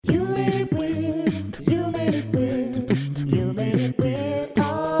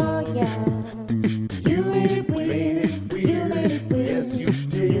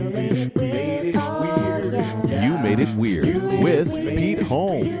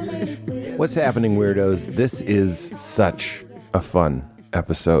What's happening, weirdos? This is such a fun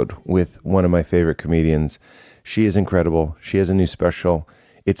episode with one of my favorite comedians. She is incredible. She has a new special.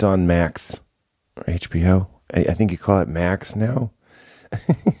 It's on Max or HBO. I think you call it Max now.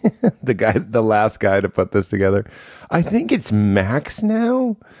 The last guy to put this together. I think it's Max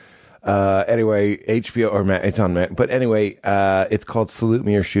now. Anyway, HBO or Max, it's on Max. But anyway, it's called Salute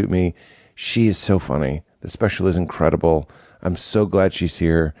Me or Shoot Me. She is so funny. The special is incredible. I'm so glad she's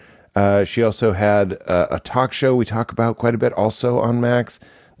here. She also had a talk show we talk about quite a bit also on Max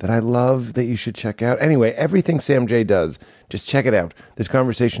that I love that you should check out. Anyway, everything Sam J does, just check it out. This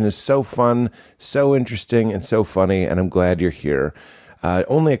conversation is so fun, so interesting, and so funny, and I'm glad you're here.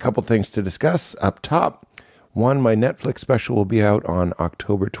 Only a couple things to discuss up top. One, my Netflix special will be out on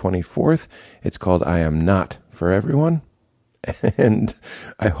October 24th. It's called I Am Not For Everyone, and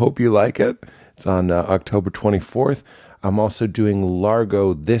I hope you like it. It's on October 24th. I'm also doing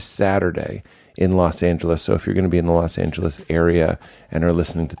Largo this Saturday in Los Angeles. So if you're going to be in the Los Angeles area and are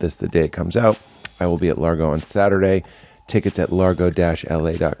listening to this the day it comes out, I will be at Largo on Saturday. Tickets at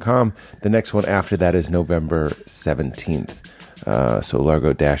largo-la.com. The next one after that is November 17th. So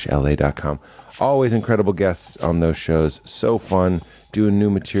largo-la.com. Always incredible guests on those shows. So fun, doing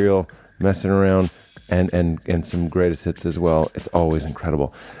new material, messing around, and some greatest hits as well. It's always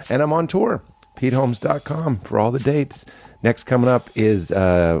incredible. And I'm on tour. PeteHolmes.com for all the dates. Next coming up is,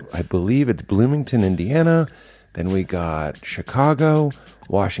 I believe it's Bloomington, Indiana. Then we got Chicago,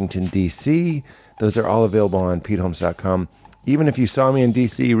 Washington, D.C. Those are all available on PeteHolmes.com. Even if you saw me in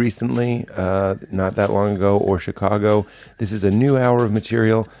D.C. recently, not that long ago, or Chicago, this is a new hour of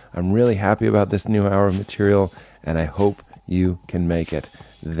material. I'm really happy about this new hour of material, and I hope you can make it.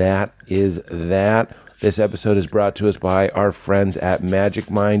 That is that. This episode is brought to us by our friends at Magic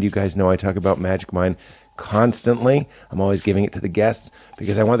Mind. You guys know I talk about Magic Mind constantly. I'm always giving it to the guests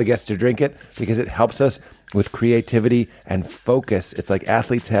because I want the guests to drink it because it helps us with creativity and focus. It's like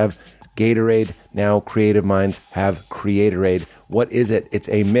athletes have Gatorade. Now creative minds have Creatorade. What is it? It's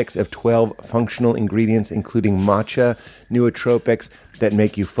a mix of 12 functional ingredients, including matcha, nootropics that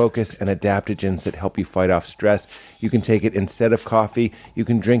make you focus, and adaptogens that help you fight off stress. You can take it instead of coffee. You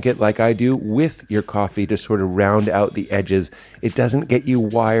can drink it like I do with your coffee to sort of round out the edges. It doesn't get you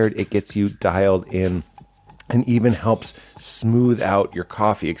wired. It gets you dialed in, and even helps smooth out your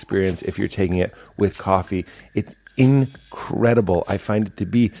coffee experience if you're taking it with coffee. It's incredible. I find it to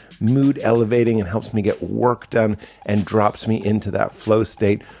be mood elevating and helps me get work done and drops me into that flow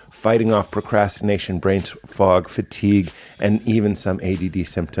state, fighting off procrastination, brain fog, fatigue, and even some ADD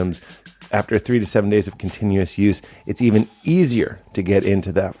symptoms. After 3 to 7 days of continuous use, it's even easier to get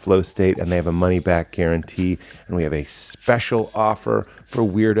into that flow state, and they have a money-back guarantee. And we have a special offer for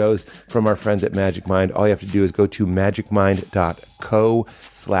weirdos from our friends at Magic Mind. All you have to do is go to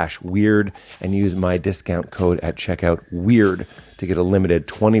magicmind.co/weird and use my discount code at checkout, WEIRD, to get a limited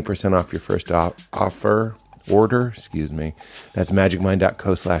 20% off your first order. That's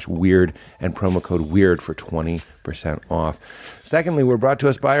magicmind.co/weird and promo code WEIRD for 20% off. Secondly, we're brought to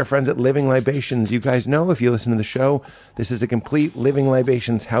us by our friends at Living Libations. You guys know, if you listen to the show, this is a complete Living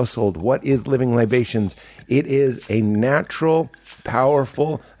Libations household. What is Living Libations? It is a natural,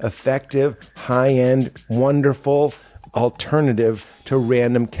 powerful, effective, high-end, wonderful alternative to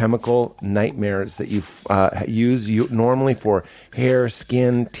random chemical nightmares that you use normally for hair,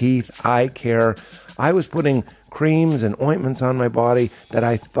 skin, teeth, eye care. I was putting creams and ointments on my body that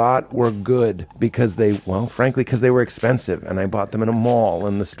I thought were good because because they were expensive, and I bought them in a mall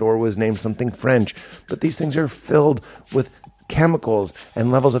and the store was named something French. But these things are filled with chemicals and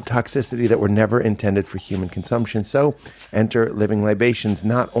levels of toxicity that were never intended for human consumption. So enter Living Libations,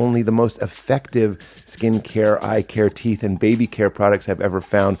 not only the most effective skin care, eye care, teeth, and baby care products I've ever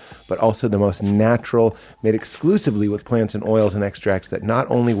found, but also the most natural, made exclusively with plants and oils and extracts that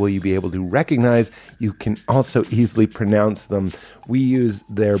not only will you be able to recognize, you can also easily pronounce them. We use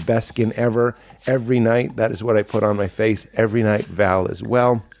their best skin ever every night. That is what I put on my face every night. Val as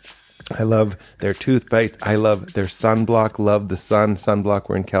well. I love their toothpaste. I love their sunblock. Love the sunblock.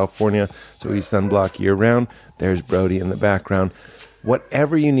 We're in California, so we use sunblock year round. There's Brody in the background.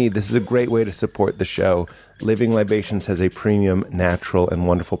 Whatever you need, this is a great way to support the show. Living Libations has a premium, natural, and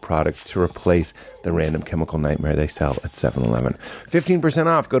wonderful product to replace the random chemical nightmare they sell at 7-Eleven. 15%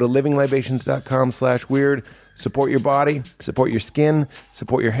 off. Go to livinglibations.com/weird. Support your body, support your skin,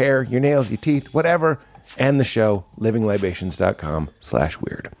 support your hair, your nails, your teeth, whatever. And the show,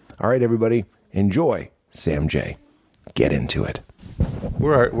 livinglibations.com/weird. All right, everybody, enjoy Sam J. Get into it.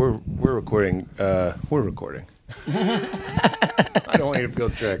 We're recording. We're recording. I don't want you to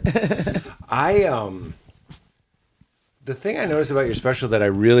feel tricked. The thing I noticed about your special that I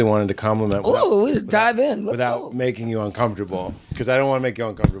really wanted to compliment Oh, we just dive in. Let's without go. making you uncomfortable, because I don't want to make you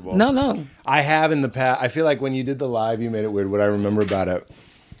uncomfortable. No. I have in the past. I feel like when you did the live, you made it weird. What I remember about it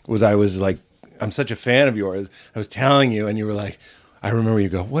was I was like, I'm such a fan of yours. I was telling you, and you were like, I remember you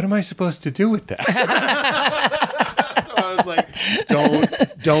go, what am I supposed to do with that? So I was like,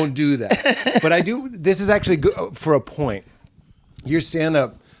 don't do that. But I do. This is actually good for a point. Your stand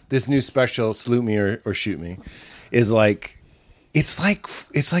up, this new special, Salute Me or Shoot Me, is like, it's like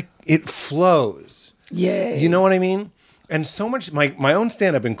it flows. Yeah. You know what I mean? And so much, my own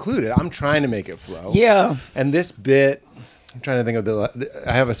stand-up included, I'm trying to make it flow. Yeah. And this bit, I'm trying to think of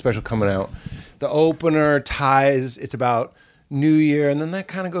I have a special coming out. The opener ties, it's about New Year, and then that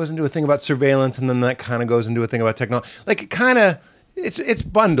kind of goes into a thing about surveillance, and then that kind of goes into a thing about technology. Like, it kind of, it's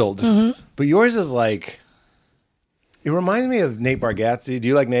bundled. Mm-hmm. But yours is like, it reminds me of Nate Bargatze. Do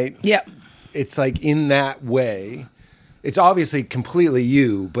you like Nate? Yeah. It's like in that way. It's obviously completely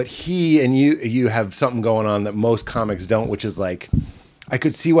you, but he and you have something going on that most comics don't, which is like, I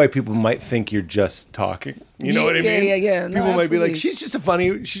could see why people might think you're just talking. You know what I mean? Yeah. No, People might be like, she's just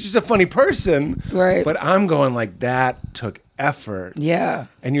a funny person. Right. But I'm going like, that took effort. Yeah.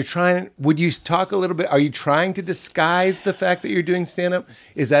 And you're trying, would you talk a little bit? Are you trying to disguise the fact that you're doing stand-up?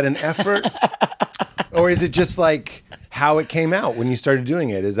 Is that an effort? Or is it just like how it came out when you started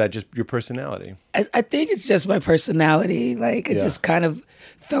doing it? Is that just your personality? I think it's just my personality. Like, it just kind of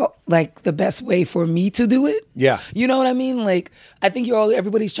felt like the best way for me to do it. Yeah. You know what I mean? Like, I think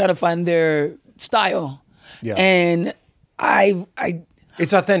everybody's trying to find their style. Yeah. And I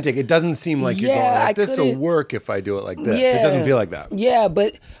It's authentic. It doesn't seem like you're going like, this will work if I do it like this. Yeah. It doesn't feel like that. Yeah,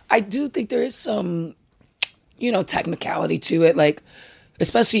 but I do think there is some, technicality to it. Like,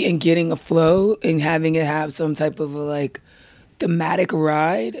 especially in getting a flow and having it have some type of like thematic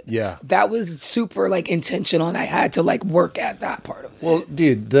ride. Yeah. That was super like intentional, and I had to like work at that part of it. Well,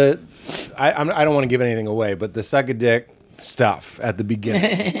 dude, I don't want to give anything away, but the suck a dick stuff at the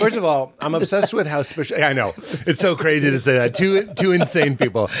beginning. First of all, I'm obsessed with how special. I know it's so crazy to say that. Two insane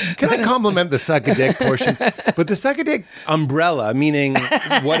people. Can I compliment the suck a dick portion? But the suck a dick umbrella, meaning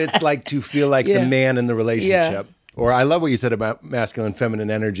what it's like to feel like the man in the relationship. Yeah. Or I love what you said about masculine,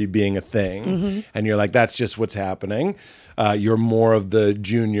 feminine energy being a thing, and you're like, that's just what's happening. You're more of the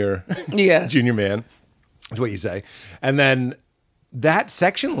junior man. That's what you say, and then that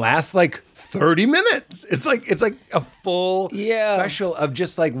section lasts like 30 minutes. It's like a full special of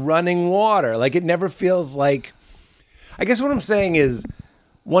just like running water. Like, it never feels like. I guess what I'm saying is,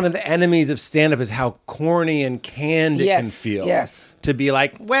 one of the enemies of stand-up is how corny and canned it can feel. Yes. To be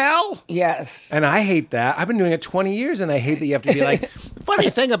like, well. Yes. And I hate that. I've been doing it 20 years, and I hate that you have to be like,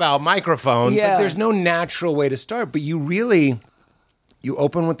 funny thing about microphones. Yeah. Like, there's no natural way to start, but you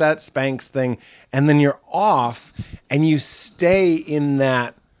open with that Spanx thing, and then you're off, and you stay in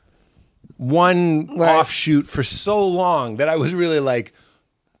that one offshoot for so long that I was really like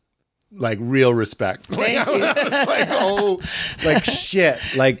real respect. Thank you. Like shit.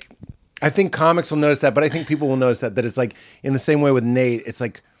 Like, I think comics will notice that, but I think people will notice that it's like in the same way with Nate. It's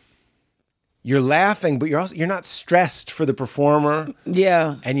like you're laughing, but you're not stressed for the performer.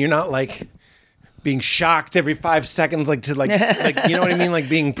 Yeah. And you're not like being shocked every 5 seconds, like to like you know what I mean, like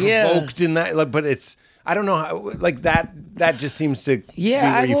being provoked in that. Like, but it's. I don't know how, like that just seems to be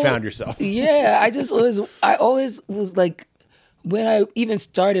where you found yourself. Yeah, I always was like, when I even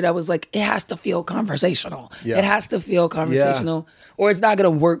started, I was like, it has to feel conversational. Yeah. It has to feel conversational, or it's not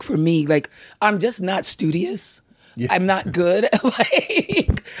going to work for me. Like, I'm just not studious. Yeah. I'm not good.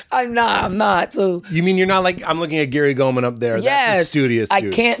 Like, I'm not. So you mean you're not like, I'm looking at Gary Goldman up there. Yes, that's a studious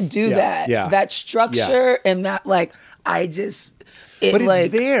dude. I can't do that. Yeah. That structure and that, like, but it's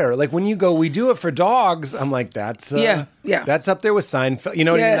like, there. Like, when you go, we do it for dogs. I'm like, that's that's up there with Seinfeld. You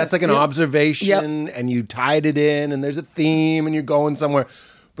know what I mean? That's like an observation, and you tied it in, and there's a theme, and you're going somewhere,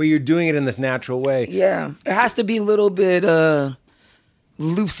 but you're doing it in this natural way. Yeah, it has to be a little bit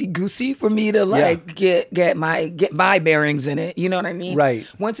loosey goosey for me to like get my bearings in it. You know what I mean? Right.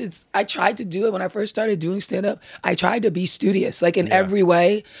 I tried to do it when I first started doing stand up. I tried to be studious, like in every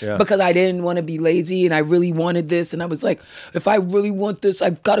way, because I didn't want to be lazy, and I really wanted this, and I was like, if I really want this,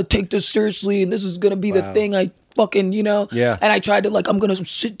 I've got to take this seriously, and this is gonna be the thing I fucking, and I tried to, like, I'm gonna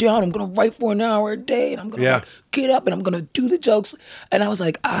sit down, I'm gonna write for an hour a day, and I'm gonna like, get up and I'm gonna do the jokes, and I was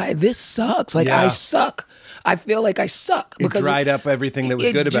like, this sucks. Like, I suck. I feel like I suck because it dried up everything that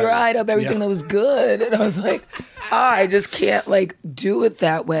was good about it. It dried up everything that was good. And I was like, I just can't like do it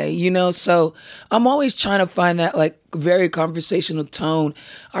that way, So I'm always trying to find that like very conversational tone.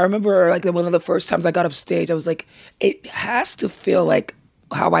 I remember like one of the first times I got off stage, I was like, it has to feel like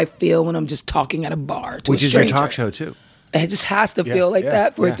how I feel when I'm just talking at a bar to Which a is your stranger. talk show too. It just has to feel like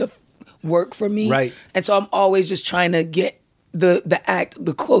that for it to work for me. Right. And so I'm always just trying to get the act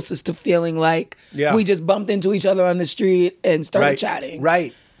the closest to feeling like we just bumped into each other on the street and started chatting.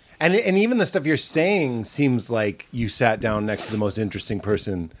 Right. And even the stuff you're saying seems like you sat down next to the most interesting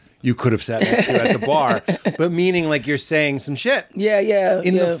person you could have sat next to at the bar, but meaning like you're saying some shit.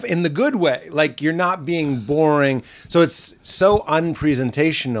 In the good way. Like you're not being boring. So it's so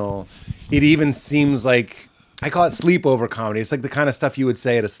unpresentational. It even seems like, I call it sleepover comedy. It's like the kind of stuff you would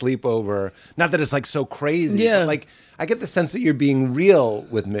say at a sleepover. Not that it's like so crazy. But like I get the sense that you're being real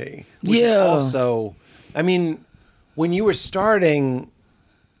with me. Which is also, I mean, when you were starting,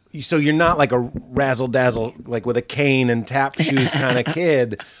 so you're not like a razzle dazzle, like with a cane and tap shoes kind of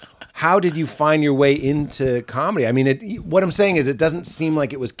kid. How did you find your way into comedy? I mean, what I'm saying is it doesn't seem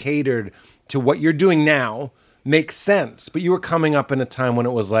like it was catered to what you're doing now. Makes sense, but you were coming up in a time when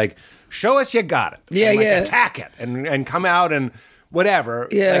it was like, show us you got it. And attack it and come out and whatever.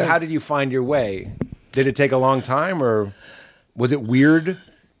 Yeah. Like, how did you find your way? Did it take a long time, or was it weird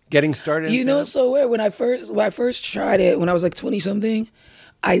getting started? You know, so weird. When I first tried it, when I was like 20 something,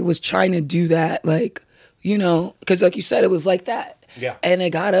 I was trying to do that, like, you know, because like you said, it was like that. Yeah. And I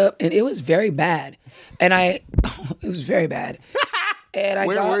got up, and it was very bad. And it was very bad. And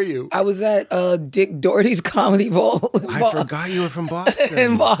Where were you? I was at Dick Doherty's Comedy Bowl. I forgot you were from Boston.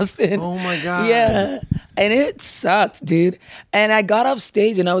 In Boston. Oh my God. Yeah. And it sucked, dude. And I got off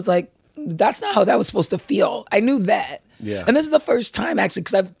stage, and I was like, that's not how that was supposed to feel. I knew that. Yeah. And this is the first time, actually,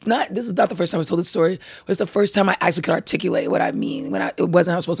 because this is not the first time I told this story. It was the first time I actually could articulate what I mean when it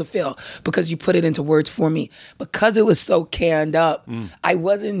wasn't how I was supposed to feel, because you put it into words for me. Because it was so canned up, I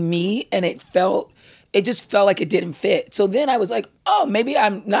wasn't me, and it just felt like it didn't fit. So then I was like, oh, maybe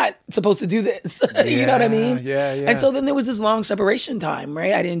I'm not supposed to do this. You know what I mean? Yeah. And so then there was this long separation time,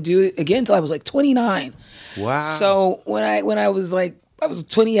 right? I didn't do it again until I was like 29. Wow. So when I was like, I was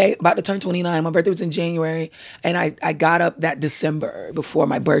 28, about to turn 29. My birthday was in January, and I got up that December before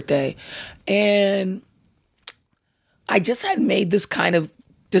my birthday. And I just had made this kind of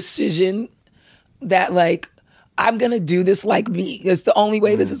decision that, like, I'm going to do this like me. It's the only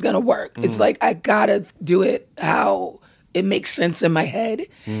way this is going to work. It's like, I got to do it how it makes sense in my head,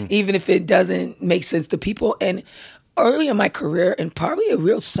 even if it doesn't make sense to people. And early in my career, and probably a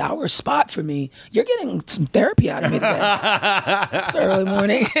real sour spot for me, you're getting some therapy out of me today. It's early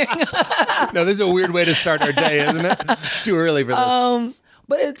morning. No, this is a weird way to start our day, isn't it? It's too early for this.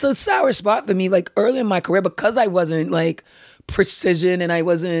 But it's a sour spot for me, like early in my career, because I wasn't like precision, and I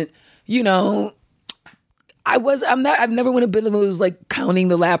wasn't, you know, I've never been one of those like counting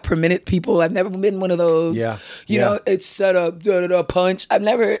the lap per minute people. I've never been one of those, you know, it's set up, punch.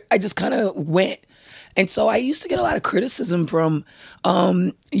 I just kind of went. And so I used to get a lot of criticism from,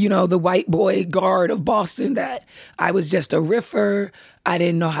 you know, the white boy guard of Boston, that I was just a riffer. I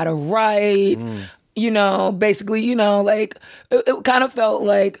didn't know how to write, you know, basically, you know, like it kind of felt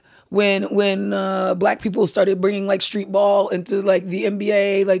like when black people started bringing like street ball into like the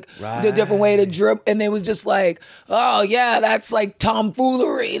NBA, like the different way to drip, and they was just like, oh yeah, that's like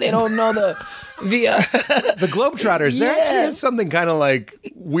tomfoolery. They don't know the Globetrotters. There actually is something kind of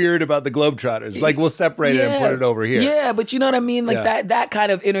like weird about the Globetrotters. Like we'll separate it and put it over here. Yeah, but you know what I mean? Like that kind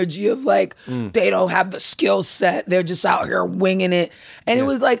of energy of like they don't have the skill set. They're just out here winging it. And it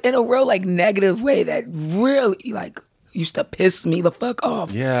was like in a real like negative way that really like used to piss me the fuck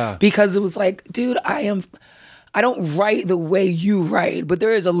off. Yeah. Because it was like, dude, I don't write the way you write, but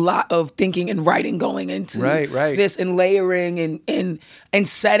there is a lot of thinking and writing going into this, and layering and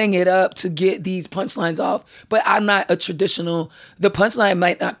setting it up to get these punchlines off. But I'm not a traditional, the punchline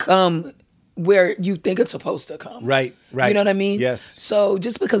might not come where you think it's supposed to come. Right. You know what I mean? Yes. So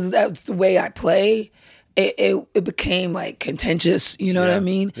just because that's the way I play, it became like contentious, you know what I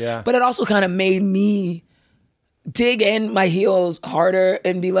mean? Yeah. But it also kind of made me dig in my heels harder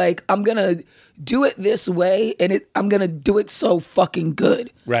and be like, I'm gonna do it this way, and I'm gonna do it so fucking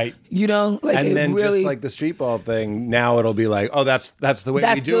good. Right. You know? Like, and then really, just like the street ball thing, now it'll be like, oh, that's the way we do it.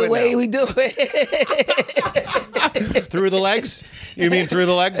 That's the way we do it. Through the legs? You mean through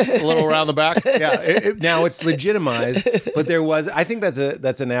the legs? A little around the back? Yeah. Now it's legitimized, but I think that's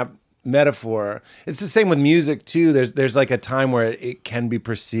an apt metaphor. It's the same with music too. There's like a time where it can be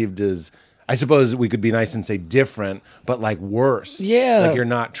perceived as, I suppose we could be nice and say different, but like worse. Yeah. Like you're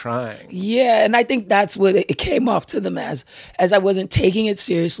not trying. Yeah, and I think that's what it came off to them as I wasn't taking it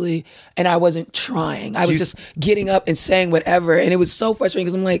seriously, and I wasn't trying. I was just getting up and saying whatever, and it was so frustrating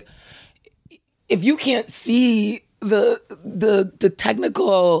because I'm like, if you can't see the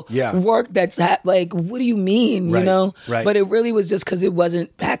technical work that's like, what do you mean? Right. You know? Right. But it really was just because it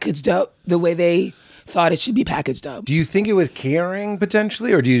wasn't packaged up the way they thought it should be packaged up. Do you think it was caring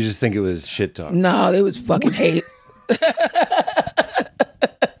potentially, or do you just think it was shit talk? No, it was fucking hate.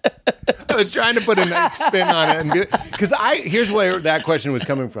 I was trying to put a nice spin on it, because here's where that question was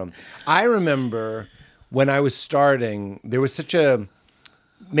coming from. I remember when I was starting, there was such a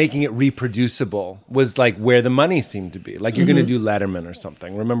making it reproducible was like where the money seemed to be. Like you're going to do Letterman or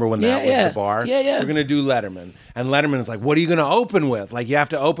something. Remember when that was the bar? Yeah. We're going to do Letterman, and Letterman is like, "What are you going to open with?" Like you have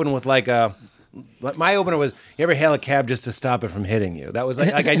to open with like a. My opener was, "You ever hail a cab just to stop it from hitting you?" That was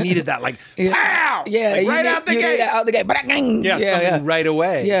like I needed that, like, pow! Yeah, like right out the gate. Out the gate. Yeah, something right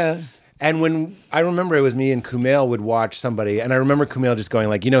away. Yeah. And when I remember it was me and Kumail would watch somebody, and I remember Kumail just going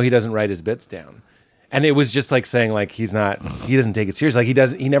like, he doesn't write his bits down. And it was just like saying like he doesn't take it seriously.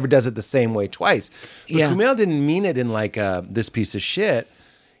 Like he never does it the same way twice. But Kumail didn't mean it in like this piece of shit.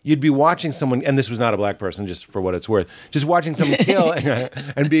 You'd be watching someone, and this was not a black person, just for what it's worth, just watching someone kill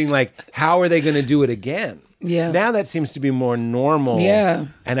and being like, how are they going to do it again? Yeah. Now that seems to be more normal. Yeah.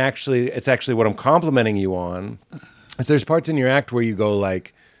 And it's actually what I'm complimenting you on. Is there's parts in your act where you go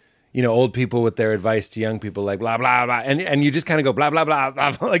like, old people with their advice to young people, like blah, blah, blah. And you just kind of go blah, blah, blah,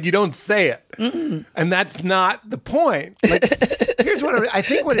 blah, blah. Like you don't say it. Mm-mm. And that's not the point. Like, here's what I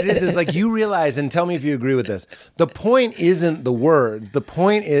think what it is like you realize, and tell me if you agree with this. The point isn't the words. The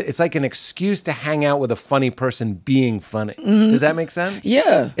point is it's like an excuse to hang out with a funny person being funny. Mm-hmm. Does that make sense?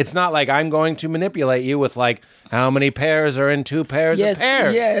 Yeah. It's not like I'm going to manipulate you with like, how many pairs are in 2 pairs of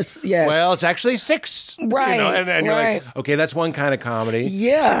pairs? Yes. Well, it's actually 6. Right. And then you're like, okay, that's one kind of comedy.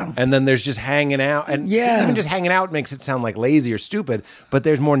 Yeah. And then there's just hanging out. And even just hanging out makes it sound like lazy or stupid, but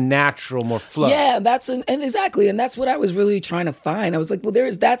there's more natural, more flow. Yeah, and exactly. And that's what I was really trying to find. I was like, well,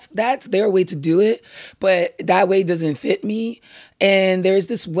 that's their way to do it, but that way doesn't fit me. And there's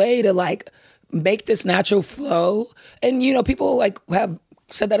this way to like make this natural flow. And, people like have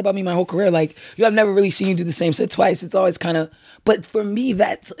said that about me my whole career. Like, I've never really seen you do the same set twice. It's always kind of, but for me,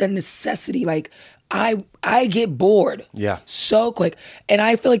 that's a necessity. Like, I get bored so quick. And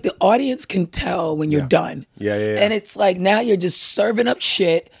I feel like the audience can tell when you're done. Yeah. And it's like, now you're just serving up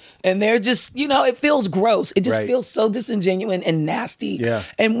shit. And they're just, it feels gross. It just feels so disingenuous and nasty. Yeah.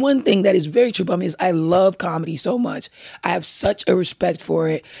 And one thing that is very true about me is I love comedy so much. I have such a respect for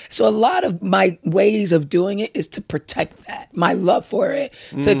it. So a lot of my ways of doing it is to protect that, my love for it,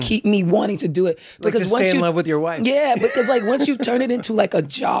 to keep me wanting to do it. Because like to stay in love with your wife. Yeah, because like once you turn it into like a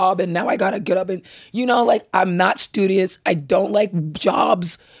job and now I got to get up and, like I'm not studious. I don't like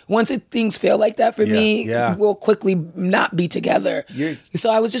jobs. Once things feel like that for me, we'll quickly not be together.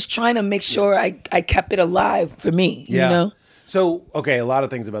 So I was just trying to make sure I kept it alive for me, So, okay, a lot of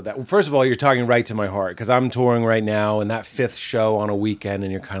things about that. Well, first of all, you're talking right to my heart because I'm touring right now and that 5th show on a weekend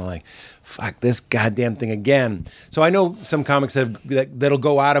and you're kind of like, fuck this goddamn thing again. So I know some comics that'll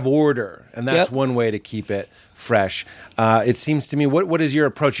go out of order and that's one way to keep it fresh. It seems to me, what is your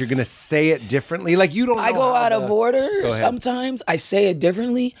approach? You're going to say it differently? Like you don't know I go out of order sometimes. I say it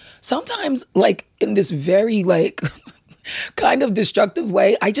differently. Sometimes like in this very like... kind of destructive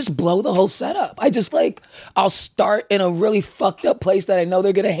way, I just blow the whole setup. I just I'll start in a really fucked up place that I know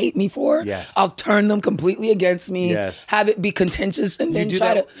they're gonna hate me for. Yes. I'll turn them completely against me. Yes. Have it be contentious and then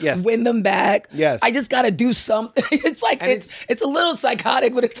try to win them back. Yes. I just gotta do something. It's like it's a little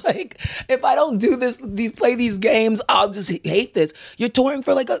psychotic, but it's like if I don't do play these games, I'll just hate this. You're touring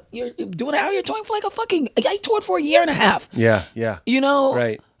for you're doing it out. You're touring for I toured for a year and a half. Yeah.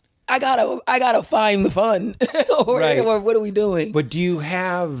 Right. I gotta find the fun, or what are we doing? But do you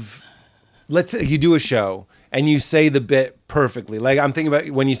have? Let's say you do a show and you say the bit perfectly. Like I'm thinking about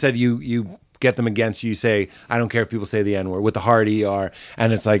when you said you get them against you. You say I don't care if people say the N-word with the hard ER,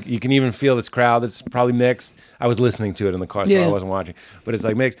 and it's like you can even feel this crowd that's probably mixed. I was listening to it in the car, so I wasn't watching, but it's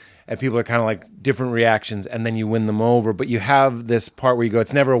like mixed, and people are kind of like different reactions, and then you win them over. But you have this part where you go,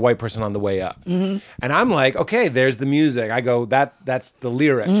 it's never a white person on the way up, and I'm like, okay, there's the music. I go, that's the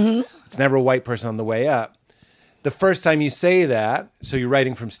lyrics. It's never a white person on the way up. The first time you say that, so you're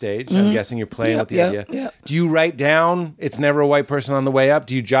writing from stage, I'm guessing you're playing with the idea. Yeah. Do you write down, it's never a white person on the way up?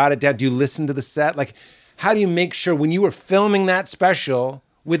 Do you jot it down? Do you listen to the set? Like, how do you make sure when you were filming that special,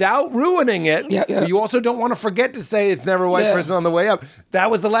 without ruining it, you also don't want to forget to say it's never a white person on the way up.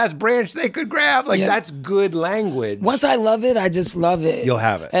 That was the last branch they could grab. Like, that's good language. Once I love it, I just love it. You'll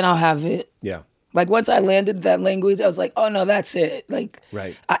have it. And I'll have it. Yeah. Like once I landed that language, I was like, oh no, that's it. Like,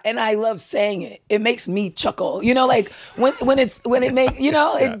 right. And I love saying it. It makes me chuckle. Like when it makes,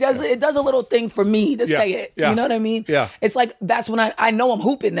 it does a little thing for me to say it. Yeah. You know what I mean? Yeah. It's like, that's when I know I'm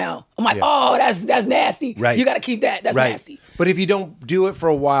hooping now. I'm like, oh, that's nasty. Right. You got to keep that. That's nasty. But if you don't do it for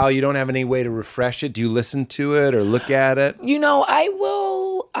a while, you don't have any way to refresh it. Do you listen to it or look at it? I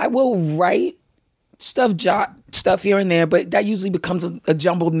will write stuff here and there, but that usually becomes a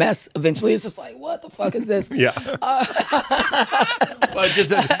jumbled mess. Eventually, it's just like, what the fuck is this? Yeah. Well,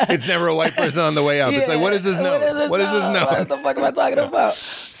 it's never a white person on the way up. Yeah. It's like, what is this note? What is this note? What the fuck am I talking about?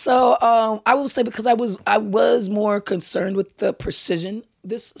 So I will say, because I was more concerned with the precision.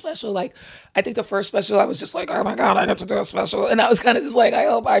 This special, like, I think the first special, I was just like, oh my God, I got to do a special. And I was kind of just like, I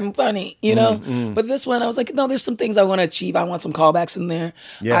hope I'm funny, you know? But this one, I was like, no, there's some things I want to achieve. I want some callbacks in there.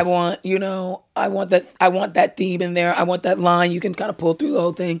 Yes. I want that theme in there. I want that line. You can kind of pull through the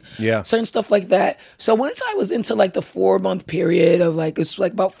whole thing. Yeah. Certain stuff like that. So once I was into like the 4-month period of like, it's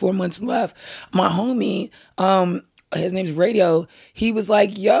like about 4 months left, my homie, his name's Radio, he was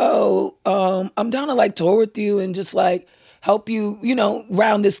like, yo, I'm down to like tour with you and just like, help you,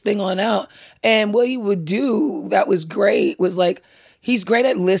 round this thing on out. And what he would do that was great was like, he's great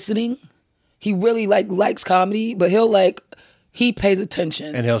at listening. He really likes comedy, but he pays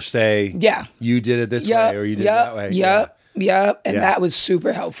attention. And he'll say, yeah, you did it this way or you did it that way. Yep. And that was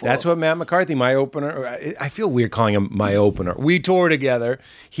super helpful. That's what Matt McCarthy, my opener, I feel weird calling him my opener. We tour together.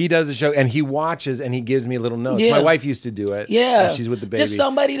 He does the show and he watches and he gives me little notes. Yeah. My wife used to do it. Yeah. She's with the baby. Just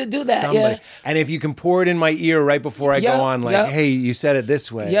somebody to do that. Somebody. Yeah. And if you can pour it in my ear right before I go on, like, hey, you said it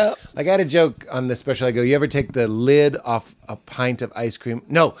this way. Yep. Like I had a joke on this special. I go, you ever take the lid off a pint of ice cream?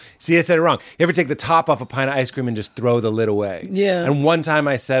 No. See, I said it wrong. You ever take the top off a pint of ice cream and just throw the lid away? Yeah. And one time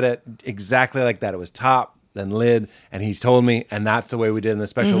I said it exactly like that. It was top, then lid, and he told me, and that's the way we did in the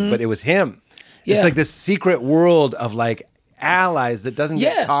special, but it was him. Yeah. It's like this secret world of like allies that doesn't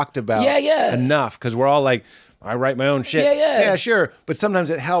get talked about enough, because we're all like, I write my own shit. Yeah, sure. But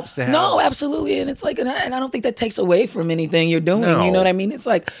sometimes it helps to have. No, absolutely. And it's like, and I don't think that takes away from anything you're doing. No. You know what I mean? It's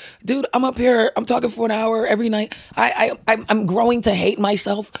like, dude, I'm up here, I'm talking for an hour every night. I'm growing to hate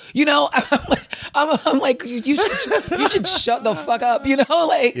myself. I'm like, you should shut the fuck up.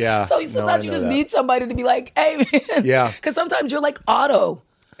 Like, so sometimes you just need somebody to be like, hey, man. Yeah. Because sometimes you're like auto.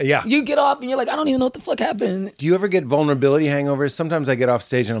 Yeah. You get off and you're like, I don't even know what the fuck happened. Do you ever get vulnerability hangovers? Sometimes I get off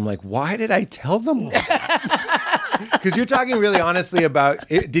stage and I'm like, why did I tell them that? Because you're talking really honestly about,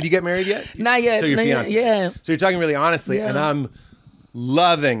 did you get married yet? Not yet. So your fiance. Yeah. So you're talking really honestly and I'm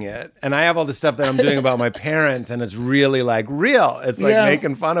loving it. And I have all the stuff that I'm doing about my parents and it's really like real. It's like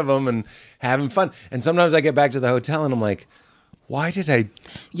making fun of them and having fun. And sometimes I get back to the hotel and I'm like, why did I do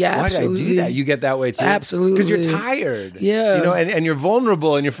that? You get that way too? Absolutely. Because you're tired. Yeah. And you're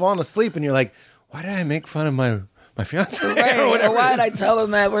vulnerable and you're falling asleep and you're like, why did I make fun of my fiance? Right. Or why did I tell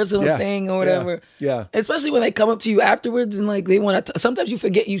them that personal thing or whatever? Yeah. Especially when they come up to you afterwards and like they want to, sometimes you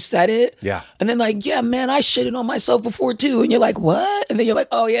forget you said it. Yeah. And then like, yeah, man, I shitted on myself before too. And you're like, what? And then you're like,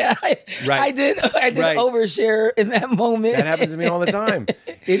 oh yeah, I did overshare in that moment. That happens to me all the time.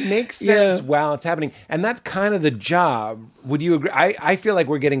 It makes sense while it's happening. And that's kind of the job. Would you agree? I feel like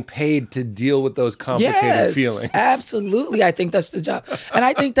we're getting paid to deal with those complicated feelings. Absolutely. I think that's the job. And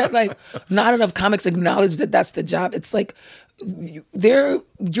I think that like not enough comics acknowledge that that's the job. It's like you're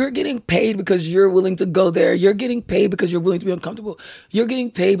getting paid because you're willing to go there. You're getting paid because you're willing to be uncomfortable. You're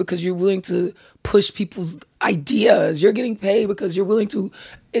getting paid because you're willing to push people's ideas. You're getting paid because you're willing to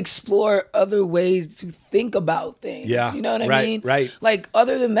explore other ways to think about things. Yeah. You know what I mean? Right. Like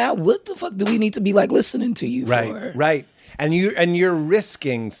other than that, what the fuck do we need to be like listening to you for? Right. And you're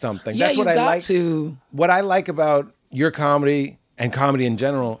risking something. Yeah, that's what you I got like. to. What I like about your comedy and comedy in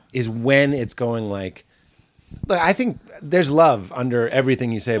general is when it's going like, look, I think there's love under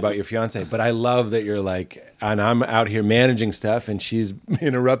everything you say about your fiance, but I love that you're like, and I'm out here managing stuff and she's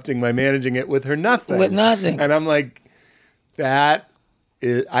interrupting my managing it with her nothing. With nothing. And I'm like, I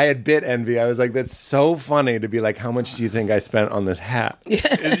had bit envy. I was like, that's so funny to be like, how much do you think I spent on this hat?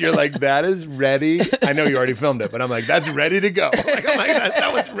 You're like, that is ready. I know you already filmed it, but I'm like, that's ready to go. Like, oh my God,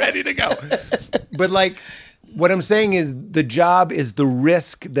 that was ready to go. But like, what I'm saying is the job is the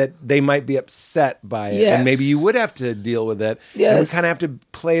risk that they might be upset by it. Yes. And maybe you would have to deal with it. Yes. And we kind of have to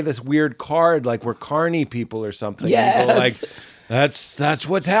play this weird card like we're carny people or something. Yes. And go like, that's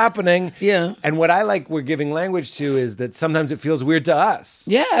what's happening. Yeah. And what I like we're giving language to is that sometimes it feels weird to us.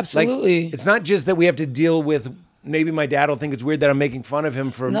 Yeah, absolutely. Like, it's not just that we have to deal with, maybe my dad will think it's weird that I'm making fun of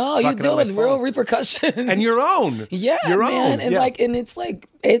him for no, you deal with real repercussions. And your own. Yeah, your man. own. And like, and it's like,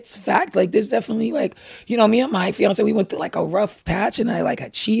 it's fact. Like there's definitely like, me and my fiance, we went through like a rough patch and I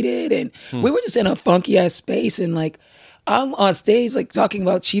cheated and we were just in a funky ass space and like, I'm on stage like talking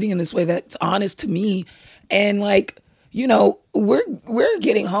about cheating in this way that's honest to me. And like, we're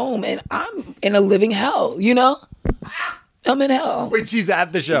getting home and I'm in a living hell, I'm in hell. Wait, she's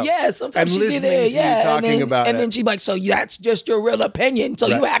at the show. Yeah, sometimes she be there. Yeah, talking about it. And then she's like, so that's just your real opinion. So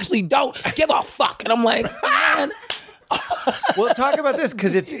you actually don't give a fuck. And I'm like, man, Well, talk about this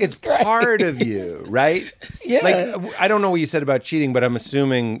because it's part of you, right? Yeah. Like I don't know what you said about cheating, but I'm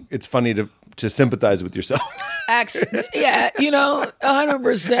assuming it's funny to sympathize with yourself Yeah,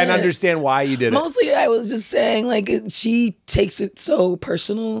 100%. and understand why you did it. Mostly, I was just saying, like, she takes it so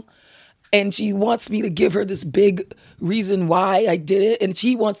personal, and she wants me to give her this big reason why I did it, and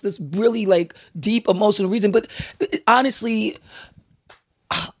she wants this really like deep emotional reason. But honestly,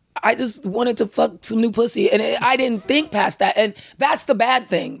 I just wanted to fuck some new pussy, and I didn't think past that, and that's the bad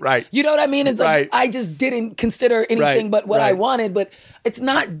thing, Right? You know what I mean? It's right. like I just didn't consider anything but what I wanted, but it's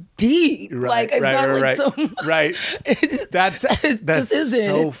not deep. Right, like it's not like some right. That's just isn't.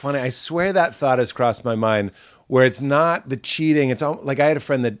 So funny. I swear that thought has crossed my mind. Where it's not the cheating. It's like I had a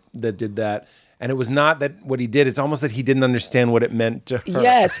friend that did that. And it was not that what he did. It's almost that he didn't understand what it meant to her.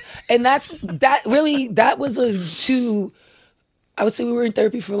 Yes. And that was I would say we were in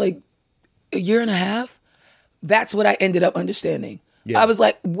therapy for like a year and a half. That's what I ended up understanding. Yeah. I was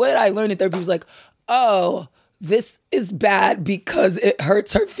like, what I learned in therapy was like, oh, this is bad because it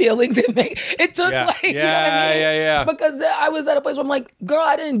hurts her feelings. It took like, you know what I mean? Because I was at a place where I'm like, girl,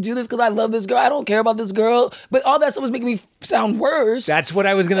 I didn't do this because I love this girl. I don't care about this girl. But all that stuff was making me sound worse. That's what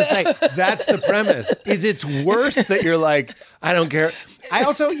I was going to say. That's the premise. Is it's worse that you're like, I don't care. I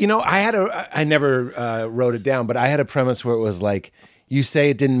also, I never wrote it down, but I had a premise where it was like, you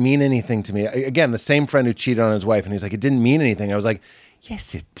say it didn't mean anything to me. Again, the same friend who cheated on his wife, and he's like, it didn't mean anything. I was like,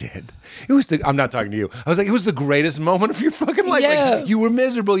 yes, it did. I'm not talking to you. I was like, it was the greatest moment of your fucking life. Yeah. Like, you were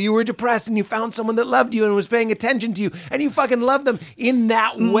miserable, you were depressed, and you found someone that loved you and was paying attention to you, and you fucking loved them in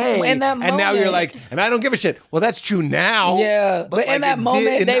that way. In that moment. And now you're like, and I don't give a shit. Well, that's true now. Yeah, but in that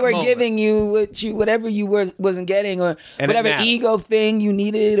moment, they were giving you whatever you wasn't getting, or whatever ego thing you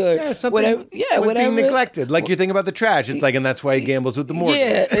needed, or whatever. Yeah, was whatever. Being neglected, like you think about the trash. It's like, and that's why he gambles with the mortgage.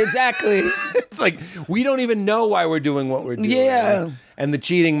 Yeah, exactly. It's like we don't even know why we're doing what we're doing. Yeah. And the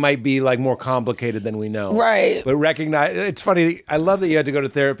cheating might be like more complicated than we know. Right. But recognize, it's funny. I love that you had to go to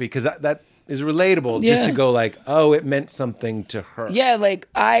therapy because that is relatable. Just to go like, oh, it meant something to her. Yeah, like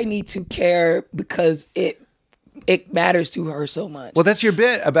I need to care because it matters to her so much. Well, that's your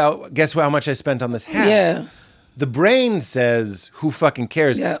bit about guess how much I spent on this hat. Yeah. The brain says, who fucking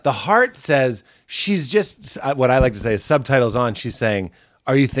cares? Yeah. The heart says, she's just, what I like to say is subtitles on. She's saying,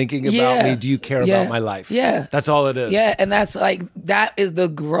 are you thinking about me? Do you care about my life? Yeah. That's all it is. Yeah, and that's like, that is the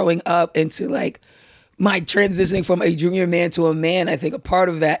growing up into like my transitioning from a junior man to a man. I think a part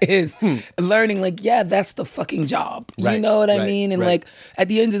of that is learning like, yeah, that's the fucking job. You know what I mean? And like at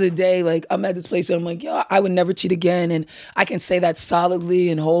the end of the day, like I'm at this place where I'm like, yo, I would never cheat again. And I can say that solidly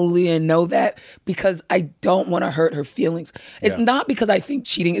and wholly and know that because I don't want to hurt her feelings. It's not because I think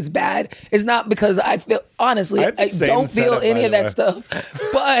cheating is bad. It's not because I feel, honestly, I don't feel any of that stuff.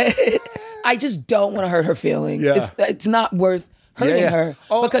 But I just don't want to hurt her feelings. Yeah. It's not worth hurting her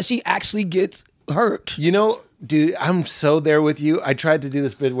because she actually gets hurt. You know, dude, I'm so there with you. I tried to do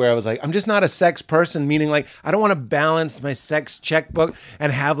this bit where I was like, I'm just not a sex person, meaning like, I don't want to balance my sex checkbook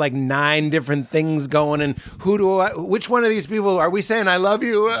and have like 9 different things going. And which one of these people are we saying I love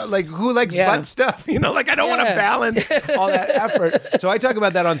you? Like, who likes butt stuff? You know, like, I don't want to balance all that effort. So I talk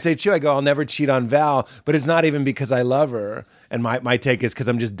about that on stage too. I go, I'll never cheat on Val, but it's not even because I love her. And my take is because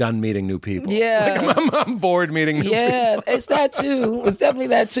I'm just done meeting new people. Yeah. Like I'm bored meeting new people. Yeah, it's that too. It's definitely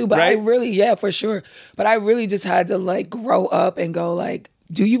that too. But I really, for sure. But I really just had to like grow up and go like,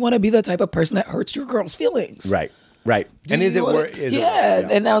 do you want to be the type of person that hurts your girl's feelings? Right. And is it worth? Yeah.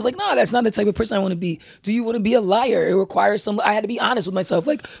 And I was like, no, that's not the type of person I want to be. Do you want to be a liar? It requires I had to be honest with myself.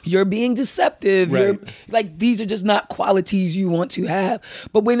 Like, you're being deceptive. Right. You're like, these are just not qualities you want to have.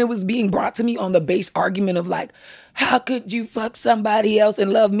 But when it was being brought to me on the base argument of like, how could you fuck somebody else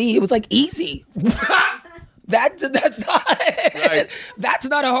and love me? It was like, easy. That's not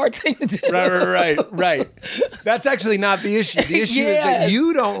a hard thing to do. Right. That's actually not the issue. The issue is that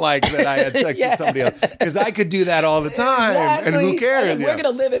you don't like that I had sex with somebody else because I could do that all the time, and who cares? And we're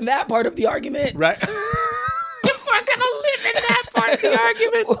gonna live in that part of the argument, right? If we're gonna live in that part of the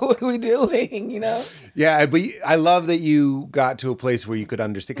argument, what are we doing? You know? Yeah, but I love that you got to a place where you could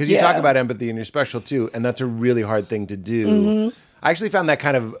understand because you talk about empathy in your special too, and that's a really hard thing to do. Mm-hmm. I actually found that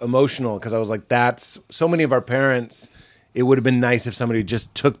kind of emotional because I was like, that's so many of our parents. It would have been nice if somebody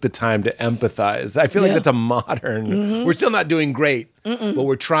just took the time to empathize. I feel like that's a modern. We're still not doing great, but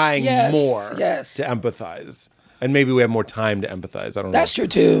we're trying more to empathize. And maybe we have more time to empathize. I don't know. That's true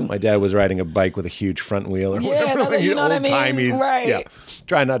too. My dad was riding a bike with a huge front wheel or whatever. You know what I mean? Old-timies. Right. Yeah.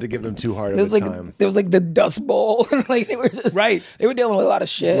 Try not to give them too hard of a time. There was like the Dust Bowl. Like they were just, they were dealing with a lot of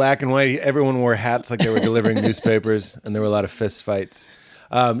shit. Black and white. Everyone wore hats like they were delivering newspapers, and there were a lot of fist fights.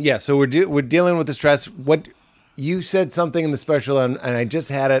 So we're dealing with the stress. What You said something in the special, and I just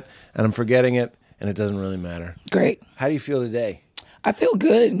had it, and I'm forgetting it, and it doesn't really matter. Great. How do you feel today? I feel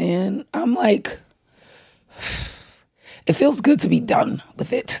good, man. I'm like, it feels good to be done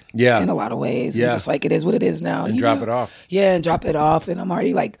with it. Yeah. In a lot of ways. Yeah. And just like it is what it is now. And drop it off. Yeah, and drop it off. And I'm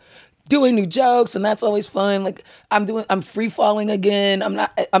already like doing new jokes, and that's always fun. Like I'm free falling again. I'm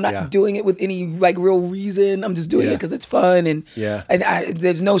not doing it with any like real reason. I'm just doing it because it's fun, and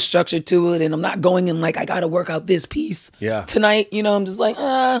there's no structure to it, and I'm not going in like I got to work out this piece tonight. You know, I'm just like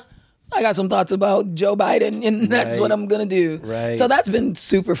I got some thoughts about Joe Biden, and that's what I'm gonna do. Right. So that's been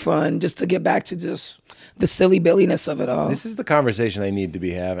super fun, just to get back to just the silly billiness of it all. This is the conversation I need to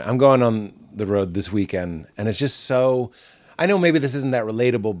be having. I'm going on the road this weekend, and it's just so. I know maybe this isn't that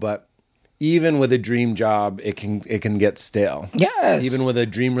relatable, but even with a dream job, it can get stale. Yes. Even with a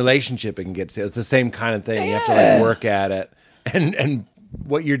dream relationship, it can get stale. It's the same kind of thing. You have to like work at it, and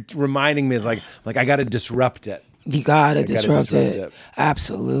what you're reminding me is like I got to disrupt it. You gotta disrupt it.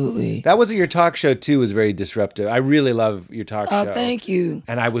 Absolutely. That was at your talk show too. Was very disruptive. I really love your talk show. Oh, thank you.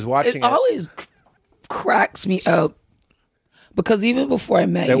 And I was watching. It always cracks me up because even before I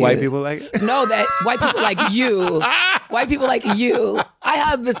met you, that white people like it. No, that white people like you. White people like you. I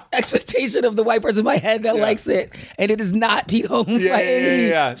have this expectation of the white person in my head that likes it, and it is not Pete Holmes by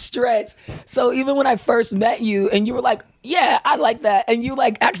any stretch. So even when I first met you, and you were like, "Yeah, I like that," and you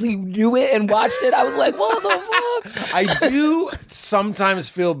like actually knew it and watched it, I was like, "What the fuck?" I do sometimes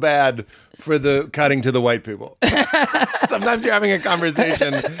feel bad for the cutting to the white people. Sometimes you're having a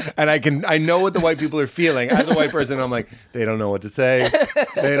conversation, and I know what the white people are feeling. As a white person, I'm like, they don't know what to say.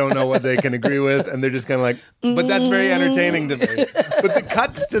 They don't know what they can agree with, and they're just kind of like, but that's very entertaining to me. But the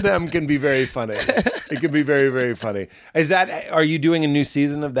cuts to them can be very funny. It can be very, very funny. Are you doing a new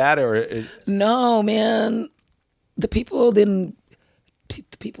season of that, or? No, man. The people didn't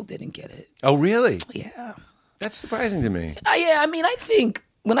get it. Oh, really? Yeah. That's surprising to me. Yeah, I mean, I think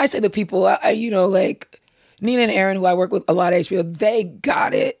when I say the people, like Nina and Aaron, who I work with a lot at HBO, they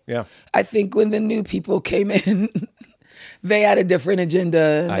got it. Yeah. I think when the new people came in, they had a different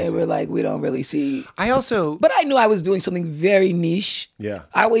agenda. And they were like, we don't really see. But I knew I was doing something very niche. Yeah.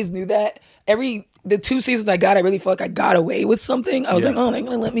 I always knew that. The 2 seasons I got, I really felt like I got away with something. I was like, oh, they're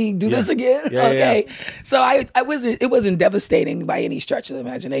going to let me do this again? Yeah, okay. Yeah. So it wasn't devastating by any stretch of the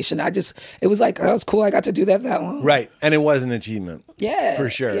imagination. It was like, oh, it was cool. I got to do that long. Right. And it was an achievement. Yeah. For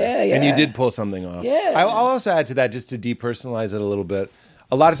sure. Yeah, yeah. And you did pull something off. Yeah. I'll also add to that, just to depersonalize it a little bit.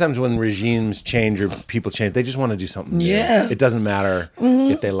 A lot of times when regimes change or people change, they just want to do something new. Yeah. It doesn't matter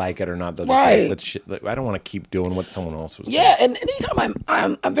if they like it or not. They'll just I don't want to keep doing what someone else was doing. Yeah, and anytime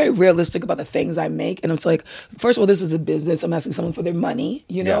I'm very realistic about the things I make, and it's like, first of all, this is a business. I'm asking someone for their money.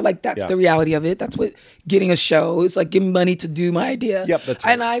 You know, like that's the reality of it. That's what getting a show is like. Giving money to do my idea. Yep, that's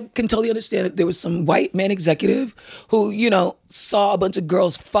right. And I can totally understand if there was some white man executive who, saw a bunch of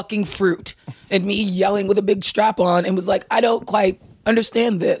girls fucking fruit and me yelling with a big strap on and was like, I don't quite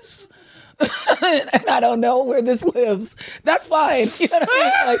understand this. And I don't know where this lives. That's fine. You know what I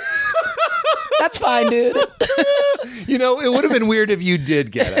mean? Like, that's fine, dude. It would have been weird if you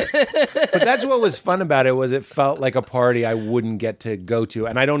did get it. But that's what was fun about it, was it felt like a party I wouldn't get to go to.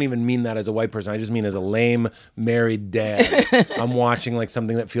 And I don't even mean that as a white person. I just mean as a lame married dad. I'm watching like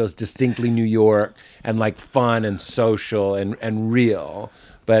something that feels distinctly New York and like fun and social and real.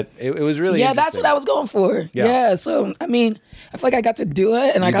 But it was really interesting. That's what I was going for. Yeah. So, I mean, I feel like I got to do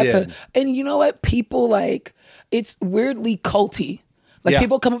it, and and you know what? People like, it's weirdly culty. Like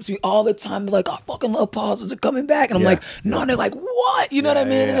people come up to me all the time. They're like, I fucking love Pause. Is it coming back? And I'm like, no. And they're like, what? You know what I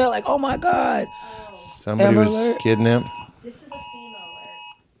mean? And they're like, oh my God. Somebody was kidnapped. This is a female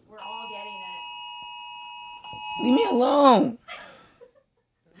alert. We're all getting it. Leave me alone.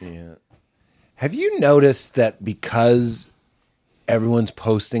 Yeah. Have you noticed that because everyone's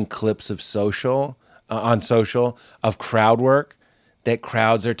posting clips of on social of crowd work, that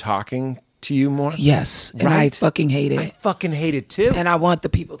crowds are talking to you more? Yes. And right? I fucking hate it. I fucking hate it too. And I want the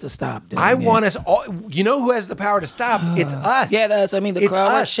people to stop doing I it. want us all. You know who has the power to stop? It's us. Yeah, that's, I mean, the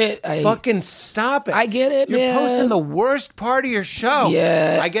crowd work shit. Fucking stop it. I get it, You're man. posting the worst part of your show.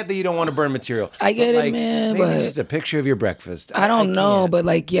 Yeah. I get that you don't want to burn material. I get it, man. Maybe but it's just a picture of your breakfast. I don't know, but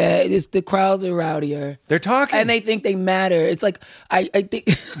like, it's the crowds are rowdier. They're talking. And they think they matter. It's like, I think,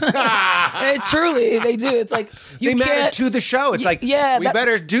 truly, they do. It's like, they matter to the show. It's like, we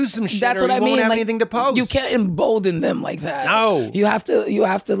better do some shit. That's what what I won't mean. have Like, anything to post. You can't embolden them like that. No. you have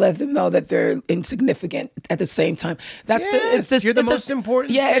to let them know that they're insignificant at the same time. That's You're the most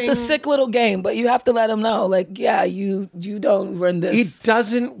important Yeah, it's a thing. sick little game, but you have to let them know, like, yeah, you don't run this. It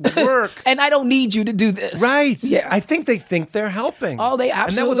doesn't work. And I don't need you to do this. Right. Yeah. I think they think they're helping. Oh, they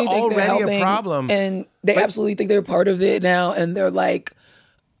absolutely And that was think they're already helping, a problem. and they absolutely think they're part of it now, and they're like,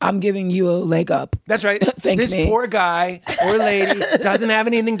 I'm giving you a leg up. That's right. Thank this me. poor guy or lady doesn't have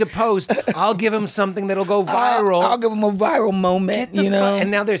anything to post. I'll give him something that'll go viral. I'll give them a viral moment, Get the know? and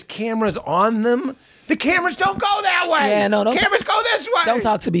now there's cameras on them. The cameras don't go that way. Yeah, no, don't Cameras go this way. Don't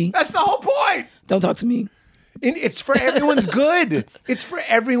talk to me. That's the whole point. Don't talk to me. And it's for everyone's good. It's for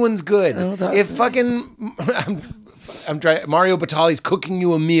everyone's good. Don't talk If to me. fucking I'm trying. Mario Batali's cooking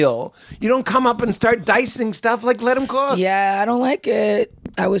you a meal. You don't come up and start dicing stuff. Like, let him cook. Yeah, I don't like it.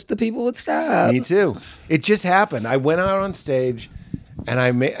 I wish the people would stop. Me too. It just happened. I went out on stage,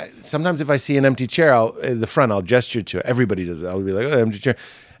 and sometimes if I see an empty chair, in the front, I'll gesture to it. Everybody does it. I'll be like, "Oh, empty chair,"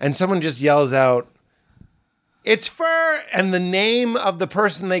 and someone just yells out, "It's for," and the name of the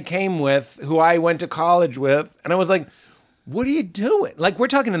person they came with, who I went to college with, and I was like, what are you doing? Like, we're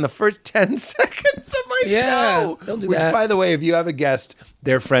talking in the first 10 seconds of my Yeah, show. don't do Which, that. by the way, if you have a guest,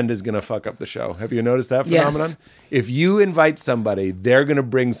 their friend is going to fuck up the show. Have you noticed that Yes. phenomenon? If you invite somebody, they're going to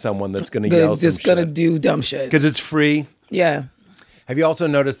bring someone that's going to They're yell some just gonna shit. do dumb shit. Because it's free. Yeah. Have you also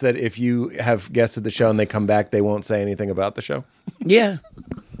noticed that if you have guests at the show and they come back, they won't say anything about the show? Yeah.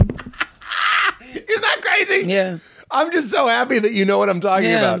 Isn't that crazy? Yeah. I'm just so happy that you know what I'm talking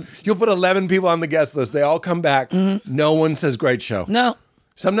Yeah. about. You'll put 11 people on the guest list. They all come back. No one says great show. No.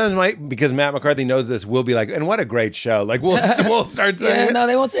 Sometimes because Matt McCarthy knows this, we'll be like, and what a great show. Like, we'll start saying Yeah, it. no,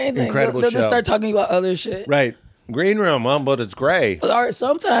 they won't say anything. Incredible They'll just show. start talking about other shit. Right. Green room, well, but it's gray. Or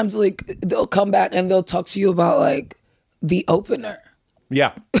sometimes, like, they'll come back and they'll talk to you about, like, the opener.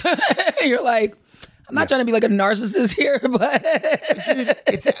 Yeah. You're like, I'm not trying to be like a narcissist here, but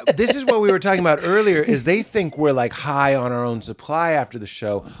This is what we were talking about earlier, is they think we're like high on our own supply after the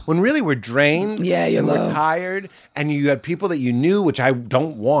show, when really we're drained. Yeah, you're and we're low. tired, and you have people that you knew, which I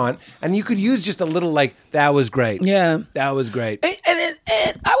don't want, and you could use just a little like, that was great. yeah. That was great. And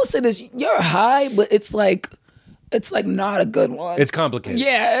I would say this: you're high, but it's like not a good one. It's complicated.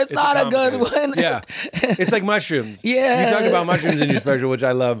 Yeah, it's not a good complicated- one. Yeah. It's like mushrooms. Yeah. You talk about mushrooms in your special, which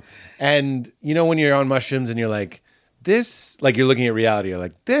I love. And you know when you're on mushrooms and you're like, this, like you're looking at reality, you're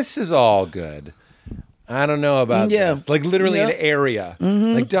like, this is all good. I don't know about Yeah. this. Like literally Yep. an area.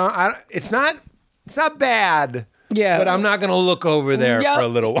 Like it's not bad. Yeah. But I'm not going to look over there Yep. for a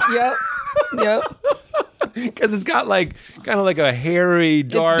little while. Yep. Because it's got like kind of like a hairy,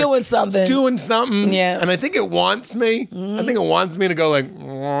 dark. doing something. It's doing something. Yeah. And I think it wants me. I think it wants me to go like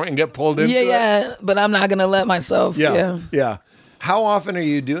and get pulled into it. Yeah. But I'm not gonna let myself. Yeah. How often are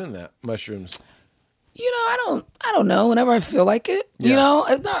you doing that? Mushrooms. You know, I don't know. Whenever I feel like it, Yeah. you know,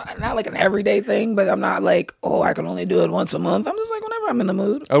 it's not like an everyday thing. But I'm not like, oh, I can only do it once a month. I'm just like whenever I'm in the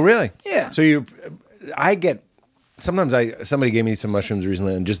mood. Oh, really? Yeah. So sometimes somebody gave me some mushrooms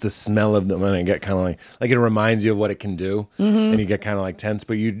recently, and just the smell of them, and I get kind of like it reminds you of what it can do, and you get kind of like tense,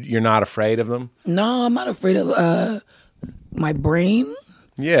 but you're not afraid of them. No, I'm not afraid of my brain.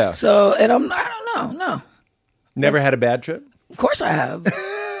 Yeah. So, and I don't know. No, Never had a bad trip. of course I have.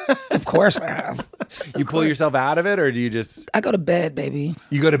 Of course I have. You pull yourself out of it, or do you just I go to bed, baby.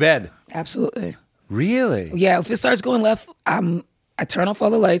 you go to bed? Absolutely. Really? Yeah, if it starts going left, I turn off all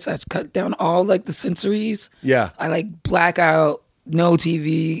the lights. I cut down all like the sensories. Yeah. I like black out, no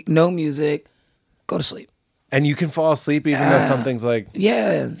TV, no music, go to sleep. And you can fall asleep even though something's like,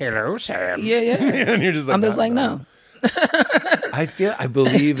 Yeah. "Hello, Sam." Yeah, yeah. And you're just like, I'm just like, no. I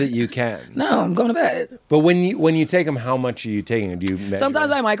believe that you can. No, I'm going to bed. But when you take them, how much are you taking? Do you measure?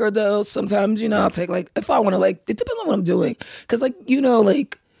 Sometimes I microdose. Sometimes, I'll take like, if I want to like, it depends on what I'm doing. Because like,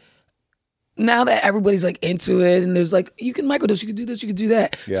 like now that everybody's like into it and there's like, you can microdose, you can do this, you can do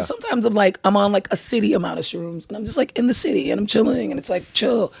that. Yeah. So sometimes I'm on like a city amount of shrooms and I'm just like in the city and I'm chilling and it's like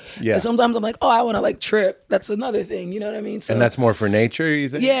chill. Yeah. And sometimes I'm like, oh, I want to like trip. That's another thing. You know what I mean? So, And that's more for nature, you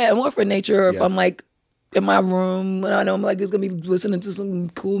think? yeah, more for nature. Or if Yeah. I'm like in my room and I know I'm like just gonna be listening to some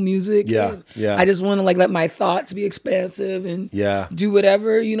cool music. Yeah, and yeah. I just want to like let my thoughts be expansive and Yeah. do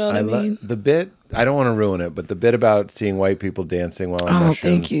whatever. You know what I mean? The bit, I don't want to ruin it, but the bit about seeing white people dancing while on Oh, mushrooms.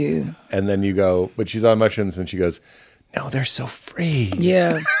 thank you. And then you go, but she's on mushrooms and she goes, no, they're so free.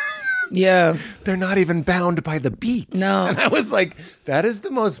 Yeah, yeah. They're not even bound by the beat. No. And I was like, that is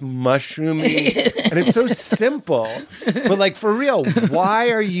the most mushroomy. And it's so simple. But like, for real,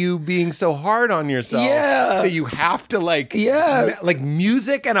 why are you being so hard on yourself? Yeah. That you have to like, Yes. like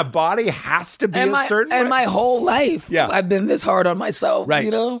music and a body has to be a certain way? my whole life, Yeah. I've been this hard on myself. Right.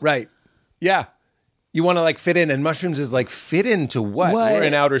 You know? Right. Yeah. You want to like fit in, and mushrooms is like fit into what? What? We're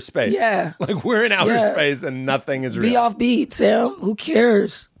in outer space. Yeah. Like we're in outer Yeah. space and nothing is Be real. off beat, Sam. Who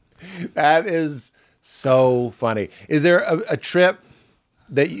cares? That is so funny. Is there a trip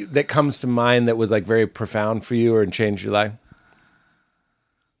that comes to mind that was like very profound for you or changed your life?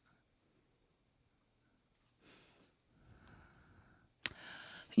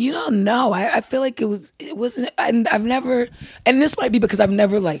 You don't know. I feel like it wasn't, and I've never, and this might be because I've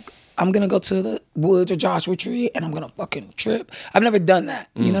never like, I'm gonna go to the woods or Joshua Tree and I'm gonna fucking trip. I've never done that.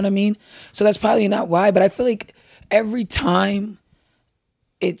 You know what I mean? So that's probably not why, but I feel like every time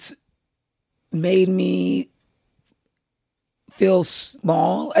it's made me feel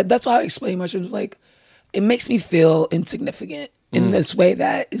small. That's why I explain mushrooms. Like, it makes me feel insignificant in this way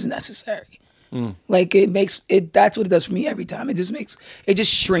that is necessary. Like that's what it does for me every time. It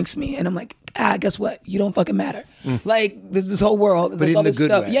just shrinks me, and I'm like, guess what? You don't fucking matter. Like there's this whole world, and But there's in all the this good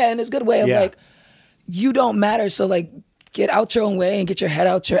stuff. way. Yeah, in this good way of Yeah. like, you don't matter. So like, get out your own way and get your head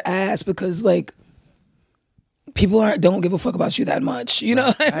out your ass, because like, people don't give a fuck about you that much. You know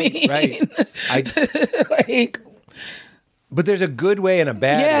what I mean? Right. Like, But there's a good way and a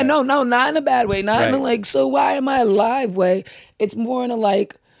bad yeah, way. no, not in a bad way, not in a Right. like, so why am I alive way. It's more in a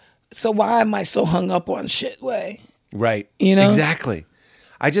like, so why am I so hung up on shit way? Right. You know? Exactly.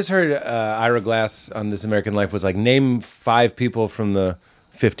 I just heard Ira Glass on This American Life was like, name 5 people from the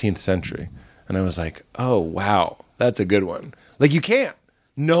 15th century. And I was like, oh, wow, that's a good one. Like, you can't.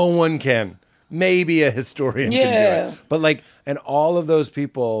 No one can. Maybe a historian can do Yeah. it. But like, and all of those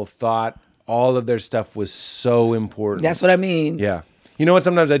people thought all of their stuff was so important. That's what I mean. Yeah. You know what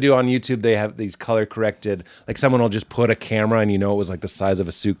sometimes I do on YouTube? They have these color corrected, like someone will just put a camera and you know it was like the size of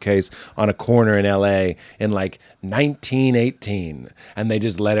a suitcase on a corner in LA in like 1918 and they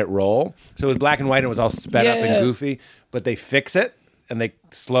just let it roll. So it was black and white and it was all sped up Yeah. and goofy, but they fix it and they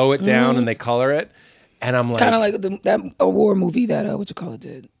slow it down and they color it. And I'm like, Kind of like that a war movie that what you call it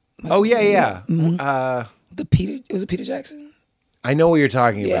did. Like, oh, yeah. It was a Peter Jackson. I know what you're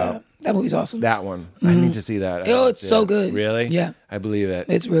talking Yeah, about. that movie's awesome. That one. I need to see that. I Oh, haven't it's seen so it. good. Really? Yeah. I believe it.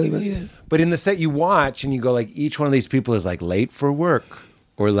 It's really, really good. But in the set you watch and you go like, each one of these people is like late for work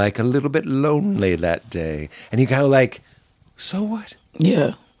or like a little bit lonely that day. And you kind of like, so what?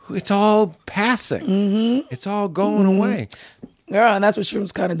 Yeah. It's all passing. It's all going away. Yeah, and that's what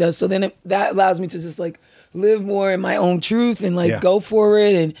shrooms kind of does. So then that allows me to just like live more in my own truth and like Yeah. go for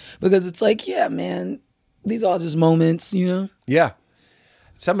it. And because it's like, yeah, man, these are all just moments, you know? Yeah.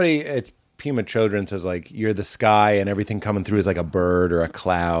 It's Pima Chodron says like, you're the sky and everything coming through is like a bird or a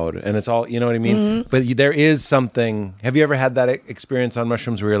cloud. And it's all, you know what I mean? But there is something, have you ever had that experience on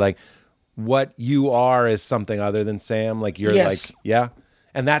mushrooms where you're like, what you are is something other than Sam? Like you're Yes. like, yeah.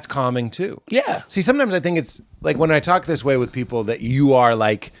 And that's calming too. Yeah. See, sometimes I think it's like when I talk this way with people that you are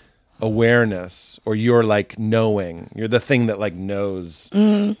like awareness or you're like knowing. You're the thing that like knows.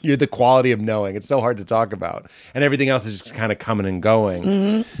 You're the quality of knowing. It's so hard to talk about. And everything else is just kind of coming and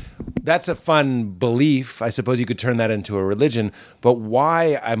going. That's a fun belief. I suppose you could turn that into a religion. But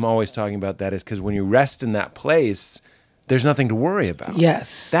why I'm always talking about that is because when you rest in that place, there's nothing to worry about.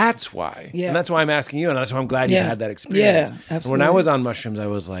 Yes. That's why. Yeah. And that's why I'm asking you. And that's why I'm glad you Yeah. had that experience. Yeah, And when I absolutely. was on mushrooms, I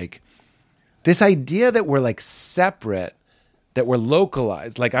was like, this idea that we're like separate, that we're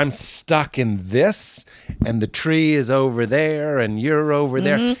localized, like I'm stuck in this and the tree is over there and you're over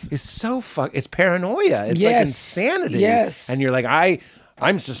there, is so it's paranoia. It's like Yes. insanity. Yes. And you're like,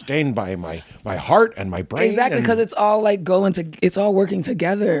 I'm sustained by my heart and my brain. Exactly, and- because it's all like it's all working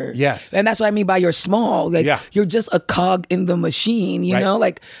together. Yes. And that's what I mean by you're small. Like Yeah. you're just a cog in the machine, you Right. know?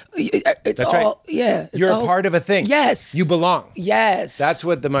 Like it's That's all right. yeah. it's You're all- a part of a thing. Yes. You belong. Yes. That's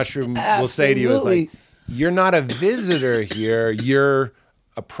what the mushroom will say to you is Absolutely. like, you're not a visitor here, you're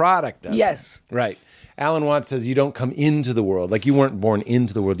a product of it. Yes. Right. Alan Watts says you don't come into the world. Like you weren't born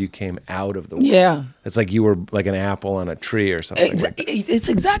into the world, you came out of the world. Yeah. It's like you were like an apple on a tree or something. like that, It's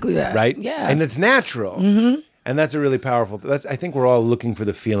exactly that. right? Yeah. And it's natural. And that's a really powerful, I think we're all looking for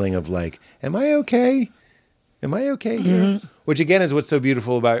the feeling of like, am I okay? Am I okay here? Which again is what's so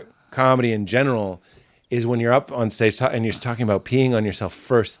beautiful about comedy in general is when you're up on stage and you're talking about peeing on yourself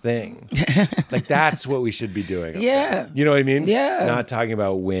first thing. Like that's what we should be doing. up Yeah. there. You know what I mean? Yeah. Not talking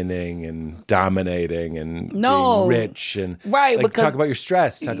about winning and dominating and No. being rich and Right, like, because- talk about your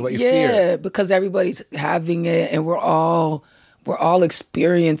stress, talk about your yeah, fear. because everybody's having it and we're all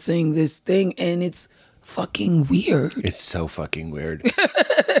experiencing this thing and it's fucking weird. It's so fucking weird.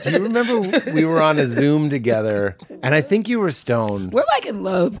 Do you remember we were on a Zoom together and I think you were stoned. We're like in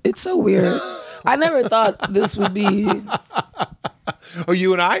love. It's so weird. I never thought this would be. Oh,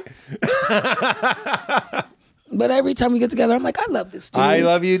 you and I? But every time we get together, I'm like, I love this dude. I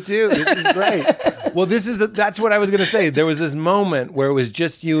love you too. This is great. Well, that's what I was going to say. There was this moment where it was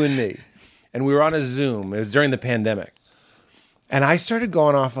just you and me, and we were on a Zoom. It was during the pandemic. And I started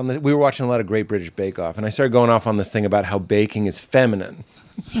going off on this. We were watching a lot of Great British Bake Off, and I started going off on this thing about how baking is feminine.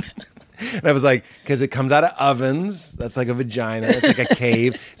 And I was like, because it comes out of ovens. That's like a vagina. It's like a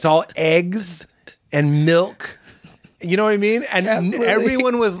cave. It's all eggs and milk. You know what I mean? And Absolutely.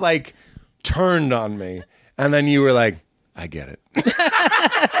 everyone was like turned on me. And then you were like, I get it.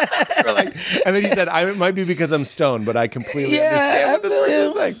 You were like, and then you said, it might be because I'm stoned, but I completely understand what this person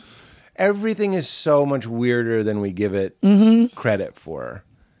is like. Everything is so much weirder than we give it credit for.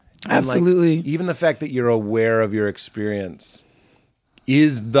 And Absolutely. like, even the fact that you're aware of your experience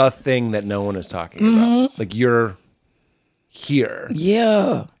is the thing that no one is talking about. Like, you're here.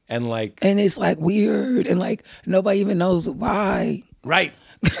 Yeah. And like, And it's like weird and like nobody even knows why. right.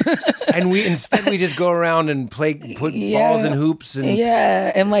 And we just go around and put balls in hoops and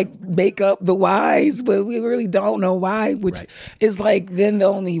and like make up the whys, but we really don't know why, which is like then the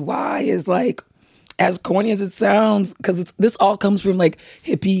only why is like, as corny as it sounds, because this all comes from like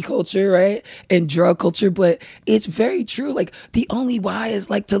hippie culture, right? And drug culture, but it's very true. Like the only why is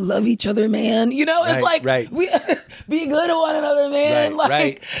like to love each other, man. You know, it's like we be good to one another, man.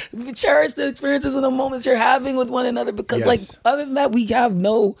 Like cherish the experiences and the moments you're having with one another, because like other than that, we have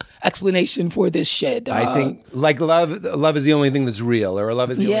no explanation for this shit. Dog. I think like love is the only thing that's real, or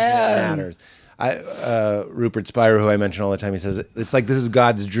love is the only thing that matters. Rupert Spira, who I mention all the time, he says it's like this is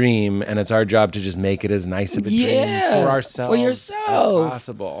God's dream, and it's our job to just make it as nice of a dream for ourselves as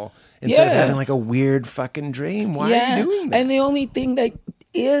possible, instead of having like a weird fucking dream. Why are you doing that? And the only thing that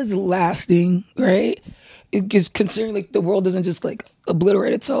is lasting, right, is considering like the world doesn't just like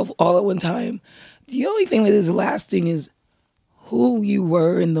obliterate itself all at one time. The only thing that is lasting is who you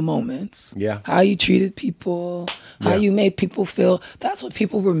were in the moments. Yeah. How you treated people, how you made people feel. That's what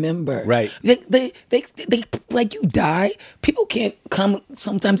people remember. Right. They like you die. People can't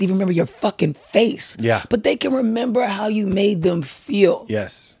sometimes even remember your fucking face. Yeah. But they can remember how you made them feel.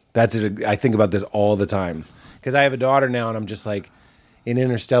 Yes. That's it. I think about this all the time. Because I have a daughter now, and I'm just like, in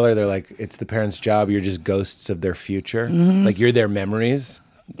Interstellar, they're like, it's the parents' job. You're just ghosts of their future. Like, you're their memories.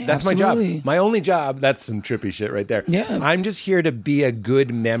 That's Absolutely. my job. My only job. That's some trippy shit right there. Yeah. I'm just here to be a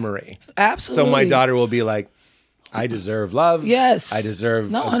good memory. Absolutely. So my daughter will be like, I deserve love. Yes. I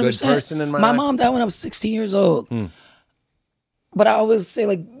deserve a 100%. good person in my life. My mom died when I was 16 years old. But I always say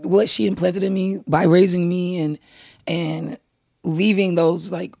like what she implanted in me by raising me and leaving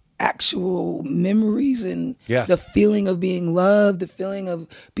those like actual memories and the feeling of being loved, the feeling of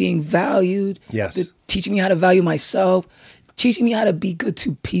being valued. Yes. Teaching me how to value myself, teaching me how to be good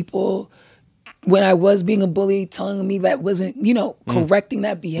to people. When I was being a bully, telling me that wasn't, correcting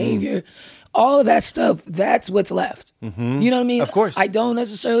that behavior. All of that stuff, that's what's left. You know what I mean? Of course. I don't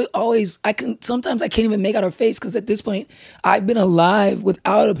necessarily always, sometimes I can't even make out her face, because at this point, I've been alive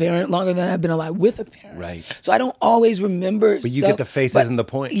without a parent longer than I've been alive with a parent. Right. So I don't always remember But you get the face isn't the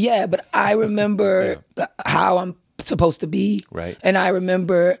point. Yeah, but I remember how I'm supposed to be. Right. And I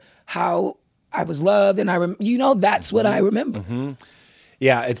remember how I was loved, and that's what I remember.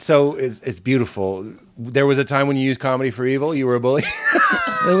 Yeah, it's beautiful. There was a time when you used comedy for evil. You were a bully.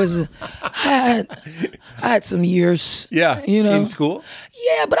 There was, I had some years. Yeah, in school.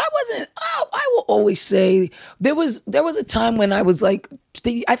 Yeah, but I wasn't. I will always say there was a time when I was like,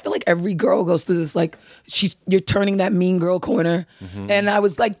 I feel like every girl goes through this, like you're turning that mean girl corner, and I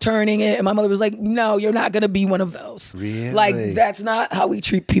was like turning it, and my mother was like, "No, you're not gonna be one of those. Really? Like that's not how we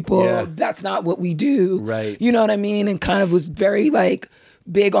treat people. Yeah. That's not what we do. Right? You know what I mean?" And kind of was very like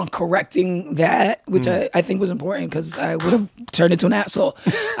big on correcting that, which I think was important, because I would have turned into an asshole.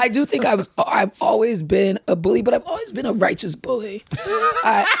 I do think I've always been a bully, but I've always been a righteous bully.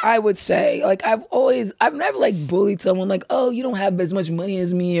 I would say, like, I've never like bullied someone like, oh, you don't have as much money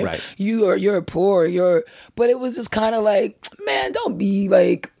as me, or you're poor, but it was just kind of like, man, don't be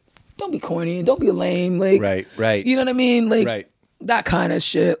corny, don't be lame, like, right. You know what I mean, like, that kind of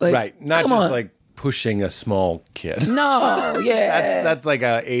shit, like, not come just on. like pushing a small kid. No, yeah. That's like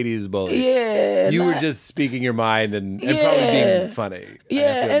a 80s bully. Yeah. You were just speaking your mind and probably being funny.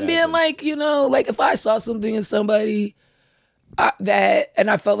 Yeah, and being like, like if I saw something in somebody and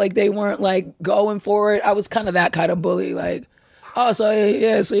I felt like they weren't like going for it, I was kind of that kind of bully, like, oh, so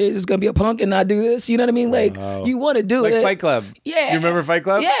you're just gonna be a punk and not do this? You know what I mean? Like, you want to do like it. Like Fight Club. Yeah. You remember Fight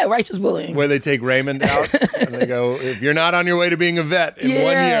Club? Yeah, righteous bullying. Where they take Raymond out and they go, if you're not on your way to being a vet in 1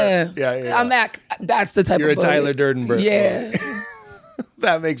 year. Yeah. That's the type You're of a bully. Tyler Durden. Yeah.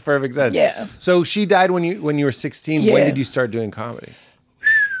 That makes perfect sense. Yeah. So she died when you were 16. Yeah. When did you start doing comedy?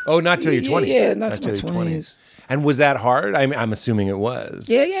 Oh, not till your 20s. Yeah, not till my 20s. And was that hard? I'm assuming it was.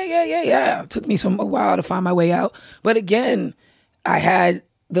 Yeah. It took me a while to find my way out. But again, I had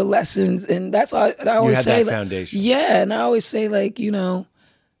the lessons, and that's why I always had say that foundation. Yeah, and I always say, like, you know,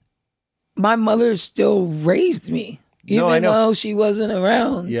 my mother still raised me. Even I know. though she wasn't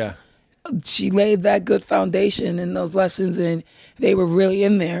around. Yeah. She laid that good foundation and those lessons, and they were really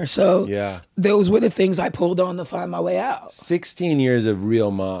in there. So Yeah. those were the things I pulled on to find my way out. 16 years of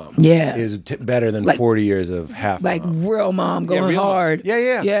real mom. Yeah. Is better than Like- 40 years of half Like mom. real mom going real mom. hard.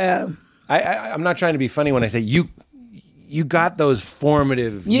 Yeah. Yeah. I'm not trying to be funny when I say you got those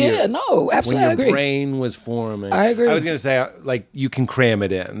formative Yeah, years. no, absolutely, I When your agree. brain was forming. I agree. I was going to say, like, you can cram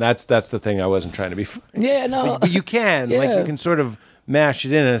it in. That's the thing I wasn't trying to be funny. Yeah, no. But you can. Like, Yeah. you can sort of mash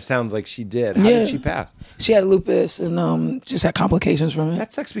it in, and it sounds like she did. How Yeah. did she pass? She had lupus and just had complications from it.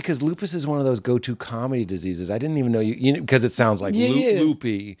 That sucks because lupus is one of those go-to comedy diseases. I didn't even know you know, because it sounds like Yeah.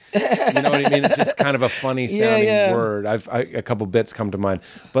 loopy. You know what I mean? It's just kind of a funny sounding Yeah. word. A couple bits come to mind,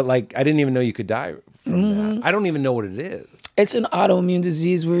 but like I didn't even know you could die from that. I don't even know what it is. It's an autoimmune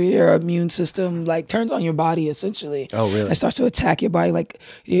disease where your immune system like turns on your body essentially. Oh, really? It starts to attack your body. Like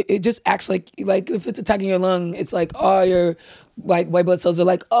it just acts like if it's attacking your lung, it's like all your like white blood cells are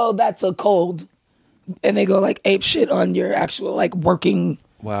like, oh, that's a cold, and they go like ape shit on your actual like working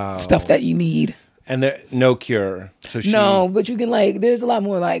Wow. stuff that you need. And there no cure. So she No, but you can like. There's a lot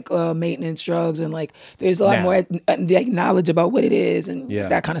more like maintenance drugs, and like there's a lot Now. more like knowledge about what it is and Yeah.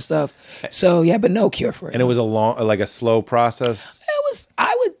 that kind of stuff. So yeah, but no cure for it. And it was a slow process.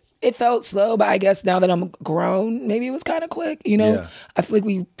 It felt slow, but I guess now that I'm grown, maybe it was kind of quick. You know, Yeah. I feel like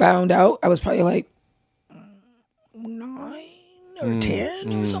we found out. I was probably like 9 or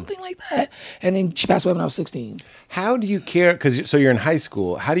 10 or something like that, and then she passed away when I was 16. How do you care? Because so you're in high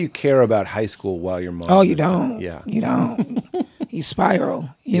school. How do you care about high school while your mom? Oh, you is- don't. Yeah. You don't. You spiral.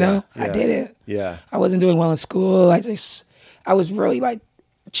 You know. I yeah. did it. Yeah. I wasn't doing well in school. I was really like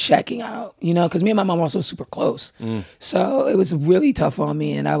checking out, you know, because me and my mom were also super close. So it was really tough on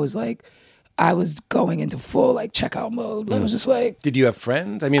me. And I was going into full like checkout mode. I was just like, Did you have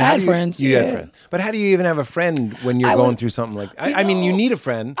friends? I mean, I how had do you- friends, You had yeah. friends, but how do you even have a friend when you're I going would- through something like? I mean, you need a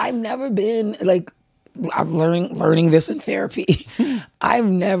friend. I've never been like, I'm learning this in therapy. I've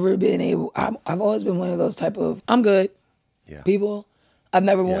never been able, I've always been one of those type of, I'm good Yeah. people. I've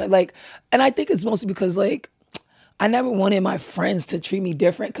never wanted like, and I think it's mostly because like, I never wanted my friends to treat me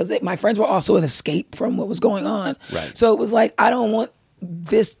different because my friends were also an escape from what was going on. Right. So it was like, I don't want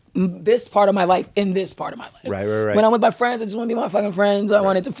this part of my life in this part of my life. Right. When I'm with my friends, I just want to be my fucking friends. I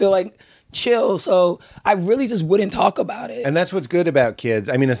want it to feel like chill. So I really just wouldn't talk about it. And that's what's good about kids.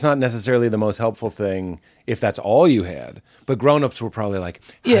 I mean, it's not necessarily the most helpful thing if that's all you had. But grown-ups were probably like,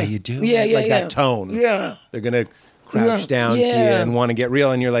 how you doing? Yeah, like yeah. that tone. Yeah. They're going to crouch Yeah. down to you Yeah. and want to get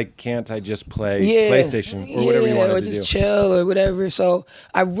real. And you're like, can't I just play Yeah. PlayStation or whatever you wanted or to just do? chill or whatever. So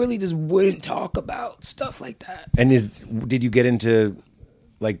I really just wouldn't talk about stuff like that. And did you get into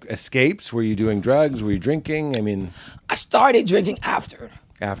like escapes? Were you doing drugs? Were you drinking? I mean, I started drinking after.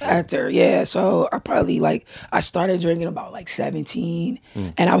 Yeah. So I started drinking about like 17.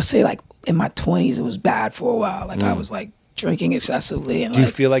 And I would say like in my 20s, it was bad for a while. Like I was like drinking excessively and do you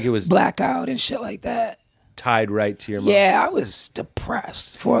like feel like it was blackout and shit like that. tied right to your mom? Yeah, I was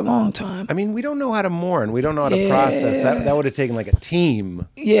depressed for a long time. I mean, we don't know how to mourn. We don't know how to process. That would have taken like a team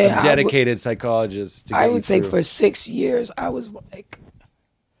Yeah, of dedicated psychologists to get I you would say through. for 6 years, I was like,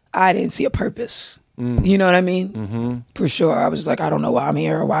 I didn't see a purpose. Mm. You know what I mean? Mm-hmm. For sure. I was just like, I don't know why I'm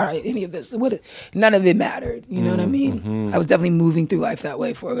here or why any of this. None of it mattered. You know what I mean? Mm-hmm. I was definitely moving through life that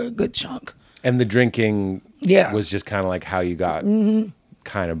way for a good chunk. And the drinking was just kind of like how you got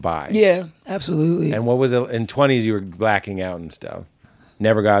kind of by. Yeah, absolutely. And what was it in 20s? You were blacking out and stuff.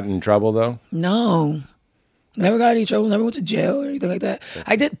 Never got in trouble though. No, never got any trouble. Never went to jail or anything like that.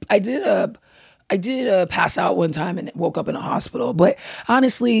 I did pass out one time and woke up in a hospital. But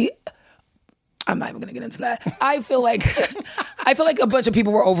honestly, I'm not even gonna get into that. I feel like a bunch of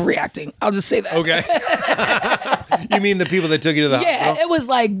people were overreacting. I'll just say that. Okay. You mean the people that took you to the Yeah, hospital? it was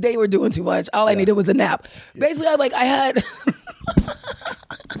like they were doing too much. All I needed was a nap. Basically, I had.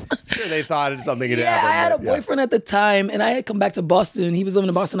 Sure, they thought something had Yeah, happened. I had a but, yeah. boyfriend at the time, and I had come back to Boston. He was living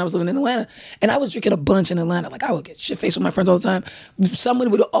in Boston, I was living in Atlanta, and I was drinking a bunch in Atlanta. Like I would get shit faced with my friends all the time. Someone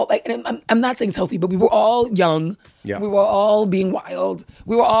would all like, and I'm not saying it's healthy, but we were all young. Yeah. We were all being wild.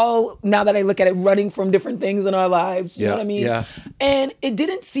 We were all, now that I look at it, running from different things in our lives. You know Yeah, what I mean? yeah. And it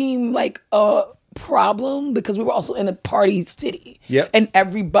didn't seem like a problem because we were also in a party city. Yep. And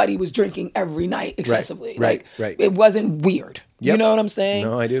everybody was drinking every night excessively. right, Like, right. It wasn't weird. You Yep. know what I'm saying?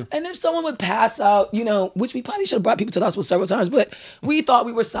 No, I do. And if someone would pass out, which we probably should have brought people to the hospital several times, but we thought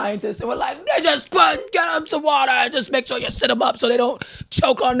we were scientists and we're like, they just get them some water and just make sure you sit them up so they don't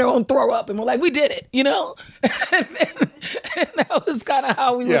choke on their own throw up. And we're like, we did it, and that was kind of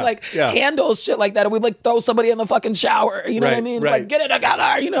how we would handle shit like that. And we'd like throw somebody in the fucking shower. You know what I mean? Right. Like, get it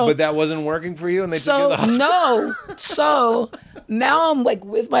together, But that wasn't working for you, and they took you to the hospital. No. So now I'm like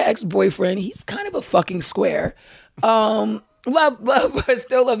with my ex-boyfriend. He's kind of a fucking square. Love, I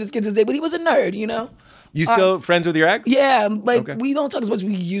still love this kid today, but he was a nerd, You still friends with your ex? Yeah, Okay. we don't talk as much as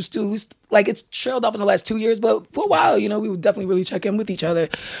we used to. It's trailed off in the last 2 years, but for a while, we would definitely really check in with each other.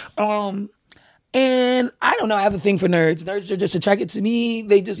 And I don't know, I have a thing for nerds. Nerds are just attracted to me.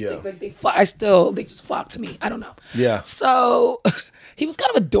 They just they just flock to me. I don't know. Yeah. So he was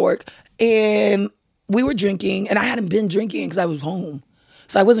kind of a dork, and we were drinking, and I hadn't been drinking because I was home.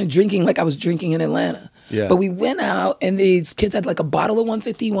 So I wasn't drinking like I was drinking in Atlanta. Yeah. But we went out and these kids had like a bottle of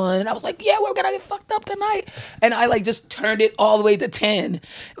 151 and I was like, yeah, we're gonna get fucked up tonight. And I like just turned it all the way to 10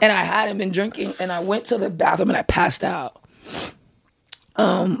 and I hadn't been drinking and I went to the bathroom and I passed out.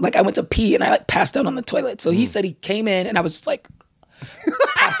 Like I went to pee and I like passed out on the toilet. So he said he came in and I was just like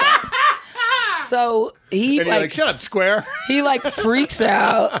passed out. So he And you're like, shut up, square. he like freaks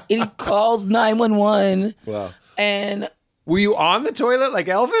out and he calls 911. Wow. And Were you on the toilet like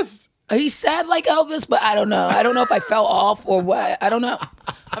Elvis? he said like Elvis, but I don't know. I don't know if I fell off or what. I don't know.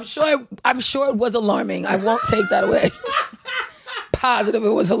 I'm sure it was alarming. I won't take that away. Positive it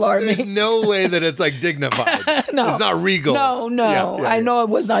was alarming. There's no way that it's like dignified. No. It's not regal. No. Yeah, I know it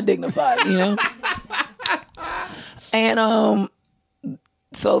was not dignified, And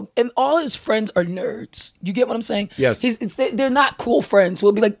so, and all his friends are nerds. You get what I'm saying? Yes. They're not cool friends.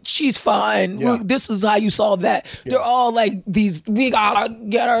 We'll be like, she's fine. Yeah. This is how you solve that. They're all like these, we gotta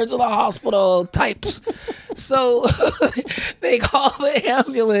get her to the hospital types. So they call the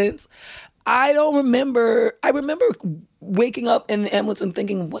ambulance. I remember waking up in the ambulance and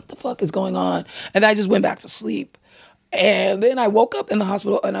thinking, what the fuck is going on? And I just went back to sleep. And then I woke up in the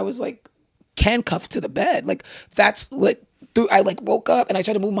hospital and I was like handcuffed to the bed. Like that's what I like woke up and I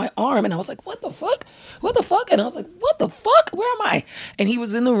tried to move my arm and I was like, what the fuck? What the fuck? And I was like, what the fuck? Where am I? And he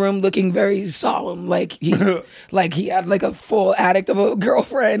was in the room looking very solemn. Like he had like a full addict of a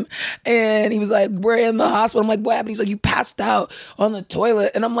girlfriend. And he was like, we're in the hospital. I'm like, what happened? He's like, you passed out on the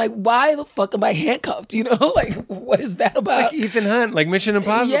toilet. And I'm like, why the fuck am I handcuffed? Like, what is that about? Like Ethan Hunt, like Mission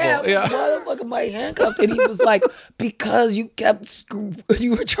Impossible. Yeah, why the fuck am I handcuffed? And he was like, because you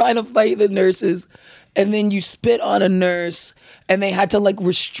were trying to fight the nurses and then you spit on a nurse and they had to like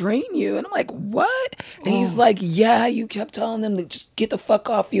restrain you. And I'm like, what? And he's like, yeah, you kept telling them to just get the fuck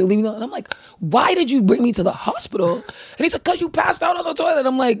off you, leave me alone. And I'm like, why did you bring me to the hospital? And he's like, because you passed out on the toilet.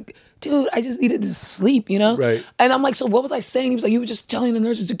 I'm like, dude, I just needed to sleep, Right. And I'm like, so what was I saying? He was like, you were just telling the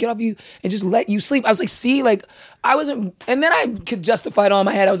nurses to get off you and just let you sleep. I was like, see, like, I wasn't, and then I could justify it all in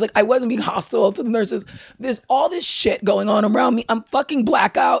my head. I was like, I wasn't being hostile to the nurses. There's all this shit going on around me. I'm fucking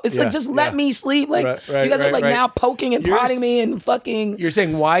blackout. It's like, just let me sleep. Like, Right, you guys are like now poking and You're prodding me and fucking. You're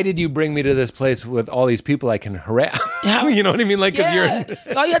saying, why did you bring me to this place with all these people I can harass? You know what I mean? Like, because you're.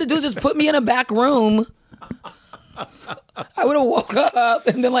 All you had to do is just put me in a back room. I would have woke up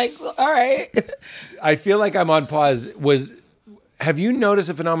and been like, all right. I feel like I'm on pause. Have you noticed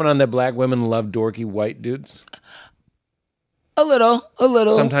a phenomenon that black women love dorky white dudes? A little.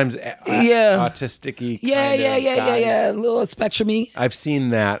 Sometimes autistic-y. Yeah. A little spectrum-y. I've seen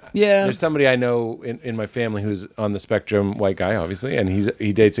that. Yeah. There's somebody I know in my family who's on the spectrum, white guy, obviously, and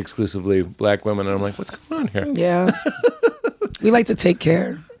he dates exclusively black women. And I'm like, what's going on here? Yeah. We like to take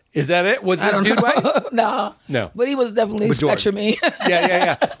care. Is that it? Was this dude white? No. No. But he was definitely spectrum-y.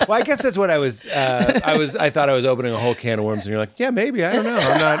 Yeah. Well, I guess that's what I was. I thought I was opening a whole can of worms, and you're like, yeah, maybe. I don't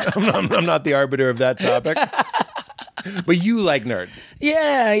know. I'm not the arbiter of that topic. But you like nerds.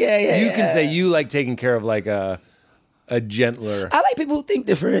 Yeah. You can say you like taking care of like a gentler. I like people who think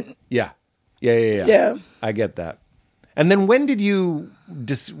different. Yeah. Yeah. I get that. And then when did you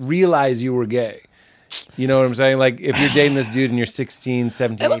realize you were gay? You know what I'm saying? Like if you're dating this dude and you're 16,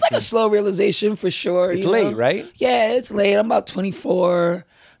 17, It was like 18. a slow realization for sure. It's late, right? Yeah, it's late. I'm about 24.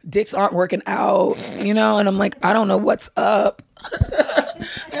 Dicks aren't working out, and I'm like, I don't know what's up.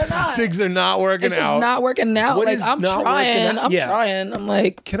 They're not. Dicks are not working It's just out. not working out. What Like is I'm not trying. working out? I'm Yeah. trying. I'm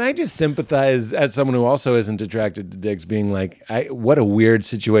like, Can I just sympathize as someone who also isn't attracted to dicks, being like, what a weird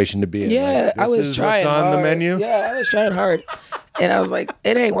situation to be in. yeah, Like, I this was is trying what's on hard. the menu. Yeah, I was trying hard, and I was like,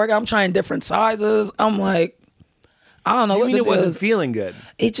 it ain't working. I'm trying different sizes. I'm like, I don't know You what mean the it wasn't deal is. feeling good?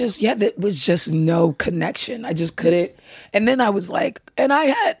 It just, yeah, there was just no connection. I just couldn't. And then I was like, and I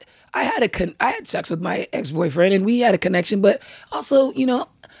had sex with my ex-boyfriend and we had a connection, but also, you know,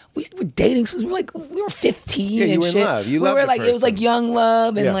 we were dating since we were 15 Yeah, you and were in shit. love. You we loved were the like, it was like person. young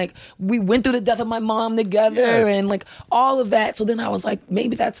love and Yeah. like we went through the death of my mom together Yes. and like all of that. So then I was like,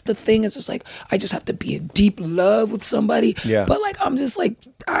 maybe that's the thing. It's just like, I just have to be in deep love with somebody. Yeah. But like, I'm just like,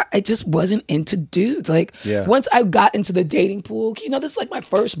 I just wasn't into dudes. Like Yeah. once I got into the dating pool, you know, this is like my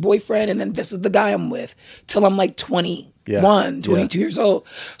first boyfriend and then this is the guy I'm with till I'm like 21, Yeah. 22 years old.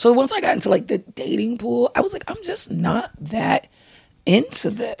 So once I got into like the dating pool, I was like, I'm just not that into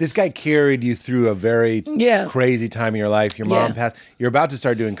this. This guy carried you through a very Yeah. crazy time in your life. Your mom Yeah. passed. You're about to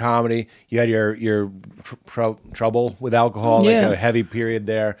start doing comedy. You had your trouble with alcohol, Yeah. like a heavy period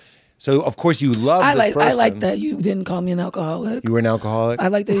there. So of course you love I this like person. I like that you didn't call me an alcoholic. You were an alcoholic. I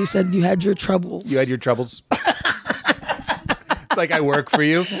like that you said you had your troubles. You had your troubles. It's like I work for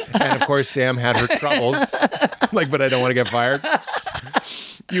you, and of course Sam had her troubles. Like, but I don't want to get fired.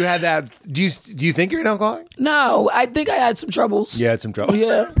 You had that. Do you think you're an alcoholic? No, I think I had some troubles. You had some trouble.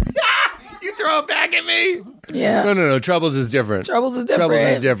 Yeah. You throw it back at me. Yeah. No. Troubles is different. Troubles is different.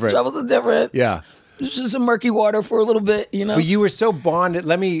 Troubles is different. Troubles is different. Yeah. It's just some murky water for a little bit, you know? But you were so bonded.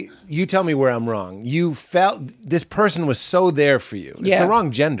 You tell me where I'm wrong. You felt this person was so there for you. It's Yeah. the wrong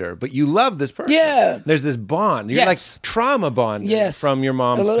gender, but you love this person. Yeah. There's this bond. You're Yes. like trauma bonded Yes. from your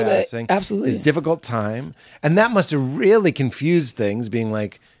mom's A little bit. passing. Absolutely. This difficult time. And that must have really confused things, being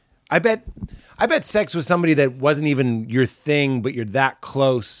like, I bet sex with somebody that wasn't even your thing, but you're that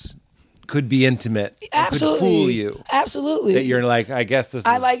close, could be intimate. and Absolutely. Could fool you. Absolutely. That you're like, I guess this is.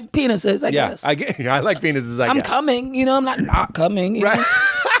 I like penises, I guess. I like penises, I I'm guess. coming, you know, I'm not coming. you Right. know?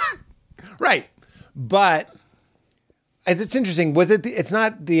 Right. But it's interesting. It's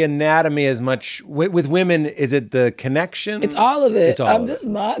not the anatomy as much with women. Is it the connection? It's all of it. It's all I'm of it. just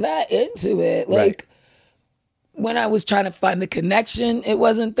not that into it. Like Right. when I was trying to find the connection, it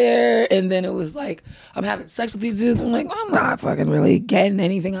wasn't there. And then it was like, I'm having sex with these dudes. I'm like, I'm not fucking really getting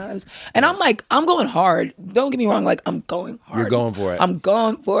anything out of this. And I'm like, I'm going hard. Don't get me wrong. Like, I'm going hard. You're going for it. I'm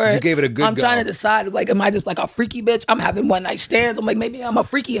going for it. You gave it a good I'm trying go. to decide, like, am I just like a freaky bitch? I'm having one night stands. I'm like, maybe I'm a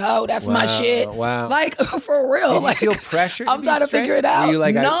freaky hoe. That's my Wow, shit. wow. Like, for real. Did you like, feel pressured to I'm be trying to straight? figure it Were out. you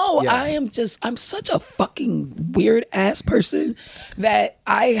like, no, yeah. I'm such a fucking weird ass person that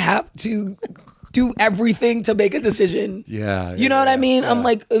I have to do everything to make a decision. Yeah, You know what I mean? yeah. I'm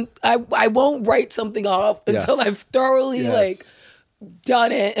like, I won't write something off until I've thoroughly Yes. like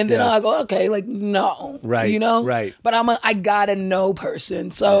done it. And then Yes. I'll go, okay, like, no. Right, You know? right. But I gotta know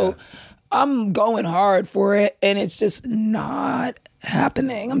person. So I'm going hard for it and it's just not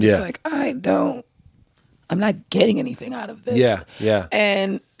happening. I'm just Yeah. like, I'm not getting anything out of this. Yeah, yeah.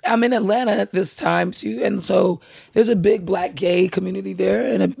 And I'm in Atlanta at this time too. And so there's a big black gay community there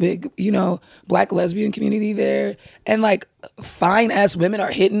and a big, you know, black lesbian community there. And like fine ass women are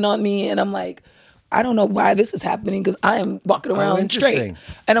hitting on me. And I'm like, I don't know why this is happening because I am walking around straight. interesting.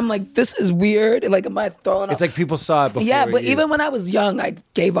 And I'm like, this is weird. Like, am I throwing It's off? like people saw it before. Yeah, but you. even when I was young, I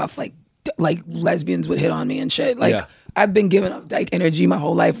gave off like lesbians would hit on me and shit. Like Yeah. I've been giving off dyke energy my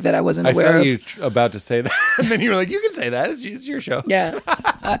whole life that I wasn't I aware felt of. you about to say that, and then you were like, "You can say that. It's your show." Yeah,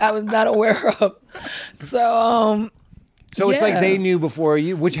 I was not aware of. So, So it's like Yeah. they knew before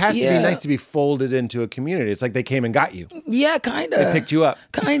you, which has to be Yeah. nice to be folded into a community. It's like they came and got you. yeah, kind of. Picked you up.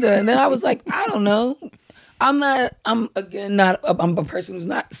 Kind of. And then I was like, I don't know. I'm a person who's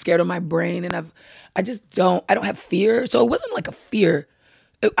not scared of my brain. And I don't have fear. So it wasn't like a fear.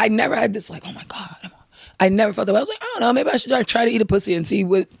 I never had this like, oh my God. I never felt that way. I was like, I don't know, maybe I should try to eat a pussy and see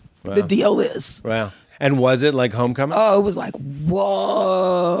what the deal is. Wow. And was it like homecoming? Oh, it was like,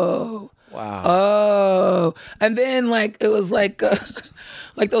 whoa. Wow. Oh. And then like it was like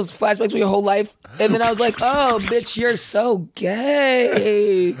like those flashbacks of your whole life. And then I was like, oh bitch, you're so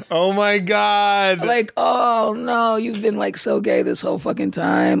gay. Oh my God. Like, oh no, you've been like so gay this whole fucking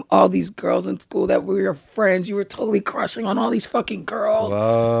time. All these girls in school that were your friends, you were totally crushing on all these fucking girls.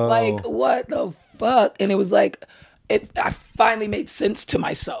 Whoa. Like, what the fuck? And it was like, I finally made sense to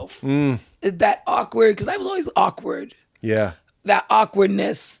myself. That awkward, because I was always awkward. Yeah. That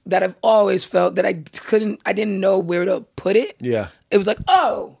awkwardness that I've always felt that I didn't know where to put it. Yeah. It was like,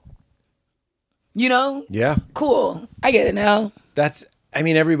 oh, you know? Yeah. Cool. I get it now.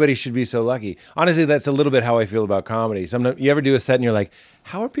 Everybody should be so lucky. Honestly, that's a little bit how I feel about comedy. Sometimes you ever do a set and you're like,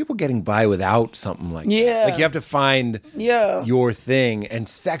 how are people getting by without something like that? Yeah. Like you have to find Yeah. your thing, and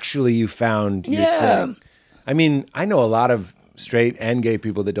sexually you found your Yeah. thing. I mean, I know a lot of straight and gay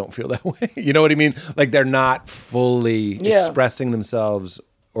people that don't feel that way. You know what I mean? Like they're not fully Yeah. expressing themselves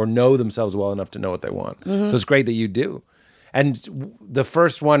or know themselves well enough to know what they want. So it's great that you do. And the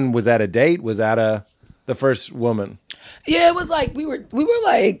first one, was that a date? Was that the first woman? Yeah, it was like we were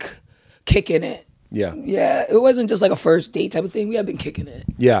like kicking it. Yeah. Yeah, it wasn't just like a first date type of thing. We had been kicking it.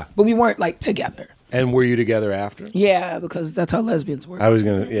 Yeah. But we weren't like together. And were you together after? Yeah, because that's how lesbians work. I was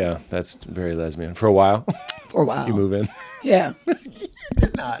going to, yeah, that's very lesbian. For a while? For a while. You move in? Yeah.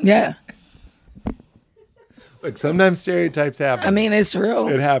 Did not. Yeah. Look, sometimes stereotypes happen. I mean, it's real.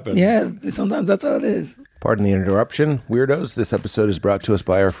 It happens. Yeah, sometimes that's how it is. Pardon the interruption, weirdos. This episode is brought to us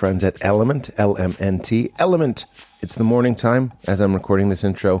by our friends at Element, LMNT. Element. It's the morning time as I'm recording this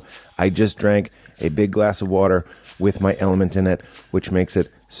intro. I just drank a big glass of water with my Element in it, which makes it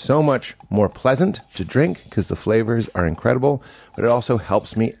so much more pleasant to drink because the flavors are incredible, but it also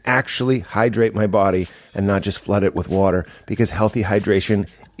helps me actually hydrate my body and not just flood it with water, because healthy hydration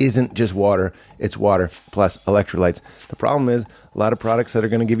isn't just water, it's water plus electrolytes. The problem is a lot of products that are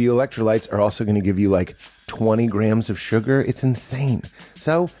going to give you electrolytes are also going to give you like 20 grams of sugar. It's insane.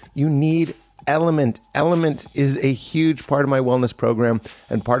 So you need Element. Element is a huge part of my wellness program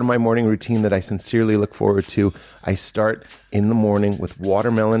and part of my morning routine that I sincerely look forward to. I start in the morning with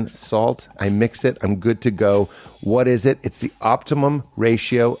watermelon salt. I mix it. I'm good to go. What is it? It's the optimum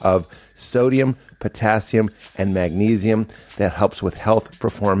ratio of sodium, potassium, and magnesium that helps with health,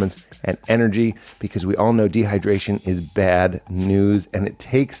 performance, and energy, because we all know dehydration is bad news, and it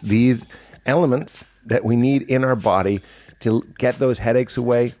takes these elements that we need in our body to get those headaches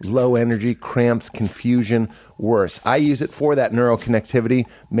away, low energy, cramps, confusion, worse. I use it for that neuroconnectivity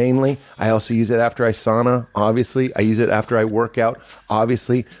mainly. I also use it after I sauna, obviously. I use it after I work out,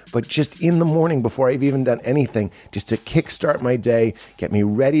 obviously. But just in the morning before I've even done anything, just to kickstart my day, get me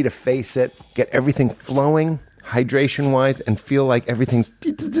ready to face it, get everything flowing hydration-wise, and feel like everything's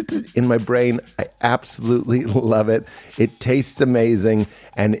in my brain. I absolutely love it. It tastes amazing.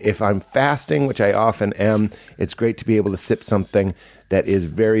 And if I'm fasting, which I often am, it's great to be able to sip something that is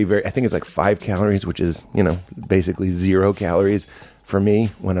very, very, I think it's like 5 calories, which is, basically 0 calories for me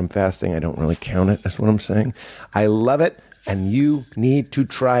when I'm fasting. I don't really count it. That's what I'm saying. I love it, and you need to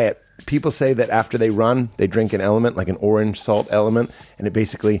try it. People say that after they run, they drink an element, like an orange salt element, and it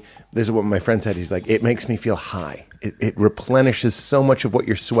basically, this is what my friend said, he's like, it makes me feel high. It replenishes so much of what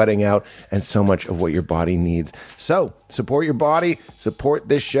you're sweating out and so much of what your body needs. So support your body, support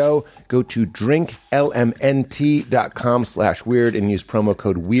this show. Go to drinklmnt.com/weird and use promo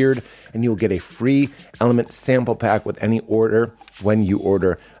code WEIRD, and you'll get a free Element sample pack with any order when you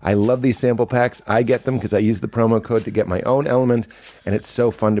order. I love these sample packs. I get them because I use the promo code to get my own Element, and it's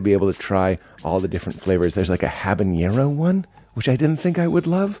so fun to be able to try all the different flavors. There's like a habanero one, which I didn't think I would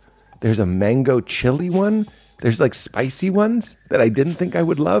love. There's a mango chili one. There's like spicy ones that I didn't think I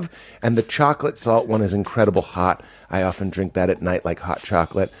would love. And the chocolate salt one is incredible hot. I often drink that at night like hot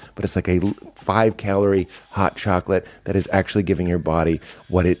chocolate, but it's like a 5-calorie hot chocolate that is actually giving your body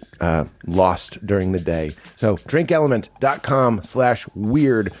what it lost during the day. So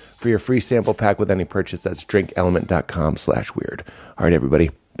drinkelement.com/weird for your free sample pack with any purchase. That's drinkelement.com/weird. All right,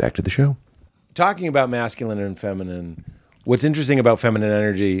 everybody, back to the show. Talking about masculine and feminine, what's interesting about feminine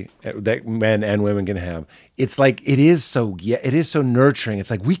energy that men and women can have, it's like it is so nurturing.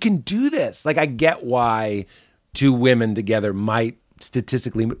 It's like, we can do this. Like, I get why 2 women together might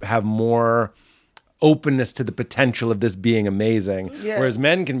statistically have more openness to the potential of this being amazing. Yeah. Whereas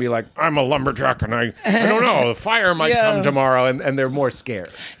men can be like, I'm a lumberjack and I don't know, the fire might come tomorrow, and they're more scared.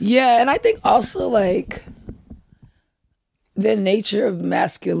 Yeah, and I think also like the nature of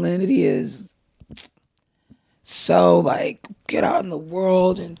masculinity is so like get out in the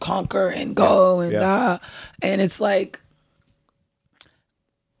world and conquer and go and it's like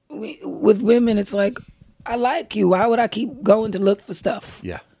with women it's like, I like you, why would I keep going to look for stuff?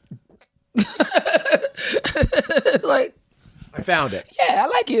 Yeah. Like, I found it. Yeah, I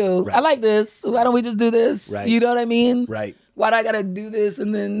like you. Right. I like this. Why don't we just do this? Right. You know what I mean? Right. Why do I gotta do this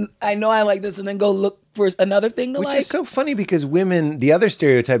and then I know I like this and then go look for another thing to Which like? is so funny because women, the other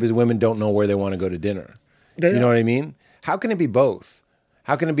stereotype is women don't know where they want to go to dinner. You know what I mean? How can it be both?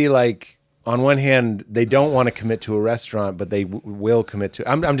 How can it be like, on one hand, they don't want to commit to a restaurant, but they will commit to...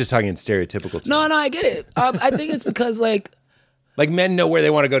 I'm just talking in stereotypical terms. No, I get it. I think it's because like men know where they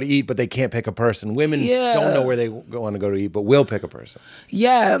want to go to eat, but they can't pick a person. Women don't know where they want to go to eat, but will pick a person.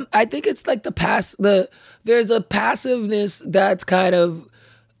 Yeah, I think it's like there's a passiveness that's kind of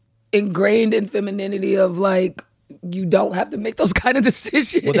ingrained in femininity of like, you don't have to make those kind of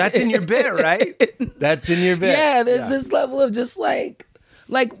decisions. Well, that's in your bit, right? That's in your bit. Yeah, there's this level of just like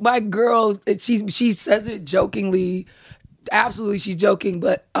my girl, she says it jokingly. Absolutely, she's joking,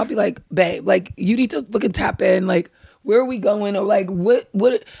 but I'll be like, babe, like, you need to fucking tap in. Like, where are we going? Or like, what?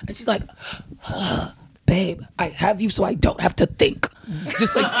 And she's like, babe, I have you so I don't have to think.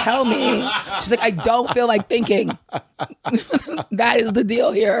 Just like, tell me. She's like, I don't feel like thinking. That is the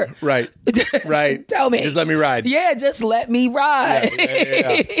deal here. Right. Right. Tell me. Just let me ride. Yeah, just let me ride.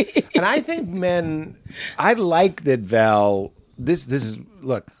 Yeah. And I think men, I like that Val, this is,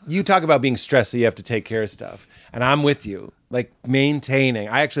 look, you talk about being stressed so you have to take care of stuff. And I'm with you. Like maintaining.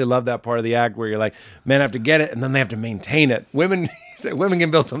 I actually love that part of the act where you're like, men have to get it and then they have to maintain it. Women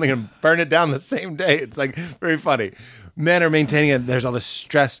can build something and burn it down the same day. It's like very funny. Men are maintaining it. There's all this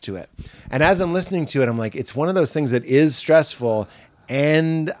stress to it. And as I'm listening to it, I'm like, it's one of those things that is stressful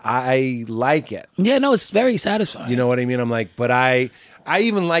and I like it. Yeah, no, it's very satisfying. You know what I mean? I'm like, but I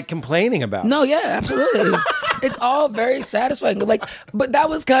even like complaining about it. No, yeah, absolutely. It's all very satisfying. Like, but that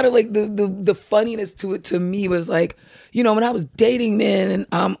was kind of like the funniness to it to me was like, you know, when I was dating men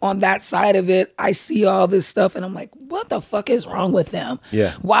and on that side of it, I see all this stuff and I'm like, what the fuck is wrong with them?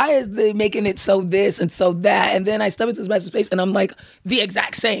 Yeah. Why is they making it so this and so that? And then I step into this massive space and I'm like the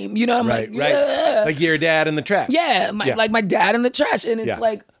exact same. You know, I'm Right. yeah. Like your dad in the trash. Yeah, like my dad in the trash. And it's Yeah.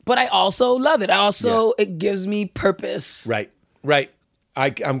 like, but I also love it. It gives me purpose. Right.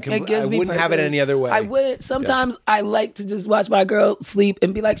 It gives I me wouldn't have it purpose. any other way. I wouldn't. Sometimes I like to just watch my girl sleep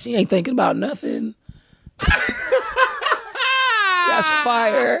and be like, she ain't thinking about nothing. That's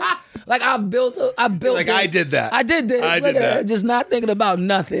fire. Like I built Like, this. I did that. I did this. I Look did at that. her, just not thinking about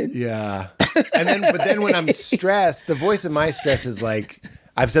nothing. Yeah. But then when I'm stressed, the voice of my stress is like,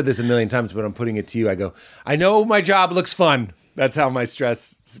 I've said this a million times, but I'm putting it to you. I go, I know my job looks fun. That's how my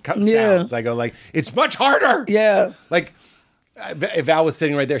stress sounds. I go like, it's much harder. Yeah. Like, if Val was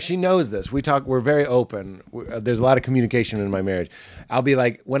sitting right there, she knows this. We're very open. There's a lot of communication in my marriage. I'll be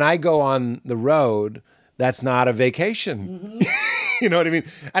like, when I go on the road, that's not a vacation. Mm-hmm. You know what I mean?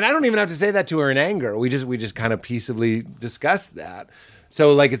 And I don't even have to say that to her in anger. We just kind of peaceably discuss that.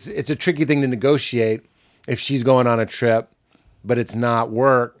 So like it's a tricky thing to negotiate if she's going on a trip, but it's not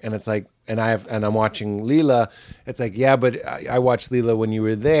work, and it's like, and I'm watching Leela. It's like, yeah, but I watched Leela when you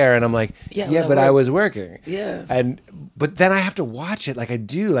were there, and I'm like, yeah, but I was working. Yeah. But then I have to watch it like I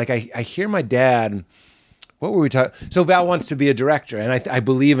do. Like I hear my dad. What were we talking? So Val wants to be a director, and I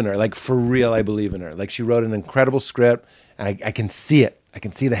believe in her. Like for real, I believe in her. Like she wrote an incredible script, and I can see it. I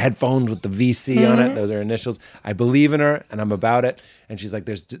can see the headphones with the VC on it. Those are initials. I believe in her, and I'm about it. And she's like,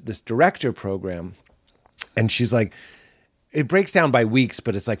 there's this director program, and she's like, it breaks down by weeks,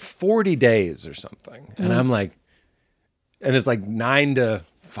 but it's like 40 days or something. And I'm like, and it's like 9 to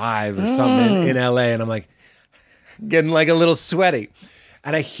 5 or something in LA, and I'm like, getting like a little sweaty.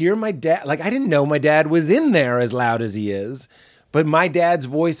 And I hear my dad, like I didn't know my dad was in there as loud as he is, but my dad's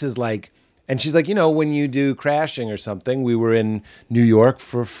voice is like, and she's like, you know, when you do Crashing or something, we were in New York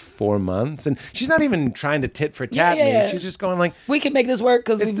for 4 months, and she's not even trying to tit for tat me. She's just going like, we can make this work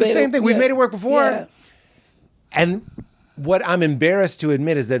because it's the same thing. We've made it work before. Yeah. And what I'm embarrassed to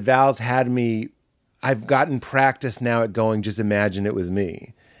admit is that Val's had me, I've gotten practice now at going, just imagine it was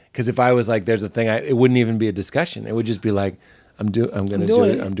me. Because if I was like, there's a thing, it wouldn't even be a discussion. It would just be like, I'm going to do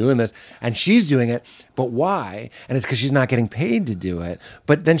it. I'm doing this. And she's doing it. But why? And it's because she's not getting paid to do it.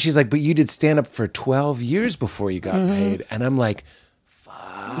 But then she's like, but you did stand up for 12 years before you got paid. And I'm like,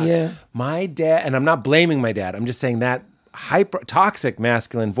 fuck. Yeah. My dad, and I'm not blaming my dad. I'm just saying that toxic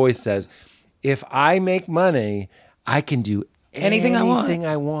masculine voice says, if I make money, I can do anything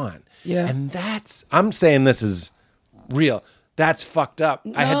I want. Yeah. And I'm saying this is real. That's fucked up.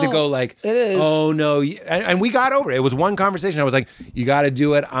 I had to go like, it is. Oh no. And we got over it. It was one conversation. I was like, you got to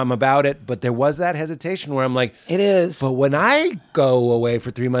do it. I'm about it. But there was that hesitation where I'm like, it is. But when I go away for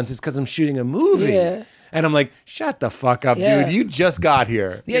 3 months, it's because I'm shooting a movie. Yeah. And I'm like, shut the fuck up, Yeah. dude. You just got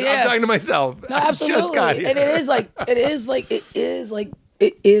here. Yeah, I'm talking to myself. No, I absolutely. just got here. And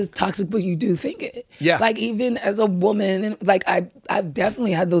it is toxic, but you do think it. Yeah. Like even as a woman, and like I've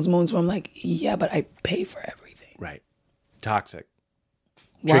definitely had those moments where I'm like, yeah, but I pay for everything. Right. Toxic.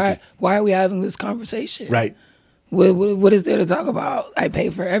 Why are we having this conversation? Right. What is there to talk about? I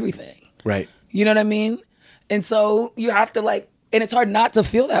pay for everything. Right. You know what I mean? And so you have to like, and it's hard not to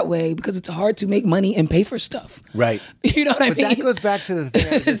feel that way because it's hard to make money and pay for stuff. Right. You know what I mean? But that goes back to the thing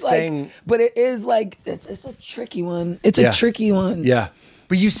I was just saying. But it is like, it's a tricky one. It's a tricky one. Yeah.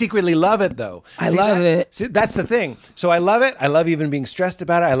 But you secretly love it, though. I love it. See, that's the thing. So I love it. I love even being stressed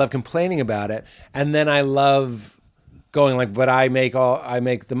about it. I love complaining about it. And then I love going like, but I make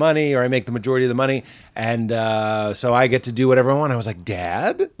the money, or I make the majority of the money. And so I get to do whatever I want. I was like,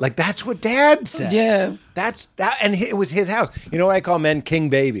 Dad? Like, that's what Dad said. Yeah. That's that. And it was his house. You know what I call men? King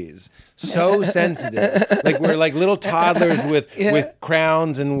babies. So sensitive. Like we're like little toddlers with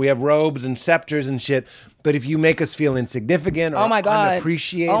crowns, and we have robes and scepters and shit. But if you make us feel insignificant or Oh my God.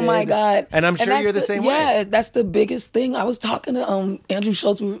 unappreciated. Oh my God. And I'm sure that's you're the same way. Yeah, that's the biggest thing. I was talking to Andrew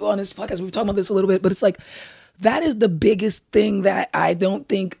Schultz on his podcast. We were talking about this a little bit, but it's like, that is the biggest thing that I don't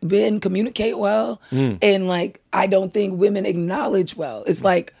think men communicate well. And like, I don't think women acknowledge well. It's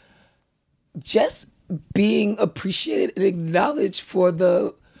like just being appreciated and acknowledged for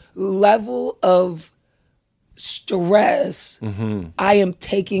the level of stress I am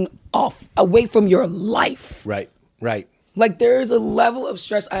taking off away from your life. Right. Like there is a level of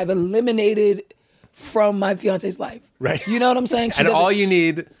stress I have eliminated from my fiance's life. Right. You know what I'm saying? And all you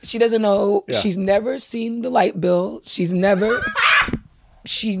need. She doesn't know. Yeah. She's never seen the light bill. She's never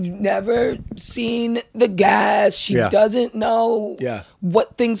seen the gas. She Yeah. doesn't know Yeah.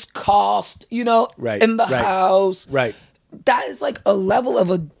 what things cost, in the house. Right. That is like a level of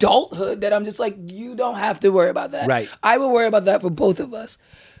adulthood that I'm just like, you don't have to worry about that. Right. I will worry about that for both of us.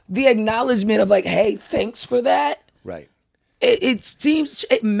 The acknowledgement of like, hey, thanks for that. Right. It seems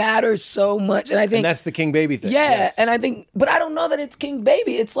it matters so much. And I think And that's the king baby thing. yeah, Yes. and I think, but I don't know that it's king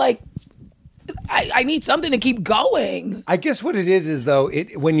baby. It's like, I need something to keep going. I guess what it is though,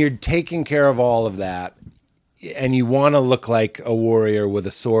 when you're taking care of all of that and you want to look like a warrior with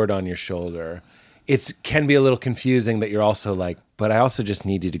a sword on your shoulder, it can be a little confusing that you're also like, but I also just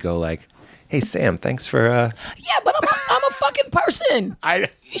need you to go like, hey, Sam, thanks for... Yeah, but I'm a fucking person.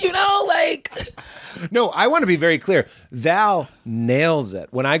 No, I want to be very clear. Val nails it.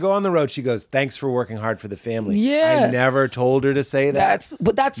 When I go on the road, she goes, thanks for working hard for the family. Yeah. I never told her to say that.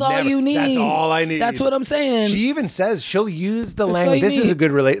 That's all Never. you need. That's all I need. That's what I'm saying. She even says she'll use the all language. you This is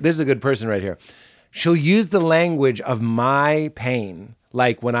need. this is a good person right here. She'll use the language of my pain.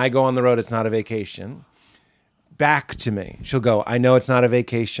 Like when I go on the road, it's not a vacation. Back to me. She'll go, I know it's not a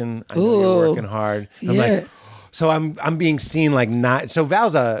vacation. I know you're Ooh. working hard. I'm Yeah. like, so I'm being seen like not. So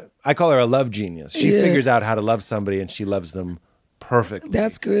Val's I call her a love genius. She Yeah. figures out how to love somebody and she loves them perfectly.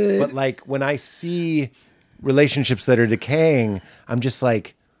 That's good. But like when I see relationships that are decaying, I'm just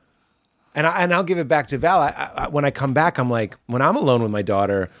like, and I'll give it back to Val. When I come back, I'm like, when I'm alone with my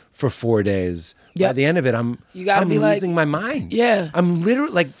daughter for 4 days, by Yep. the end of it, You gotta I'm be like- losing my mind. Yeah. I'm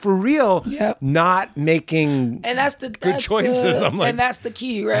literally like for real, Yep. not making and that's good choices. I'm like, and that's the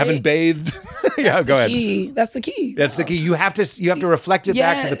key, right? haven't bathed. Yeah, That's go the ahead. key. That's the key. That's the key. You have to reflect it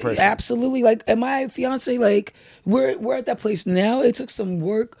back to the person. Absolutely. Like, and my fiance, like, we're at that place now. It took some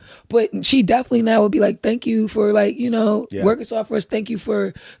work, but she definitely now would be like, "Thank you for like, Yeah. working so hard for us. Thank you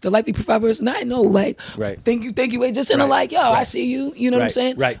for the life you provide for us." And I know, like, Right. thank you. Wait, just in a Right. like, yo, I Right. see you. You know what I'm Right.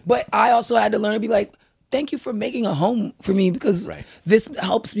 saying? Right. But I also had to learn to be like, thank you for making a home for me because Right. this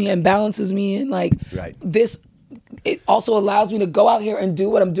helps me and balances me and like Right. this. It also allows me to go out here and do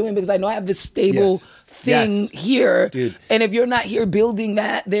what I'm doing because I know I have this stable Yes. thing Yes. here. Dude. And if you're not here building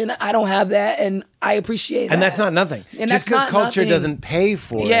that, then I don't have that, and I appreciate that. And that's not nothing. And Just that's because not culture nothing. doesn't pay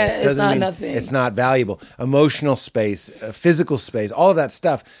for Yeah, it it's doesn't not mean nothing. it's not valuable. Emotional space, physical space, all of that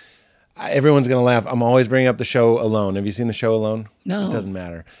stuff. Everyone's going to laugh. I'm always bringing up the show Alone. Have you seen the show Alone? No. It doesn't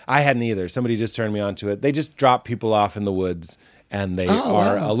matter. I hadn't either. Somebody just turned me on to it. They just drop people off in the woods and they are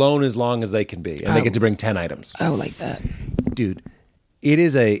wow. alone as long as they can be. And they get to bring 10 items. I would like that. Dude, it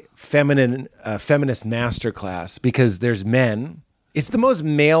is a feminist masterclass because there's men. It's the most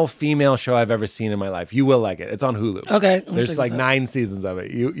male-female show I've ever seen in my life. You will like it. It's on Hulu. Okay, I'm gonna There's check like this out. 9 seasons of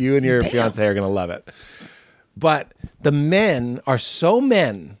it. You and your Damn. fiance are going to love it. But the men are so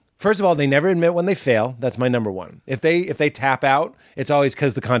men. First of all, they never admit when they fail. That's my number one. If they tap out, it's always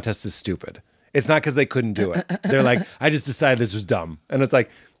because the contest is stupid. It's not because they couldn't do it. They're like, I just decided this was dumb. And it's like,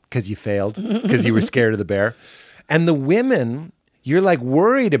 because you failed, because you were scared of the bear. And the women, you're like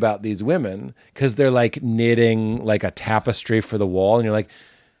worried about these women because they're like knitting like a tapestry for the wall. And you're like,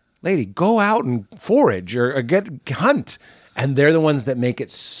 lady, go out and forage or hunt. And they're the ones that make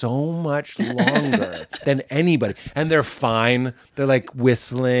it so much longer than anybody. And they're fine. They're like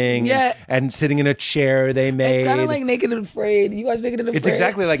whistling Yeah. and sitting in a chair they made. It's kind of like Naked and Afraid. You watch Naked and Afraid? It's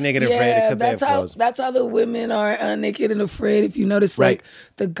exactly like Naked and Afraid, except they have clothes. That's how the women are Naked and Afraid. If you notice, like, Right.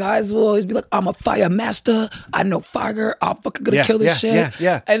 the guys will always be like, I'm a fire master. I know fire. I'm fucking gonna Yeah, kill this yeah, shit.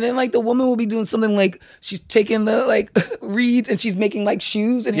 yeah. And then, like, the woman will be doing something like she's taking the, like, reeds and she's making, like,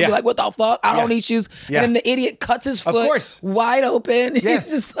 shoes. And he'll Yeah. be like, what the fuck? I don't Yeah. need shoes. Yeah. And then the idiot cuts his Of foot course. wide open. Yes.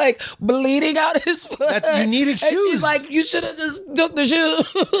 He's just, like, bleeding out his foot. You needed And shoes. she's like, you should have just took the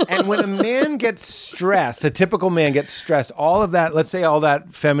shoe. And when a man gets stressed, a typical man gets stressed, all of that, let's say all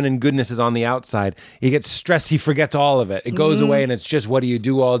that feminine goodness is on the outside. He gets stressed, he forgets all of it. It goes away and it's just, what do you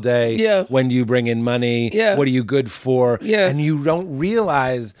do all day? Mm-hmm. Yeah. When do you bring in money? Yeah. What are you good for? Yeah. And you don't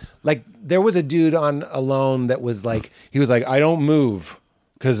realize, like, there was a dude on Alone that was like, he was like, I don't move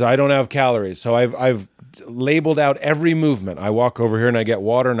because I don't have calories. So I've labeled out every movement. I walk over here and I get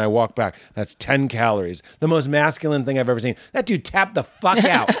water and I walk back. That's 10 calories. The most masculine thing I've ever seen. That dude tapped the fuck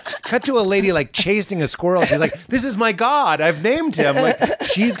out. Cut to a lady like chasing a squirrel. She's like, this is my God. I've named him. Like,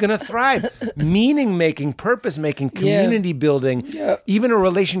 she's going to thrive. Meaning making, purpose making, community building, even a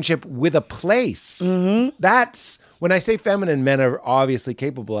relationship with a place. That's, when I say feminine, men are obviously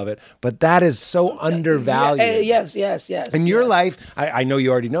capable of it, but that is so undervalued. Yes. And your life, I know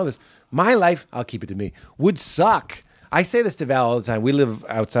you already know this, my life, I'll keep it to me, would suck. I say this to Val all the time. We live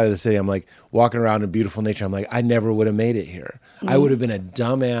outside of the city. I'm like walking around in beautiful nature. I'm like, I never would have made it here. I would have been a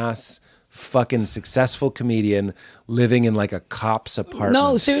dumbass, fucking successful comedian living in like a cop's apartment.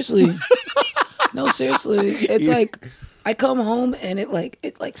 No, seriously. It's like I come home and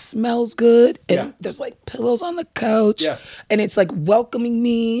it smells good and there's like pillows on the couch and it's like welcoming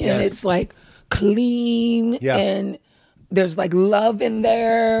me and it's like clean and there's like love in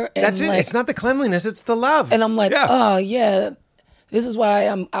there. And that's it. Like, it's not the cleanliness, it's the love. And I'm like, oh yeah, this is why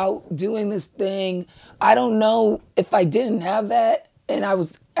I'm out doing this thing. I don't know if I didn't have that and I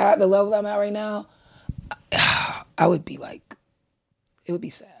was at the level I'm at right now, I would be like, it would be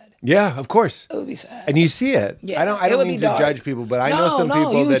sad. Yeah, of course. It would be sad. And you see it. Yeah, I don't mean to judge people, but I know some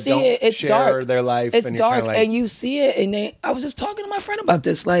people that don't share their life. It's and dark, like, and you see it. And I was just talking to my friend about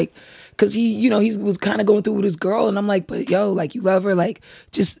this, like, because he was kind of going through with his girl, and I'm like, but yo, like, you love her, like,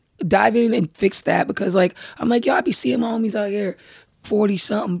 just dive in and fix that, because like, I'm like, yo, I be seeing my homies out here, 40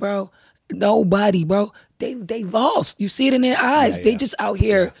 something, bro. Nobody, bro. They lost. You see it in their eyes. They just out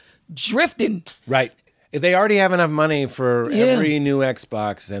here drifting. Right. If they already have enough money for every new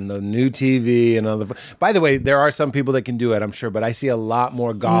Xbox and the new TV and all the... By the way, there are some people that can do it, I'm sure, but I see a lot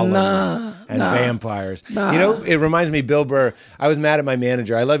more golems and vampires. You know, it reminds me, Bill Burr, I was mad at my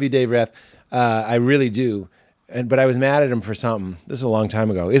manager. I love you, Dave Reth. I really do. But I was mad at him for something. This is a long time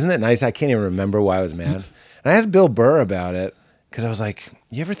ago. Isn't it nice? I can't even remember why I was mad. And I asked Bill Burr about it because I was like,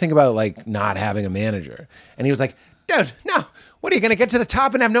 you ever think about like not having a manager? And he was like, dude, no. What, are you going to get to the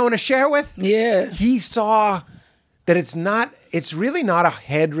top and have no one to share with? Yeah. He saw that it's really not a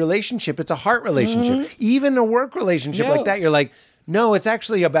head relationship. It's a heart relationship. Even a work relationship like that, you're like, no, it's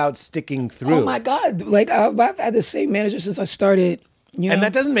actually about sticking through. Oh my God. Like, I've had the same manager since I started. You know? And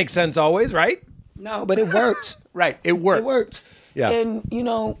that doesn't make sense always, right? No, but it worked. Right. It worked. It worked. Yeah. And, you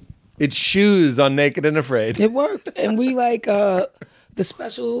know. It's shoes on Naked and Afraid. It worked. And we like, the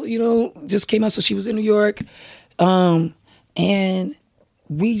special, you know, just came out. So she was in New York. And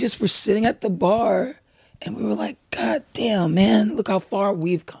we just were sitting at the bar and we were like, God damn, man, look how far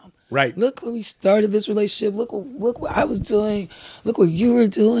we've come. Right. Look where we started this relationship. Look what I was doing. Look what you were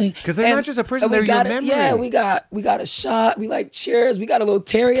doing. Because they're not just a person, they're your memory. Yeah, we got a shot. We like cheers. We got a little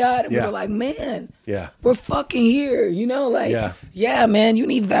teary-eyed. And we were like, man, we're fucking here. You know, like, yeah, man, you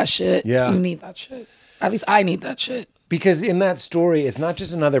need that shit. Yeah. You need that shit. At least I need that shit. Because in that story, it's not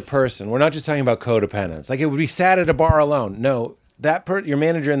just another person. We're not just talking about codependence. Like, it would be sad at a bar alone. No, your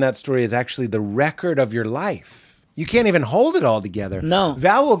manager in that story is actually the record of your life. You can't even hold it all together. No.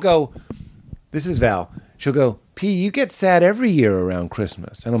 Val will go, this is Val. She'll go, P, you get sad every year around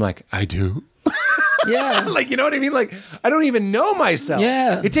Christmas. And I'm like, I do? Yeah. Like, you know what I mean? Like, I don't even know myself.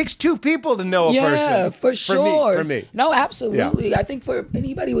 Yeah. It takes two people to know a person. Yeah, for sure. For me. No, absolutely. Yeah. I think for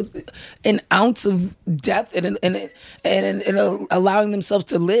anybody with an ounce of depth and allowing themselves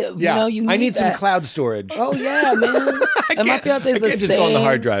to live, you know, you need I need that. some cloud storage. Oh, yeah, man. And my fiance is the same. Just go on the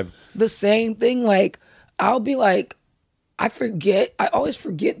hard drive. The same thing. Like, I'll be like, I always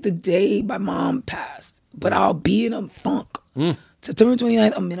forget the day my mom passed, but I'll be in a funk. September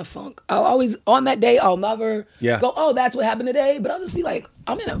 29th, I'm in a funk. I'll always, on that day, I'll never go, oh, that's what happened today. But I'll just be like,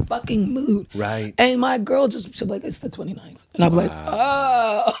 I'm in a fucking mood. Right. And my girl she'll be like, it's the 29th. And I'll be like,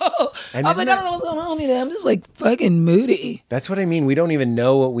 oh. And I was like, I don't know what's going on today. I'm just like fucking moody. That's what I mean. We don't even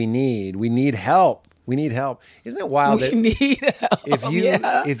know what we need. We need help. We need help. Isn't it wild We need help.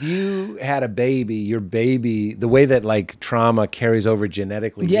 if you had a baby, your baby, the way that like trauma carries over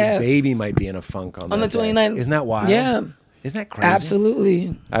genetically, your baby might be in a funk on the day. 29th. Isn't that wild? Yeah. Isn't that crazy?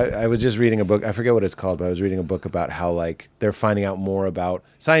 Absolutely. I was just reading a book. I forget what it's called, but I was reading a book about how like they're finding out more about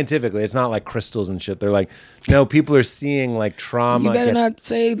scientifically. It's not like crystals and shit. They're like, no, people are seeing like trauma. You better not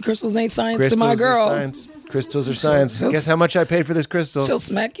say the crystals ain't science to my girl. Crystals are science. Guess how much I paid for this crystal? She'll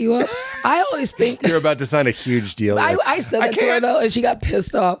smack you up. I always think you're about to sign a huge deal. I said that to her though, and she got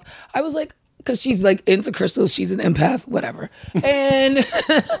pissed off. I was like, because she's like into crystals, she's an empath, whatever. And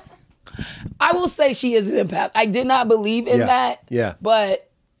I will say she is an empath. I did not believe in that. Yeah. But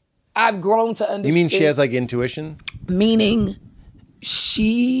I've grown to understand. You mean she has like intuition? Meaning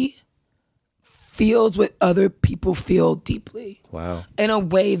she feels what other people feel deeply. Wow. In a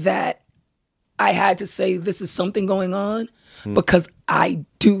way that I had to say this is something going on because I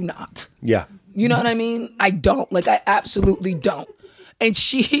do not. Yeah. You know what I mean? I don't. Like, I absolutely don't. And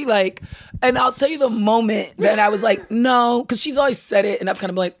she, like, and I'll tell you the moment that I was like, no, because she's always said it, and I've kind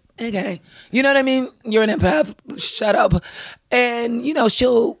of been like, okay. You know what I mean? You're an empath. Shut up. And, you know,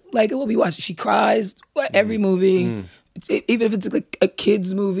 she'll, like, we'll be watching. She cries every movie. Even if it's like a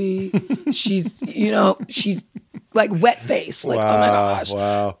kid's movie, she's, you know, she's like wet face. Like, oh my gosh.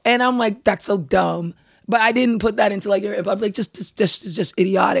 Wow. And I'm like, that's so dumb. But I didn't put that into like your, I'm like, just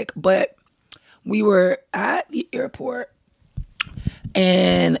idiotic. But we were at the airport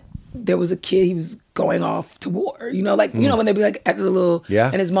and there was a kid, he was going off to war, you know, like, you know, when they be like at the little,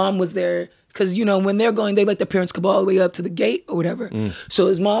 and his mom was there. Cause you know, when they're going, they let the parents come all the way up to the gate or whatever. So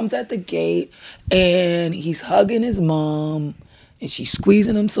his mom's at the gate and he's hugging his mom and she's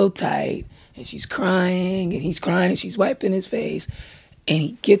squeezing him so tight and she's crying and he's crying and she's wiping his face. And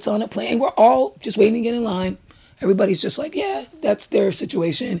he gets on a plane. We're all just waiting to get in line. Everybody's just like, yeah, that's their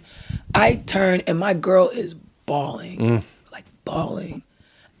situation. I turn and my girl is bawling, like bawling.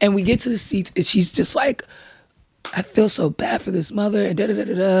 And we get to the seats and she's just like, I feel so bad for this mother and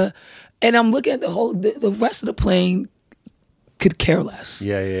da-da-da-da-da. And I'm looking at the rest of the plane could care less.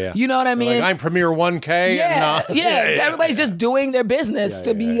 Yeah. You know what I mean? Like, I'm Premier 1K. Yeah, and, everybody's just doing their business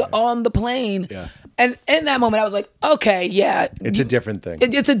to be on the plane. Yeah. And in that moment, I was like, okay, yeah. It's a different thing.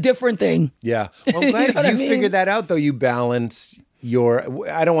 It's a different thing. Yeah. Well, I'm glad You know what I mean? figured that out, though. You balanced your,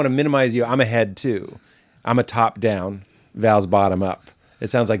 I don't want to minimize you. I'm a head, too. I'm a top down. Val's bottom up. It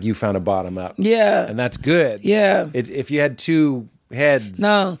sounds like you found a bottom up. Yeah. And that's good. Yeah. If you had two heads.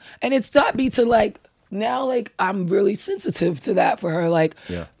 No. And it taught me to like, now like I'm really sensitive to that for her. Like,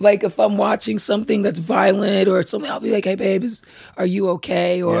 like if I'm watching something that's violent or something, I'll be like, hey babe, are you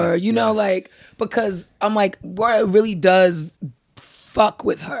okay? Or, you know, like, because I'm like, where it really does fuck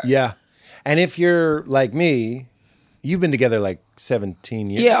with her. Yeah. And if you're like me, you've been together like 17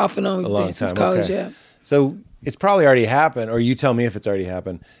 years. Yeah, off and on. A long Since time. college, Okay. yeah. So it's probably already happened, or you tell me if it's already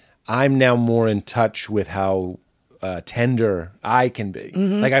happened. I'm now more in touch with how tender I can be.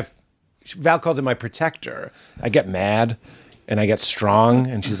 Like Val calls it my protector. I get mad and I get strong,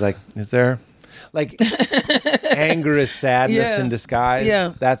 and she's like, "Is there like anger is sadness in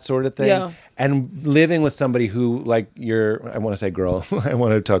disguise?" That sort of thing. Yeah. And living with somebody who, like, I want to say girl, I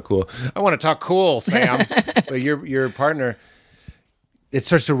want to talk cool. I want to talk cool, Sam. But your partner, it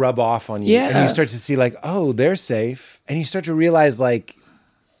starts to rub off on you. Yeah. And you start to see like, oh, they're safe. And you start to realize like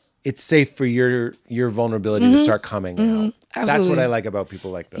it's safe for your vulnerability to start coming out. That's what Absolutely. I like about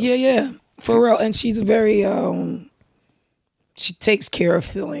people like this. Yeah. For real. And she's very, she takes care of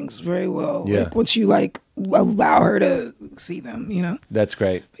feelings very well. Yeah. Like once you like allow her to see them, you know? That's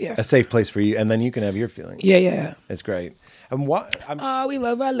great. Yeah. A safe place for you. And then you can have your feelings. Yeah. It's great. And Oh, we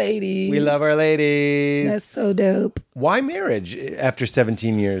love our ladies. we love our ladies. That's so dope. Why marriage after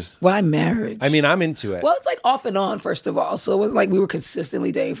 17 years? Why marriage? I mean, I'm into it. Well, it's like off and on, first of all. So it was like we were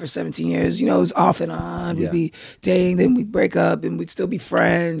consistently dating for 17 years. You know, it was off and on. We'd be dating, then we'd break up, and we'd still be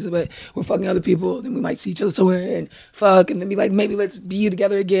friends, but we're fucking other people. Then we might see each other somewhere and fuck, and then be like, maybe let's be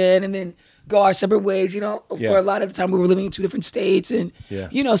together again, and then go our separate ways. You know, for a lot of the time we were living in two different states and,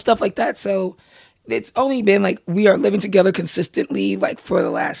 you know, stuff like that. So it's only been like we are living together consistently like for the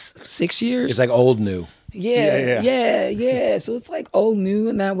last 6 years. It's like old new. Yeah. So it's like old new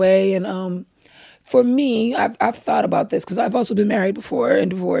in that way. And for me, I've thought about this because I've also been married before and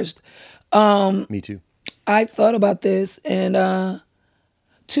divorced. Me too. I thought about this, and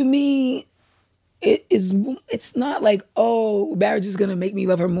to me, it's not like, oh, marriage is gonna make me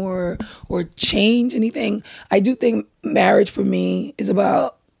love her more or change anything. I do think marriage for me is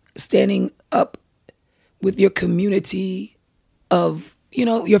about standing up with your community of, you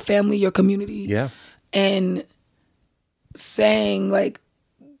know, your family, your community. Yeah. And saying like,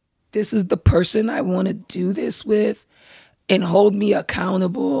 this is the person I want to do this with and hold me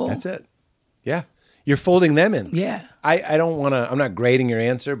accountable. That's it. Yeah. You're folding them in. Yeah. I don't want to, I'm not grading your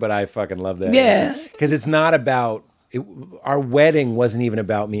answer, but I fucking love that. Yeah. Because it's not about, our wedding wasn't even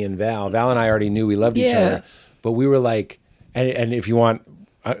about me and Val. Val and I already knew we loved each other. But we were like, and if you want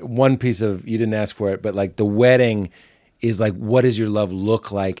one piece of, you didn't ask for it, but like the wedding is like, what does your love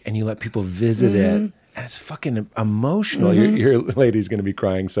look like? And you let people visit it. And it's fucking emotional. Your lady's going to be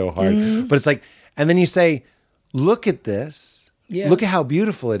crying so hard. But it's like, and then you say, look at this. Yeah. Look at how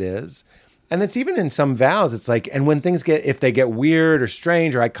beautiful it is. And it's even in some vows, it's like, and when things get, if they get weird or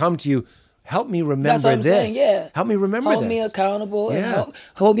strange, or I come to you, help me remember That's what I'm this. saying, yeah. Help me remember hold this. me accountable and Yeah.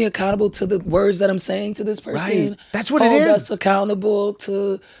 hold me accountable to the words that I'm saying to this person. Right. That's what it hold is. us accountable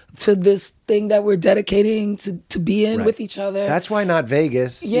to this thing that we're dedicating to be in Right. with each other. That's why not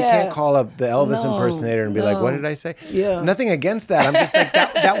Vegas. You Yeah. can't call up the Elvis No, impersonator and be like, what did I say? Yeah. Nothing against that. I'm just like,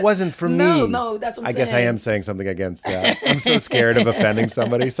 that wasn't for me. No, that's what I'm I guess I saying. am saying something against that. I'm so scared of offending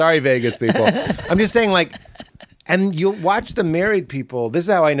somebody. Sorry, Vegas people. I'm just saying, like, and you'll watch the married people. This is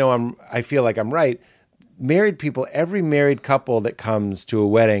how I know I feel like I'm right. Married people, every married couple that comes to a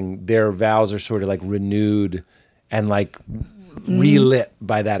wedding, their vows are sort of like renewed and like relit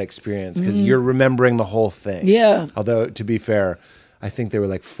by that experience because you're remembering the whole thing. Yeah. Although, to be fair, I think there were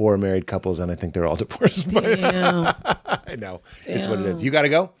like 4 married couples and I think they're all divorced. But Damn. I know. It's what it is. You got to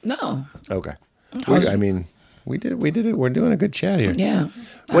go? No. Okay. I mean, we did it. We're doing a good chat here. Yeah.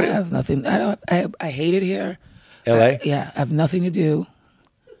 What- I have nothing. I hate it here. LA? Yeah. I have nothing to do.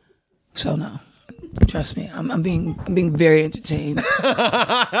 So no. Trust me. I'm being very entertained.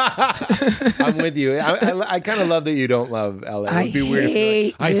 I'm with you. I kind of love that you don't love LA. It would be weird if you're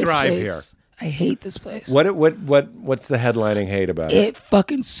like, I this thrive place. I hate this place. here. What's the headlining hate about it? It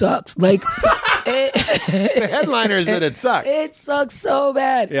fucking sucks. Like The headliner is that it sucks. it sucks so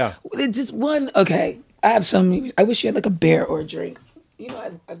bad. Yeah. It's just one. Okay. I wish you had like a beer or a drink. You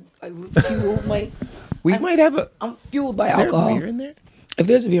know, I fuel my. We might have a. I'm fueled by Is there alcohol. a beer in there? If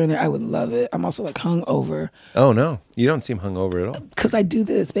there's a beer in there, I would love it. I'm also like hungover Oh no, you don't seem hungover at all. because I do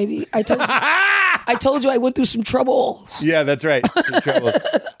this, baby. I told you I went through some trouble. Yeah, that's right.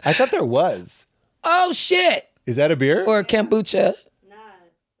 I thought there was. Oh shit! Is that a beer? Or kombucha.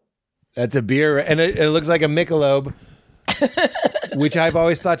 That's a beer, and it looks like a Michelob, which I've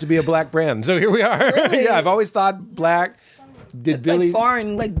always thought to be a black brand. So here we are. Really? Yeah, I've always thought black. Did It's Billy? like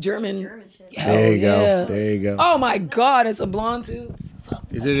foreign, like German. Hell There you go. yeah. There you go. Oh my god, it's a blonde too. It's so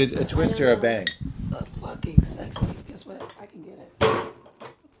Is it a twist or a bang? fucking sexy. Guess what? I can get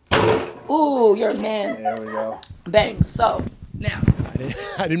it. Ooh, you're a man. There we go. Bang. So now.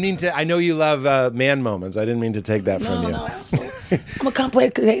 I didn't mean to. I know you love man moments. I didn't mean to take that from you. No, asshole. I'm a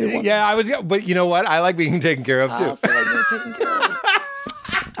complicated woman. Yeah, I was. But you know what? I like being taken care of I too. also like being taken care of.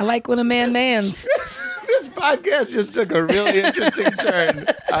 I like when a man mans. This podcast just took a really interesting turn.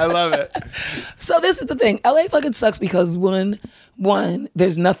 I love it. So this is the thing. LA fucking sucks because one,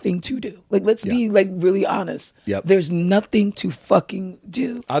 there's nothing to do. Like, let's be like really honest. Yep. There's nothing to fucking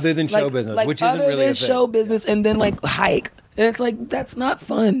do. Other than show business, which isn't other really than a thing. show business, and then like hike. And it's like that's not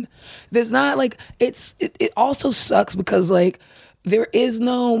fun. There's not like it also sucks because like there's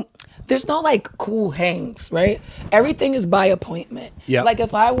no like cool hangs, right? Everything is by appointment. Yep. Like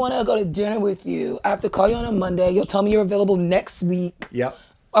if I want to go to dinner with you, I have to call you on a Monday. You'll tell me you're available next week. Yep.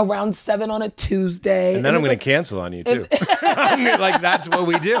 Around 7 on a Tuesday. And then I'm it's going to cancel on you too. Like that's what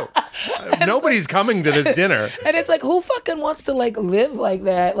we do. Nobody's coming to this dinner. and it's like, who fucking wants to like live like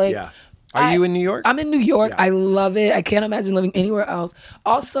that? Like, Yeah. Are you in New York? I'm in New York. Yeah. I love it. I can't imagine living anywhere else.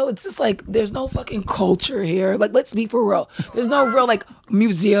 Also, it's just like there's no fucking culture here. Like, let's be for real. There's no real like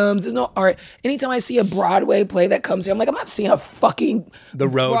museums. There's no art. Anytime I see a Broadway play that comes here, I'm like, I'm not seeing a fucking The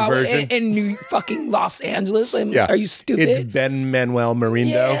road Broadway version? in New fucking Los Angeles. Yeah. Are you stupid? It's Ben-Manuel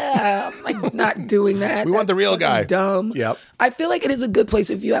Miranda. Yeah, I'm like not doing that. We want the That's real fucking guy. Dumb. Yep. I feel like it is a good place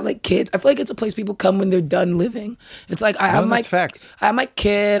if you have like kids. I feel like it's a place people come when they're done living. It's like I have that's facts. I have my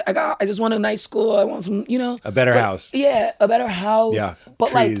kid. I just want a nice school. I want some, A better house. Yeah, a better house. Yeah, But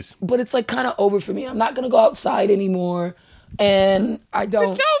trees. but it's like kind of over for me. I'm not gonna go outside anymore. And I don't.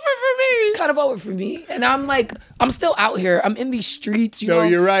 It's over for me. It's kind of over for me. And I'm like, I'm still out here. I'm in these streets. You No, know,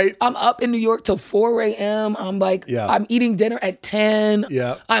 you're right. I'm up in New York till 4 a.m. I'm like, Yeah. I'm eating dinner at 10.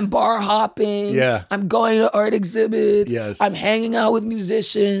 Yeah. I'm bar hopping. Yeah. I'm going to art exhibits. Yes. I'm hanging out with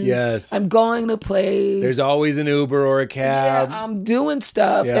musicians. Yes. I'm going to plays. There's always an Uber or a cab. Yeah, I'm doing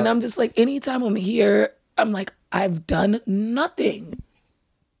stuff. Yeah. And I'm just like, anytime I'm here, I'm like, I've done nothing.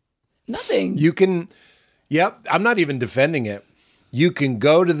 Nothing. You can, yep, I'm not even defending it. You can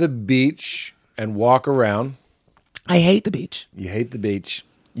go to the beach and walk around. I hate the beach. You hate the beach.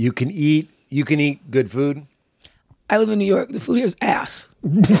 You can eat good food. I live in New York. The food here is ass.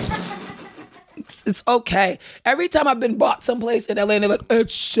 it's okay. Every time I've been bought someplace in LA and they're like,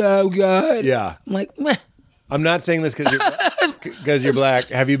 it's so good. Yeah. I'm like, meh. I'm not saying this because you're black.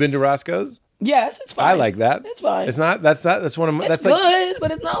 Have you been to Roscoe's? Yes, it's fine. I like that. It's fine. It's not. That's one of my. It's That's like. good, but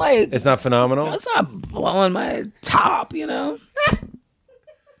it's not like It's not phenomenal. it's not blowing my top, you know.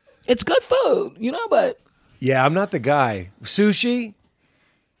 It's good food, you know, but Yeah, I'm not the guy. Sushi.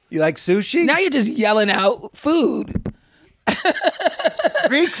 You like sushi? now you're just yelling out food.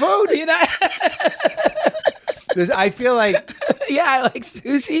 Greek food. You know, I feel like Yeah, I like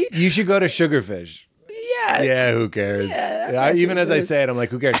sushi. You should go to Sugarfish. Yeah. Yeah, who cares? Yeah, Even as I say it, I'm like,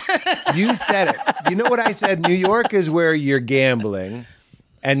 who cares? You said it. You know what I said? New York is where you're gambling,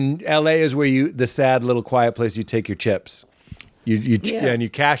 and LA is where the sad little quiet place you take your chips. And you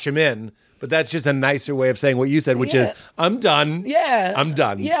cash them in. But that's just a nicer way of saying what you said, which is, I'm done. Yeah. I'm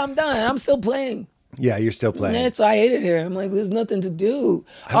done. Yeah, I'm done. I'm still playing. Yeah, you're still playing. Yeah, so I hate it here. I'm like, there's nothing to do.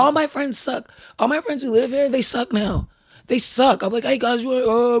 All my friends suck. All my friends who live here, they suck now. They suck. I'm like, hey guys, you're like,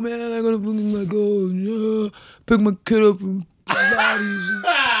 oh man, I gotta fucking like go pick my kid up from Pilates.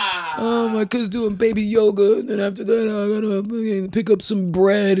 Oh, my kid's doing baby yoga, and then after that, I gotta fucking pick up some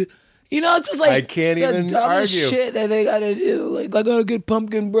bread. You know, it's just like I can't the even dumbest argue. shit that they gotta do. Like, I gotta get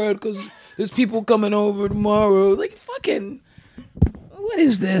pumpkin bread because there's people coming over tomorrow. Like, fucking, what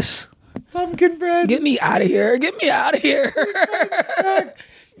is this? Pumpkin bread. Get me out of here. Get me out of here.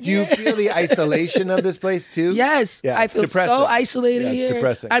 Do you feel the isolation of this place too? Yes. Yeah, I it's feel depressing. so isolated Yeah, it's here.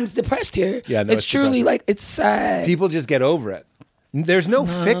 depressing. I'm depressed here. Yeah, no, it's truly depressing. like, it's sad. People just get over it. There's no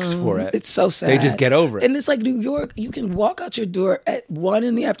fix for it. It's so sad. They just get over it. And it's like New York, you can walk out your door at 1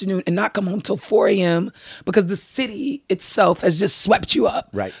 in the afternoon and not come home till 4 a.m. because the city itself has just swept you up.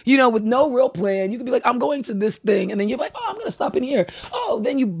 Right. You know, with no real plan. You could be like, I'm going to this thing. And then you're like, oh, I'm going to stop in here. Oh,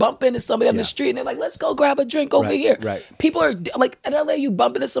 then you bump into somebody on the street and they're like, let's go grab a drink over here. Right. People are like, in LA, you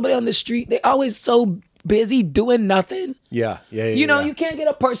bump into somebody on the street. They're always so busy doing nothing. Yeah. You know, you can't get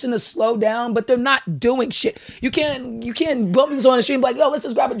a person to slow down, but they're not doing shit. You can't bump into someone on the street and be like, yo, let's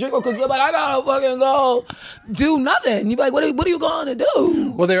just grab a drink real quick. They're like, I gotta fucking go do nothing. You're like, what are you going to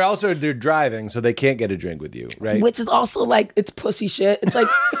do? Well, they're driving, so they can't get a drink with you, right? Which is also like, it's pussy shit. It's like,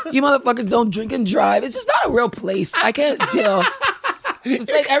 you motherfuckers don't drink and drive. It's just not a real place. I can't deal.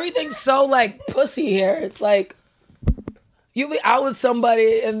 It's like everything's so like pussy here. It's like, you'll be out with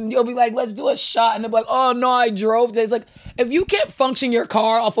somebody and you'll be like, let's do a shot. And they'll be like, oh no, I drove today. It's like, if you can't function your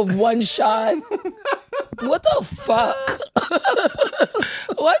car off of one shot, what the fuck?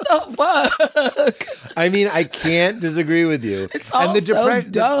 What the fuck? I mean, I can't disagree with you. It's all so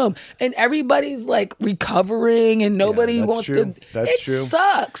dumb. And everybody's like recovering and nobody that's wants true. to. That's it true.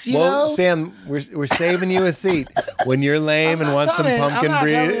 sucks, you Well, know? Sam, we're saving you a seat when you're lame and want some pumpkin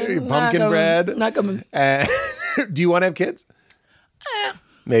bread. Not coming. Do you want to have kids?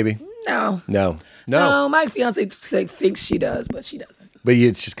 Maybe. No. No. No, my fiance thinks she does, but she doesn't. But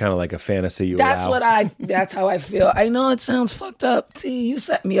it's just kind of like a fantasy you allow. That's how I feel. I know it sounds fucked up. T, you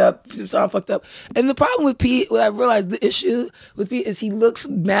set me up. You sound fucked up. And the problem with Pete, what I realized the issue with Pete is he looks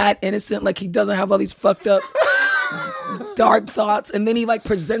mad innocent, like he doesn't have all these fucked up dark thoughts, and then he like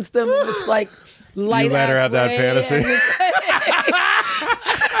presents them in this like light. You let her have that fantasy.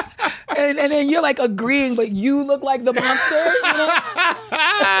 And then you're like agreeing, but you look like the monster, you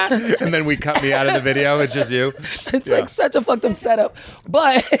know? And then we cut me out of the video. It's just you. It's like such a fucked up setup.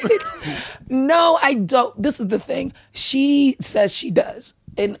 But no, I don't. This is the thing. She says she does.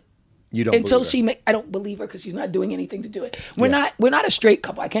 And You don't until believe her. I don't believe her because she's not doing anything to do it. We're not a straight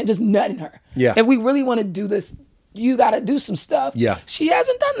couple. I can't just nut in her. Yeah. If we really want to do this, you got to do some stuff. Yeah. She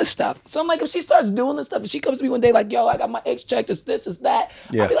hasn't done the stuff. So I'm like, if she starts doing this stuff, if she comes to me one day like, yo, I got my ex checked, it's this, it's that.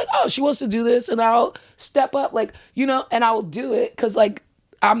 Yeah. I'll be like, oh, she wants to do this. And I'll step up, like, you know, and I'll do it. Because, like,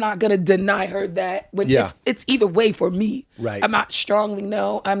 I'm not going to deny her that. When it's either way for me. Right. I'm not strongly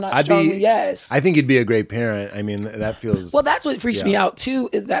no. I'm not strongly yes. I think you'd be a great parent. I mean, that feels... Well, that's what freaks me out, too,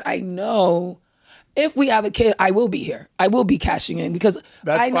 is that I know... If we have a kid, I will be here. I will be cashing in because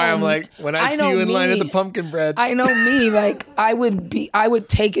That's why I'm like, when I see you in line at the pumpkin bread. I know me, like I would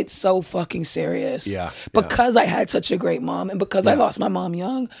take it so fucking serious. Yeah. Because I had such a great mom and because I lost my mom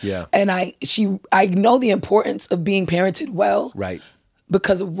young. Yeah. And I know the importance of being parented well. Right.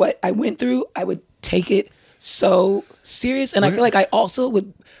 Because of what I went through, I would take it so serious. And I feel like I also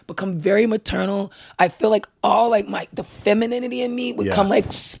would become very maternal. I feel like all like the femininity in me would come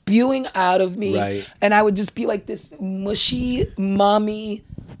like spewing out of me. Right. And I would just be like this mushy mommy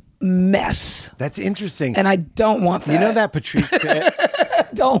mess. That's interesting. And I don't want that. You know that Patrice bit?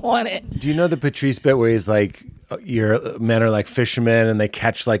 Don't want it. Do you know the Patrice bit where he's like, your men are like fishermen and they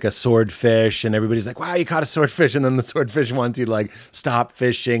catch like a swordfish and everybody's like, wow, you caught a swordfish. And then the swordfish wants you to like stop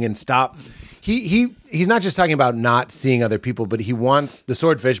fishing and stop. He's not just talking about not seeing other people, but he wants the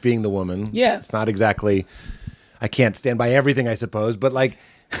swordfish being the woman. Yeah. It's not exactly, I can't stand by everything, I suppose, but like,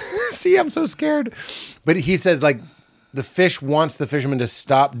 see, I'm so scared. But he says like, the fish wants the fisherman to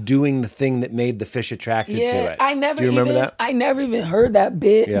stop doing the thing that made the fish attracted to it. Do you remember that? I never even heard that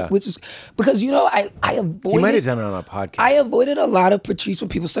bit, Yeah. which is because you know I avoided. He might have done it on a podcast. I avoided a lot of Patrice when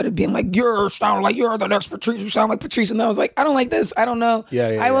people started being like, "You're sound like you're the next Patrice. You sound like Patrice," and I was like, "I don't like this. I don't know."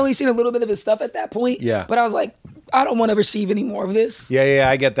 Yeah. I've only seen a little bit of his stuff at that point. Yeah. But I was like, I don't want to receive any more of this. Yeah,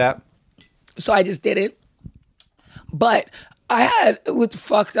 I get that. So I just did it. But what's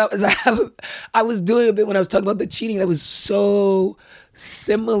fucked up is I was doing a bit when I was talking about the cheating that was so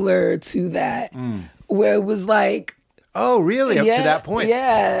similar to that, where it was like, Oh, really? Up to that point?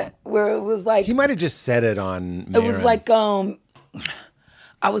 Yeah, where it was like, He might have just said it on it was Maron. like,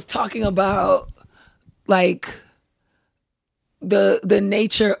 I was talking about like the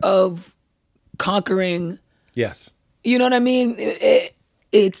nature of conquering. Yes. You know what I mean?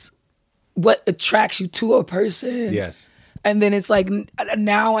 It's what attracts you to a person. Yes. And then it's like,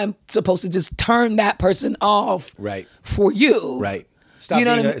 now I'm supposed to just turn that person off Right. for you. Right. Stop, You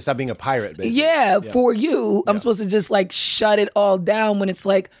know being, what I mean? stop being a pirate, basically. Yeah, for you. I'm supposed to just like shut it all down when it's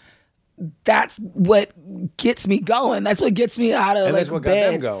like, that's what gets me going. That's what gets me out of And like, that's what got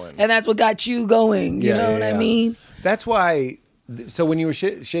bed. them going. And that's what got you going. You know what I mean? That's why. So when you were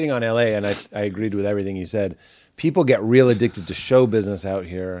shitting on LA, and I agreed with everything you said, people get real addicted to show business out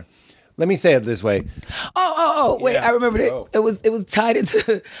here. Let me say it this way. Oh, wait, Yeah. I remembered it. Oh. It was tied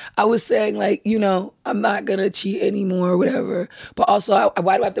into, I was saying like, I'm not gonna cheat anymore or whatever. But also,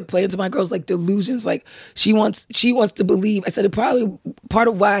 why do I have to play into my girl's like delusions? Like she wants to believe. I said it probably part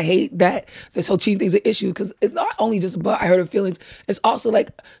of why I hate that this whole cheating thing's an issue, because it's not only just about I hurt her feelings. It's also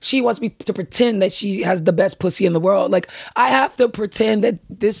like she wants me to pretend that she has the best pussy in the world. Like I have to pretend that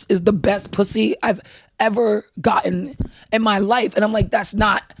this is the best pussy I've ever gotten in my life. And I'm like, that's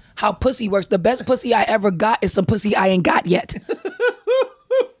not how pussy works. The best pussy I ever got is some pussy I ain't got yet.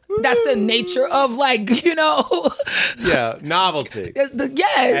 That's the nature of like, Yeah, novelty.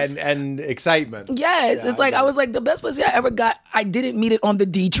 Yes. And excitement. Yes. Yeah, It's like, I was like, the best pussy I ever got, I didn't meet it on the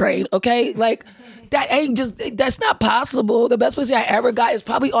D train, okay? Like, that's not possible. The best pussy I ever got is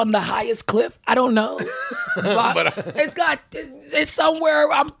probably on the highest cliff. I don't know. But it's somewhere,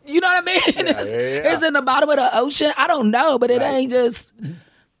 you know what I mean? It's in the bottom of the ocean. I don't know, but it ain't just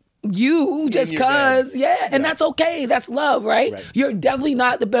you just your bed. cause. Yeah, and that's okay. That's love, right? You're definitely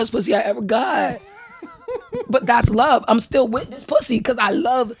not the best pussy I ever got. But that's love. I'm still with this pussy because I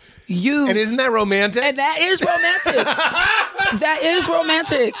love you. And isn't that romantic? And that is romantic. That is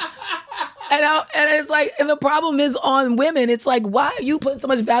romantic. And it's like, and the problem is on women. It's like, why are you putting so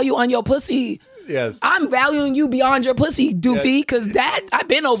much value on your pussy? Yes. I'm valuing you beyond your pussy, doofy, because I've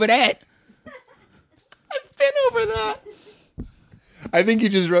been over that. I've been over that. I think you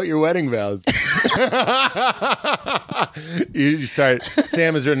just wrote your wedding vows. You start.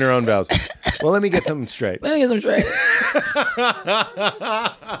 Sam has written her own vows. Well, let me get something straight. Let me get some straight.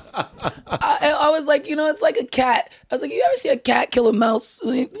 I was like, it's like a cat. I was like, you ever see a cat kill a mouse?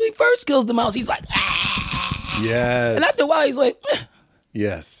 When he first kills the mouse, he's like, ah. Yes. And after a while, he's like,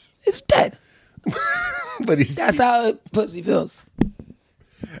 yes. it's dead. But That's how a pussy feels.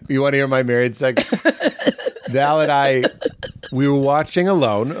 You want to hear my married sex? Val and I, we were watching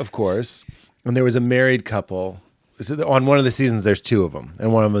Alone, of course, and there was a married couple. So on one of the seasons, there's two of them,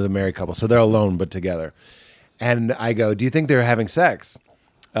 and one of them is a married couple. So they're alone but together. And I go, do you think they're having sex?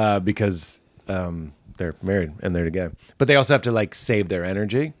 Because they're married and they're together. But they also have to like save their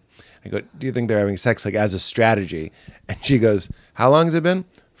energy. I go, do you think they're having sex like as a strategy? And she goes, how long has it been?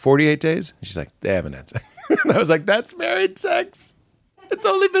 48 days? And she's like, they haven't had sex. And I was like, that's married sex. It's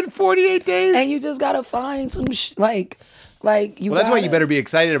only been 48 days. And you just gotta find some like you. Well, that's why you better be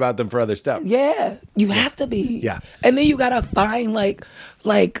excited about them for other stuff. Yeah, you have to be. Yeah. And then you gotta find like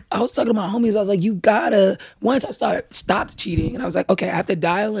I was talking to my homies. I was like, you gotta, once I stopped cheating, and I was like, okay, I have to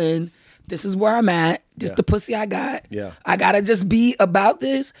dial in. This is where I'm at. Just the pussy I got. Yeah. I gotta just be about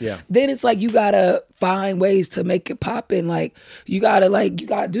this. Yeah. Then it's like you gotta find ways to make it pop in. Like you gotta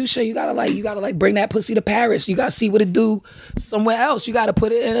do shit. You gotta bring that pussy to Paris. You gotta see what it do somewhere else. You gotta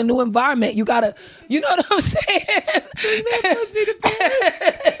put it in a new environment. You gotta, you know what I'm saying? Bring that pussy to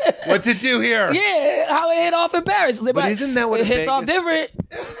Paris. What's it do here? Yeah, how it hit off in Paris. But isn't that what it hits off different?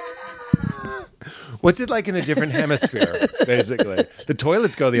 What's it like in a different hemisphere, basically? The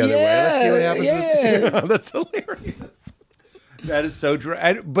toilets go the other way. Let's see what happens. Yeah. That's hilarious. That is so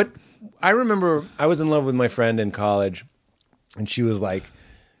dry. But I remember I was in love with my friend in college, and she was like,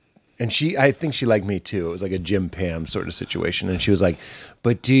 I think she liked me too. It was like a Jim Pam sort of situation. And she was like,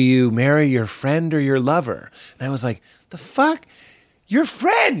 but do you marry your friend or your lover? And I was like, the fuck? Your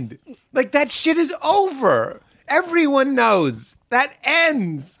friend. Like that shit is over. Everyone knows. That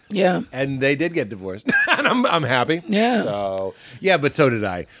ends. Yeah. And they did get divorced. And I'm happy. Yeah. So, yeah, but so did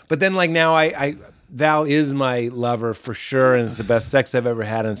I. But then like now Val is my lover for sure, and it's the best sex I've ever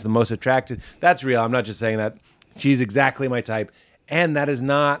had, and it's the most attractive. That's real. I'm not just saying that. She's exactly my type. And that is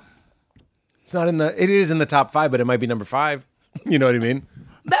not, it is in the top 5, but it might be number 5. You know what I mean?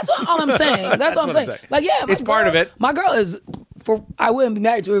 That's all I'm saying. That's all I'm saying. Like, yeah, It's part of it. My girl is. I wouldn't be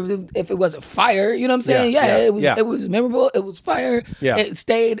married to her if it wasn't fire. You know what I'm saying? Yeah, it was memorable. It was fire. Yeah. It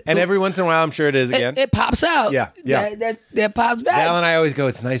stayed. And every once in a while, I'm sure it is again. It pops out. Yeah. That pops back. Val and I always go,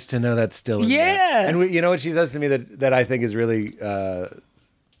 it's nice to know that's still in there. Yeah. And you know what she says to me that I think is really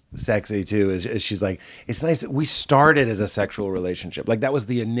sexy too is she's like, it's nice that we started as a sexual relationship. Like that was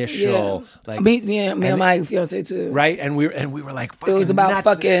the initial like me and my fiance too. Right? And we were like it was about nuts.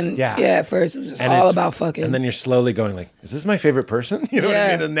 fucking at first it was just all about fucking. And then you're slowly going like, is this my favorite person? You know what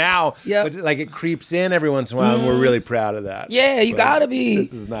I mean? And now but like it creeps in every once in a while and we're really proud of that. Yeah, you gotta be.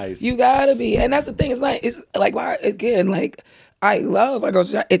 This is nice. You gotta be. And that's the thing, it's like again, like I love my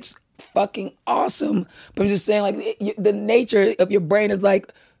girls. It's fucking awesome. But I'm just saying like the nature of your brain is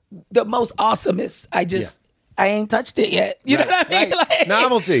like the most awesomest. I ain't touched it yet. You know what I mean? Right. Like,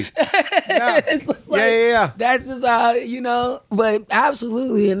 novelty. Yeah. It's just like, yeah. That's just how, but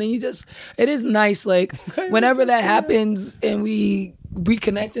absolutely. And then it is nice. Like whenever that happens and we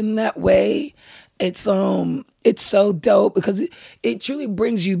reconnect in that way, it's so dope because it truly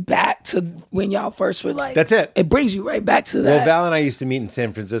brings you back to when y'all first were like. That's it. It brings you right back to that. Well, Val and I used to meet in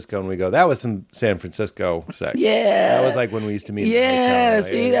San Francisco, and we go, that was some San Francisco sex. Yeah. That was like when we used to meet in the Yeah, hotel.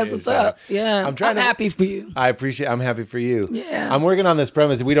 see, that's what's up. Yeah. I'm happy for you. I'm happy for you. Yeah. I'm working on this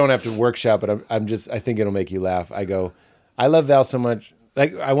premise. We don't have to workshop, but I think it'll make you laugh. I go, I love Val so much.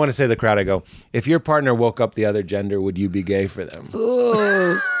 Like, I want to say to the crowd, I go, if your partner woke up the other gender, would you be gay for them?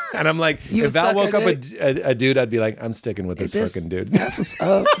 Ooh. And I'm like, if Val woke up a dude, I'd be like, I'm sticking with this fucking dude. That's what's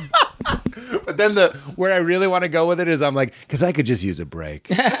up. But then where I really want to go with it is I'm like, because I could just use a break.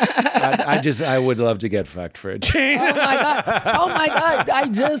 I would love to get fucked for a change. Oh my god! I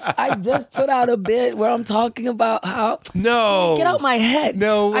just put out a bit where I'm talking about how get out my head.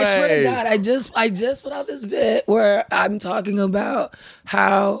 No way. I swear to God, I just put out this bit where I'm talking about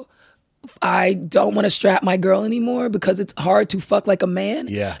how I don't want to strap my girl anymore because it's hard to fuck like a man.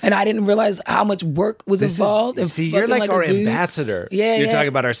 Yeah. And I didn't realize how much work was involved. You're like our ambassador. Yeah. You're talking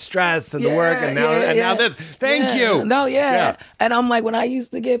about our stress and the work and now this. Thank you. No, yeah. And I'm like, when I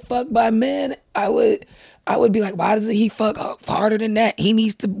used to get fucked by men, I would be like, why doesn't he fuck harder than that? He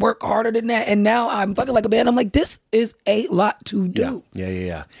needs to work harder than that. And now I'm fucking like a man. I'm like, this is a lot to do.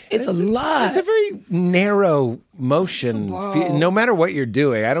 Yeah. It's a lot. It's a very narrow motion. No matter what you're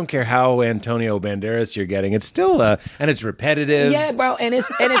doing, I don't care how Antonio Banderas you're getting. It's still and it's repetitive. Yeah, bro. And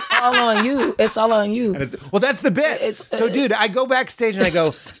it's all on you. It's all on you. Well, that's the bit. So, dude, I go backstage and I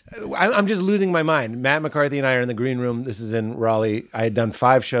go, I'm just losing my mind. Matt McCarthy and I are in the green room. This is in Raleigh. I had done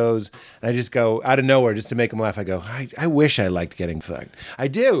 5 shows, and I just go out of nowhere just to make him laugh. I go, I wish I liked getting fucked. I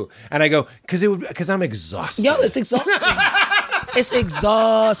do, and I go because I'm exhausted. Yo, it's exhausting. It's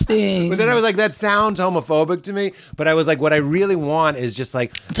exhausting. But then I was like, that sounds homophobic to me. But I was like, what I really want is just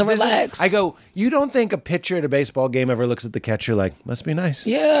like to relax. I go, you don't think a pitcher at a baseball game ever looks at the catcher like, must be nice?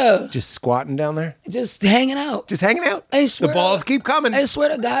 Yeah. Just squatting down there? Just hanging out. I swear the balls keep coming. I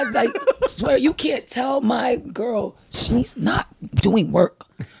swear to God, swear you can't tell my girl she's not doing work.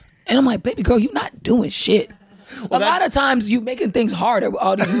 And I'm like, baby girl, you're not doing shit. A lot of times you making things harder with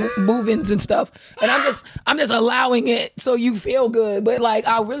all these move-ins and stuff, and I'm just allowing it so you feel good. But like,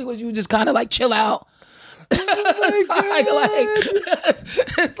 I really wish you would just kind of like chill out.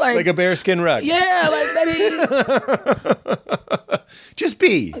 It's like a bearskin rug. Yeah, like baby. Just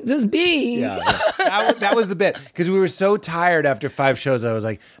be. Yeah, that was the bit because we were so tired after 5 shows. I was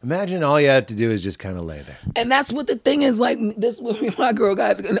like, imagine all you had to do is just kind of lay there. And that's what the thing is. Like this, is what me and my girl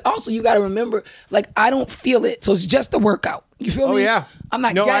got. And also, you got to remember, like I don't feel it, so it's just a workout. You feel me? Oh yeah. I'm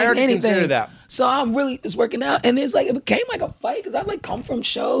not getting anything. Consider that. So I'm really just working out, and it's like it became like a fight because I like come from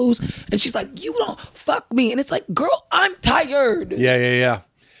shows, and she's like, "You don't fuck me," and it's like, "Girl, I'm tired." Yeah.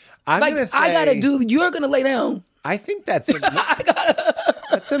 I gotta do. You're gonna lay down. I think that's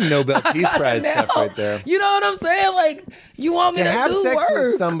some Nobel Peace Prize stuff right there. You know what I'm saying? Like, you want me to have do sex work.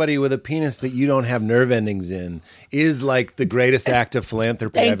 with somebody with a penis that you don't have nerve endings in is like the greatest act of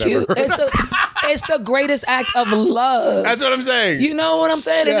philanthropy I've ever heard. It's the greatest act of love. That's what I'm saying. You know what I'm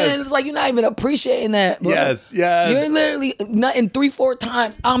saying? Yes. And then it's like you're not even appreciating that. Bro. Yes. You're literally nutting 3-4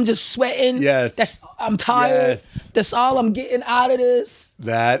 times. I'm just sweating. Yes. I'm tired. Yes. That's all I'm getting out of this.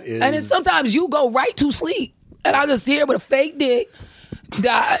 That is. And then sometimes you go right to sleep. And I just here with a fake dick,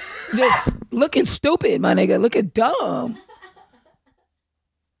 just looking stupid, my nigga, looking dumb.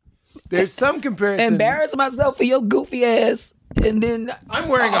 There's some comparison. Embarrass myself for your goofy ass, and then I'm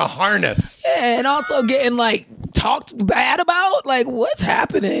wearing a harness. Yeah, and also getting like talked bad about. Like, what's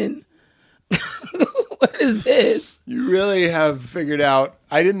happening? What is this? You really have figured out.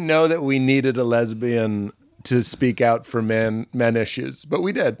 I didn't know that we needed a lesbian to speak out for men issues, but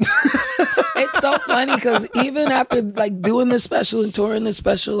we did. It's so funny because even after like doing this special and touring this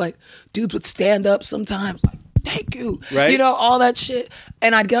special, like dudes would stand up sometimes like, thank you. Right. You know, all that shit.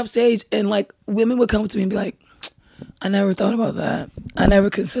 And I'd get off stage and like women would come to me and be like, I never thought about that. I never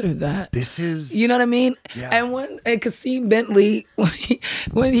considered that. This is, You know what I mean? Yeah. And Kasim Bentley,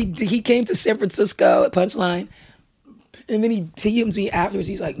 when he came to San Francisco at Punchline, and then he DMs me afterwards.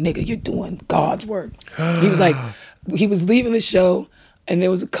 He's like, nigga, you're doing God's work. He was like, he was leaving the show, and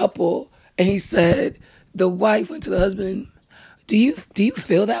there was a couple, and he said, the wife went to the husband, do you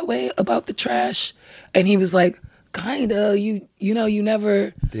feel that way about the trash? And he was like, kinda. You know, you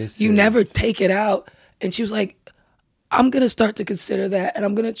never take it out. And she was like, I'm gonna start to consider that, and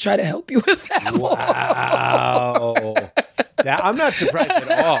I'm gonna try to help you with that. wow. I'm not surprised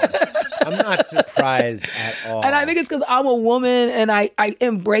at all. I'm not surprised at all. And I think it's because I'm a woman and I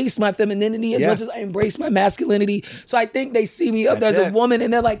embrace my femininity as much as I embrace my masculinity. So I think they see me up there as a woman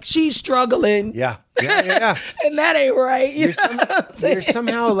and they're like, she's struggling. Yeah. And that ain't right. You're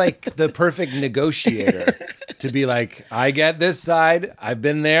somehow like the perfect negotiator to be like, I get this side. I've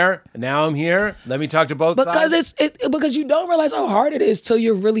been there. Now I'm here. Let me talk to both sides. Because you don't realize how hard it is till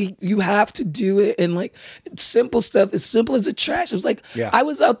you have to do it. And like it's simple stuff, as simple as the trash. It was like, I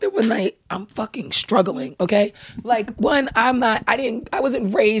was out there one night, I'm fucking struggling. Okay. Like I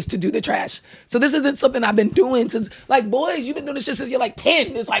wasn't raised to do the trash. So this isn't something I've been doing since like, boys, you've been doing this shit since you're like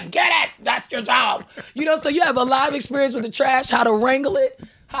 10. It's like, get it. That's your job. You know, so you have a lot of experience with the trash, how to wrangle it,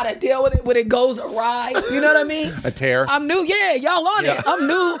 how to deal with it when it goes awry. You know what I mean? A tear. I'm new. Yeah, y'all on it. I'm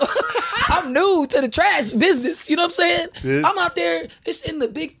new. I'm new to the trash business. You know what I'm saying? I'm out there. It's in the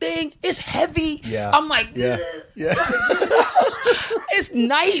big thing. It's heavy. Yeah. I'm like, yeah. It's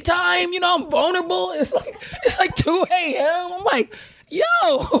nighttime. You know, I'm vulnerable. It's like 2 a.m. I'm like,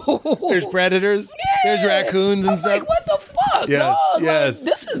 yo. There's predators. Yeah. There's raccoons and I'm stuff. like, what the fuck, Yes, dog? yes. Like,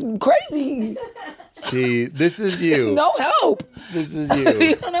 this is crazy. See, this is you. No help. This is You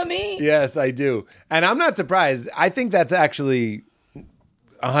you. know what I mean? Yes, I do. And I'm not surprised. I think that's actually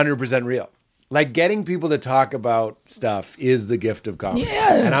 100% real. Like getting people to talk about stuff is the gift of comedy.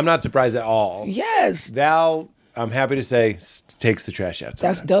 Yeah. And I'm not surprised at all. Yes. Val, I'm happy to say, takes the trash out.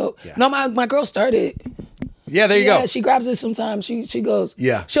 That's sometimes. dope. Yeah. No, my girl started. Yeah, there you Yeah, go. she grabs it sometimes. She goes.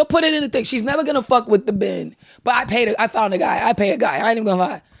 Yeah. She'll put it in the thing. She's never gonna fuck with the bin. But I found a guy. I pay a guy. I ain't even gonna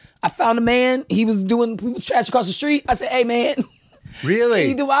lie. I found a man. He was doing people's trash across the street. I said, hey man. Really?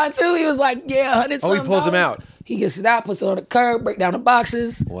 You do mine too? He was like, yeah, 100 Oh, he pulls them out. He gets it out, puts it on the curb, break down the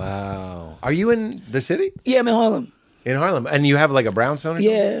boxes. Wow. Are you in the city? Yeah, I'm in Harlem. In Harlem. And you have like a brownstone or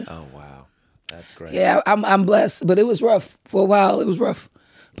something? Yeah. Oh, wow. That's great. Yeah, I'm blessed. But it was rough. For a while, it was rough.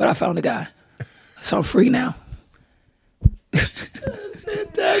 But I found a guy. So I'm free now.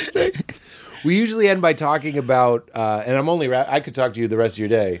 Fantastic. We usually end by talking about, and I could talk to you the rest of your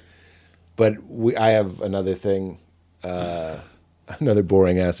day, but I have another thing, another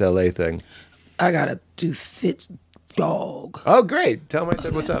boring ass LA thing. I gotta do Fitz dog. Oh, great. Tell him I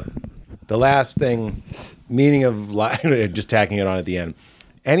said, what's up? The last thing, meaning of life, just tacking it on at the end.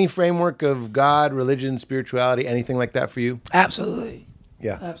 Any framework of God, religion, spirituality, anything like that for you? Absolutely.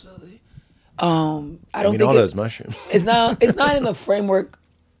 Yeah. Absolutely. I don't I mean, think all those mushrooms. it's not in the framework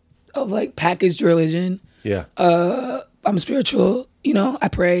of like packaged religion. Yeah. I'm spiritual, you know, I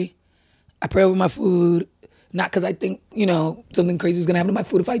pray over my food, not because I think, you know, something crazy is gonna happen to my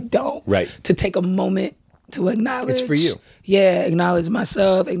food if I don't. Right. To take a moment to acknowledge. It's for you. Yeah, acknowledge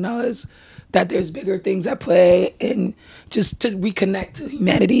myself, acknowledge that there's bigger things at play, and just to reconnect to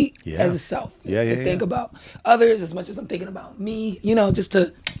humanity as a self. To think about others as much as I'm thinking about me, you know, just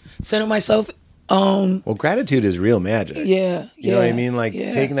to center myself. Well, gratitude is real magic. Yeah. You know what I mean? Like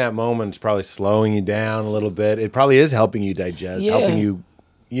taking that moment is probably slowing you down a little bit. It probably is helping you digest, helping you,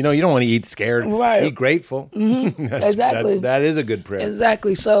 you know, you don't want to eat scared. Right. Eat grateful. Mm-hmm. Exactly. That is a good prayer.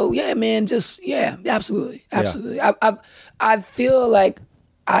 Exactly. So yeah, man, absolutely. Yeah. I feel like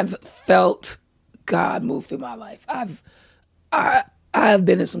I've felt God move through my life. I've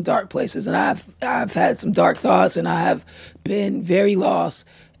been in some dark places, and I've had some dark thoughts, and I have been very lost.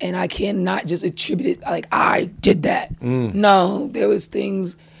 And I cannot just attribute it like I did that. No, there was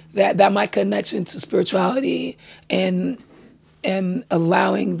things that my connection to spirituality and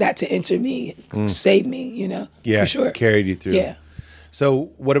allowing that to enter me saved me. You know, for sure, carried you through. Yeah.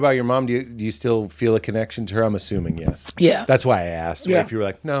 So, what about your mom? Do you still feel a connection to her? I'm assuming yes. Yeah. That's why I asked. Yeah. If you were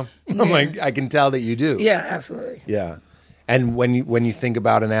like, no, I'm like, I can tell that you do. Yeah, absolutely. Yeah. And when you think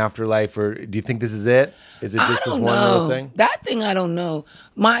about an afterlife, or do you think this is it? Is it just this one little thing? That thing I don't know.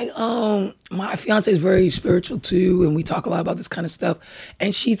 My fiance is very spiritual too, and we talk a lot about this kind of stuff.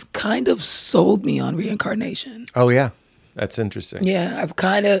 And she's kind of sold me on reincarnation. Oh yeah, that's interesting. Yeah,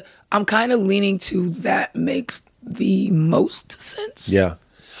 I'm kind of leaning to that makes the most sense. Yeah,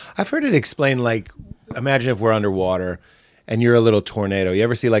 I've heard it explained like, imagine if we're underwater and you're a little tornado. You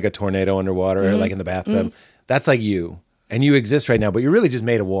ever see like a tornado underwater, or like in the bathtub? That's like you. And you exist right now, but you're really just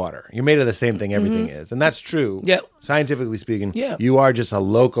made of water. You're made of the same thing everything is. And that's true. Yep. Scientifically speaking, Yeah. you are just a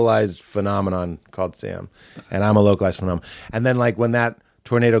localized phenomenon called Sam. And I'm a localized phenomenon. And then like when that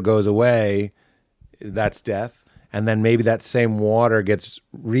tornado goes away, that's death. And then maybe that same water gets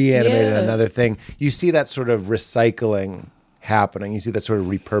reanimated, another thing. You see that sort of recycling happening. You see that sort of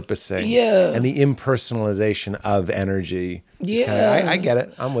repurposing. Yeah. And the impersonalization of energy. It's Yeah. kinda, I get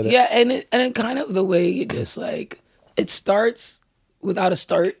it. I'm with it. Yeah, and it kind of the way it just like, it starts without a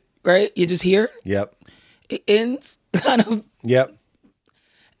start, right? You're just here. Yep. It ends kind of, Yep.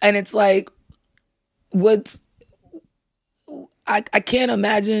 and it's like, I can't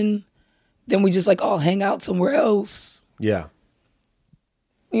imagine then we just like all hang out somewhere else. Yeah.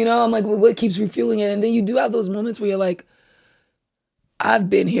 You know, I'm like, well, what keeps refueling it? And then you do have those moments where you're like, I've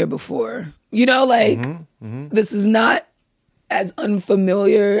been here before. You know, like, this is not as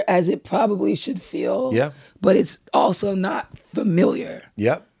unfamiliar as it probably should feel. Yeah. But it's also not familiar.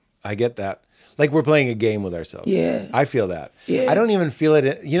 Yep. I get that. Like we're playing a game with ourselves. Yeah. I feel that. Yeah. I don't even feel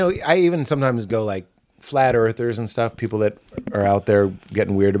it. You know, I even sometimes go like flat earthers and stuff, people that are out there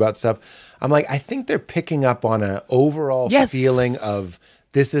getting weird about stuff. I'm like, I think they're picking up on an overall Yes. feeling of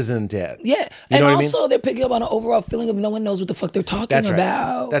this isn't it. Yeah. You And know what I mean? also they're picking up on an overall feeling of no one knows what the fuck they're talking That's right.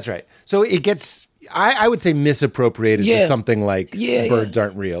 about. That's right. So it gets, I would say, misappropriated to Yeah. something like Yeah, birds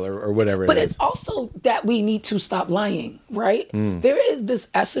aren't real or whatever But it it's is. also that we need to stop lying, right? Mm. There is this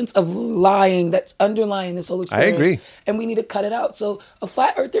essence of lying that's underlying this whole experience. agree. And we need to cut it out. So a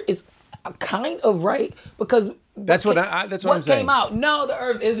flat earther is kind of right because That's what that's what I'm saying. came out. No, the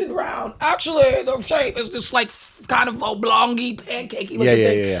earth isn't round. Actually, the shape is just like kind of oblongy, pancakey looking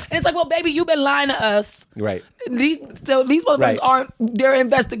thing. Yeah. And it's like, well, baby, you've been lying to us. Right. These motherfuckers Right. aren't, their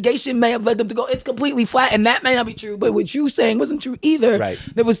investigation may have led them to go, it's completely flat, and that may not be true, but what you saying wasn't true either. Right.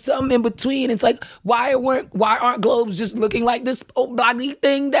 There was some in between. It's like, why aren't globes just looking like this oblongy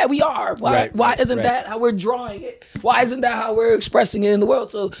thing that we are? Why isn't that how we're drawing it? Why isn't that how we're expressing it in the world?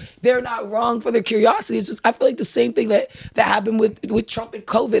 So they're not wrong for their curiosity. It's just, I feel like the same thing that happened with Trump and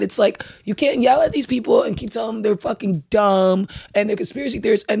COVID. It's like, you can't yell at these people and keep telling them they're fucking dumb and they're conspiracy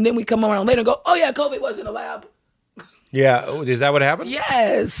theorists, and then we come around later and go, oh yeah, COVID was in a lab. Yeah. Oh, is that what happened?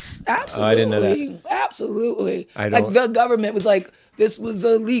 Yes, absolutely. I didn't know that. Absolutely. I Like don't- the government was like, this was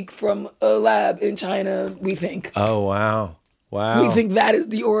a leak from a lab in China, we think. Oh, wow. Wow. We think that is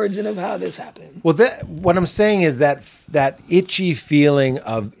the origin of how this happened. Well, what I'm saying is that itchy feeling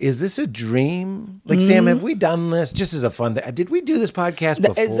of, is this a dream? Like, Sam, have we done this just as a fun thing? Did we do this podcast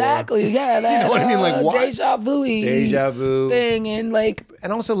before? Exactly. Yeah. That, You know what I mean? Like, what? Deja vu thing. And like,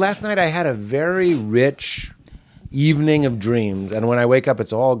 And also, last night I had a very rich evening of dreams, and when I wake up,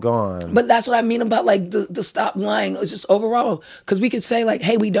 it's all gone. but that's what I mean about like the stop lying. It's just overall, because we could say like,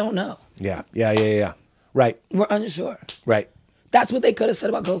 hey, we don't know. Yeah. Right. We're unsure. Right. That's what they could have said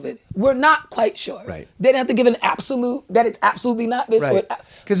about COVID. We're not quite sure. Right. They didn't have to give an absolute that it's absolutely not this. Right. Or,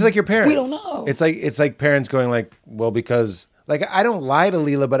 Because it's like your parents. We don't know. It's like parents going like, well, because like I don't lie to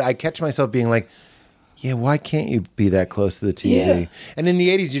Leela, but I catch myself being like, yeah, why can't you be that close to the TV? Yeah. And in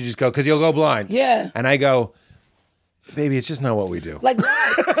the 80s, you just go, because you'll go blind. Yeah. And I go, baby, it's just not what we do. Like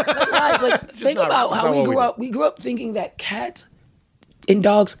lies. Like think not- about it's how not we what we grew do. up. We grew up thinking that cats and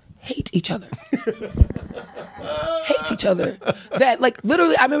dogs hate each other. Hates each other. That like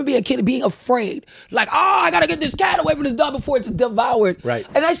literally, I remember being a kid and being afraid. Like, oh, I gotta get this cat away from this dog before it's devoured. Right.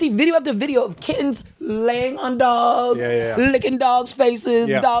 And I see video after video of kittens laying on dogs, Yeah. licking dogs' faces,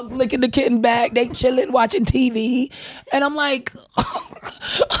 Yeah. dogs licking the kitten back, they chilling, watching TV. And I'm like,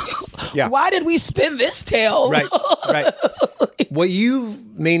 Yeah. why did we spin this tale? Right. What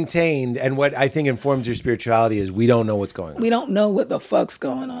you've maintained and what I think informs your spirituality is we don't know what's going on. We don't know what the fuck's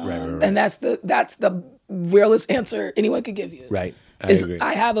going on. Right. And that's the realest answer anyone could give you. Right. I Is agree.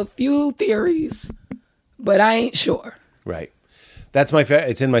 I have a few theories, but I ain't sure. Right. That's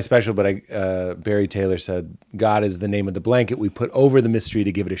it's in my special, but Barry Taylor said, God is the name of the blanket we put over the mystery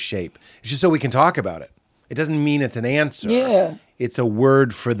to give it a shape. It's just so we can talk about it. It doesn't mean it's an answer. Yeah. It's a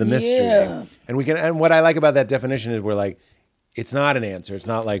word for the mystery. Yeah. And what I like about that definition is we're like, it's not an answer. It's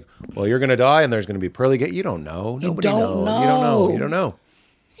not like, well, you're going to die and there's going to be pearly gates. You don't know. Nobody don't knows. know. You don't know.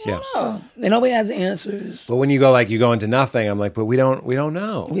 You don't know. And nobody has the answers. But when you go into nothing, I'm like, but we don't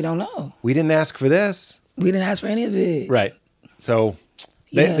know. We don't know. We didn't ask for this. We didn't ask for any of it. Right. So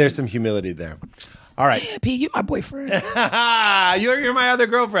there's some humility there. All right. Yeah, P, you're my boyfriend. You're my other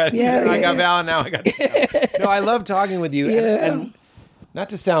girlfriend. Yeah, I got yeah. Val and now I got No, I love talking with you. And not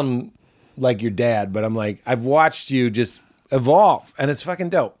to sound like your dad, but I'm like, I've watched you just evolve and it's fucking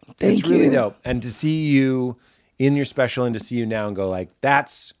dope. It's really dope. And to see you in your special and to see you now and go like,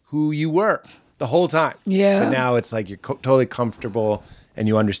 that's who you were the whole time. Yeah. But now it's like you're totally comfortable and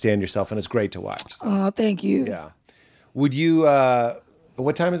you understand yourself and it's great to watch. So, Oh, thank you. yeah. Would you,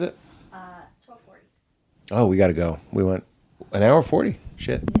 what time is it? 12:40. Oh, we got to go. We went an hour 40.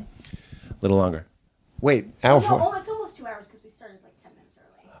 Shit. A little longer. Wait, hour 40. Oh, it's almost 2 hours because we started like 10 minutes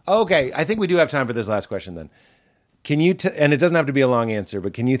early. Okay, I think we do have time for this last question then. Can you, and it doesn't have to be a long answer,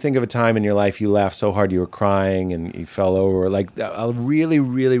 but can you think of a time in your life you laughed so hard you were crying and you fell over? Like a really,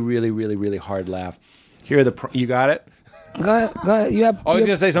 really, really, really, really hard laugh. Here are you got it? Go ahead. You have. I was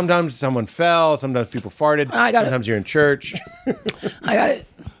going to say sometimes someone fell, sometimes people farted, I got it. sometimes you're in church. I got it.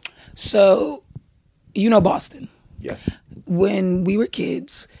 So, you know Boston. Yes. When we were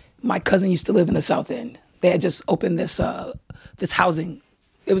kids, my cousin used to live in the South End. They had just opened this housing.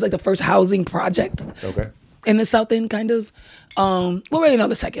 It was like the first housing project. Okay. In the South End, kind of. Well, really, no,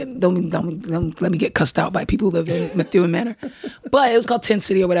 the second. Don't let me get cussed out by people who live in Methuen Manor. But it was called Tent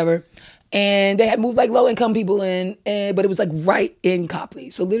City or whatever. And they had moved like low income people in, but it was like right in Copley.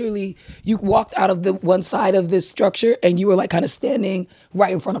 So literally, you walked out of the one side of this structure and you were like kind of standing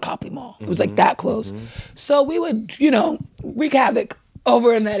right in front of Copley Mall. It was like that close. So we would, wreak havoc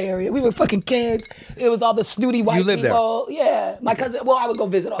over in that area. We were fucking kids. It was all the snooty white You lived people. There? Yeah. My cousin, I would go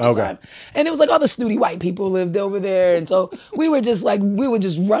visit all the time. And it was like all the snooty white people lived over there. And so we would just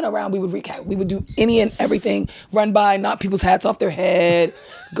run around. We would wreak havoc. We would do any and everything, run by, knock people's hats off their head,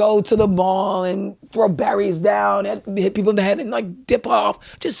 go to the mall and throw berries down and hit people in the head and like dip off.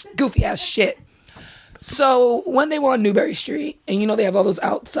 Just goofy ass shit. So one day we're on Newberry Street and they have all those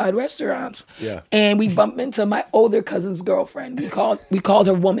outside restaurants. Yeah. And we bump into my older cousin's girlfriend. We called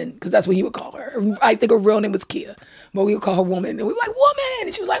her Woman because that's what he would call her. I think her real name was Kia, but we would call her Woman. And we were like, Woman!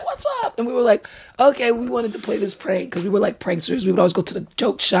 And she was like, what's up? And we were like, okay, we wanted to play this prank because we were like pranksters. We would always go to the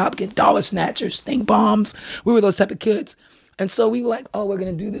joke shop, get dollar snatchers, stink bombs. We were those type of kids. And so we were like, oh, we're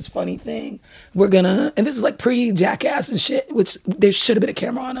going to do this funny thing. And this is like pre-Jackass and shit, which there should have been a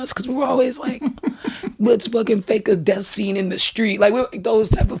camera on us because we were always like, let's fucking fake a death scene in the street. Like, we were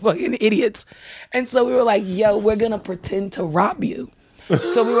those type of fucking idiots. And so we were like, yo, we're going to pretend to rob you.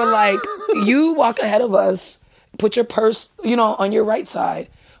 So we were like, you walk ahead of us, put your purse, on your right side.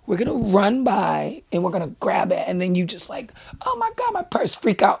 We're going to run by and we're going to grab it. And then you just like, oh my God, my purse,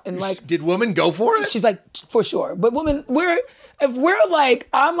 freak out. And like, did Woman go for it? She's like, for sure. But Woman, if we're like,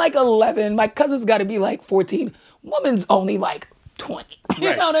 I'm like 11, my cousin's got to be like 14. Woman's only like 20. You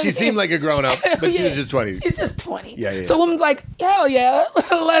Right. know what I She mean? seemed like a grown up, but she was just 20. She's just 20. Yeah. So Woman's like, hell yeah,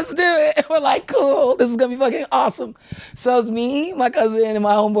 let's do it. We're like, cool, this is going to be fucking awesome. So it's me, my cousin, and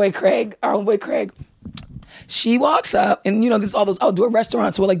my homeboy Craig, She walks up and, there's all those outdoor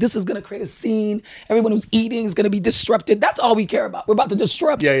restaurants. So we're like, this is going to create a scene. Everyone who's eating is going to be disrupted. That's all we care about. We're about to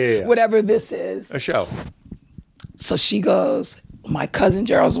disrupt whatever this is. A show. So she goes, my cousin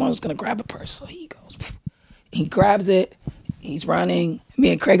Gerald's the one who's going to grab the purse. So he goes, he grabs it. He's running.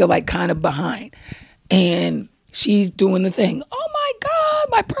 Me and Craig are like kind of behind. And she's doing the thing. Oh my God,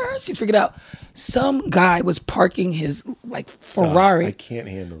 my purse. She's freaking out. Some guy was parking his like Ferrari. I can't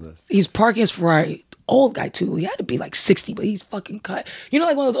handle this. He's parking his Ferrari. Old guy too. He had to be like 60, but he's fucking cut.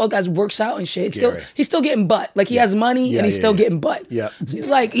 Like one of those old guys works out and shit. He's still getting butt. Like he has money and he's still getting butt. Yeah. So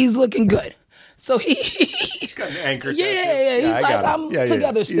he's looking good. So He's got an anchor tattoo. Yeah. He's like, I'm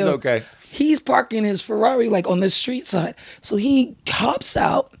together still. He's okay. He's parking his Ferrari like on the street side. So he hops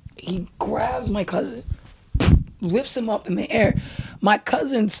out. He grabs my cousin, lifts him up in the air. My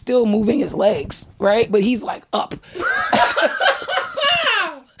cousin's still moving his legs, right? But he's like up.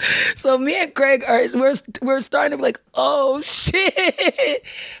 So me and Craig we're starting to be like, oh shit.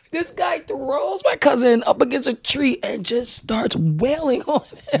 This guy throws my cousin up against a tree and just starts wailing on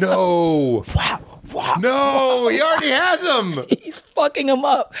him. No. Wow. No, he already has him. He's fucking him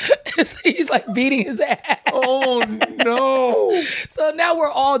up. He's like beating his ass. Oh no. So now we're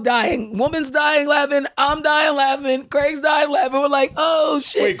all dying. Woman's dying laughing. I'm dying laughing. Craig's dying laughing. We're like, oh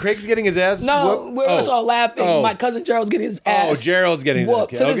shit. Wait, Craig's getting his ass No, whooped? we're just all laughing. Oh. My cousin Gerald's getting his ass. Oh, Gerald's getting his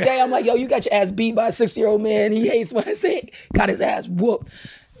whooped. ass. To this Okay. day, I'm like, yo, you got your ass beat by a 60-year-old man. He hates when I say it. Got his ass whooped.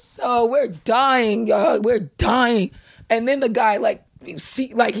 So we're dying, y'all. We're dying. And then the guy like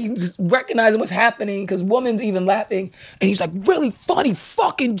see, like he just recognizing what's happening because woman's even laughing, and he's like, really funny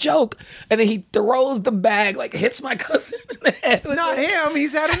fucking joke, and then he throws the bag, like hits my cousin in the head. Not him.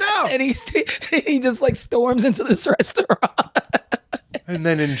 He's had enough. And he just like storms into this restaurant. And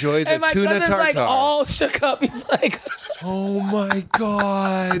then enjoys a And my tuna cousin's tartare. like all shook up. He's like, Oh my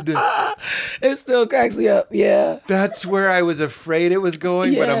God. it still cracks me up. Yeah. That's where I was afraid it was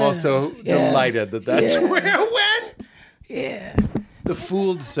going, but I'm Yeah. also Yeah. delighted that that's Yeah. where it went. Yeah. The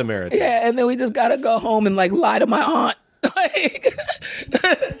fooled Samaritan. Yeah. And then we just gotta go home and like lie to my aunt. Like,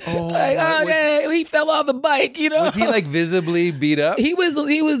 okay, he fell off the bike, you know. Was he like visibly beat up? He was.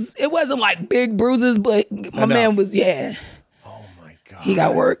 It wasn't like big bruises, but my man was. Yeah, Oh my God. he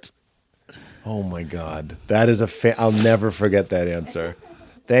got worked. Oh my God. That is I'll never forget that answer.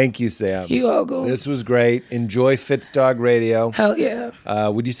 Thank you, Sam. You all go. This was great. Enjoy Fitzdog Radio. Hell yeah.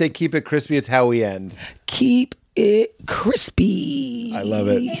 Would you say keep it crispy? It's how we end. Keep it crispy. I love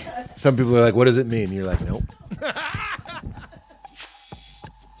it. Some people are like, what does it mean? You're like, nope.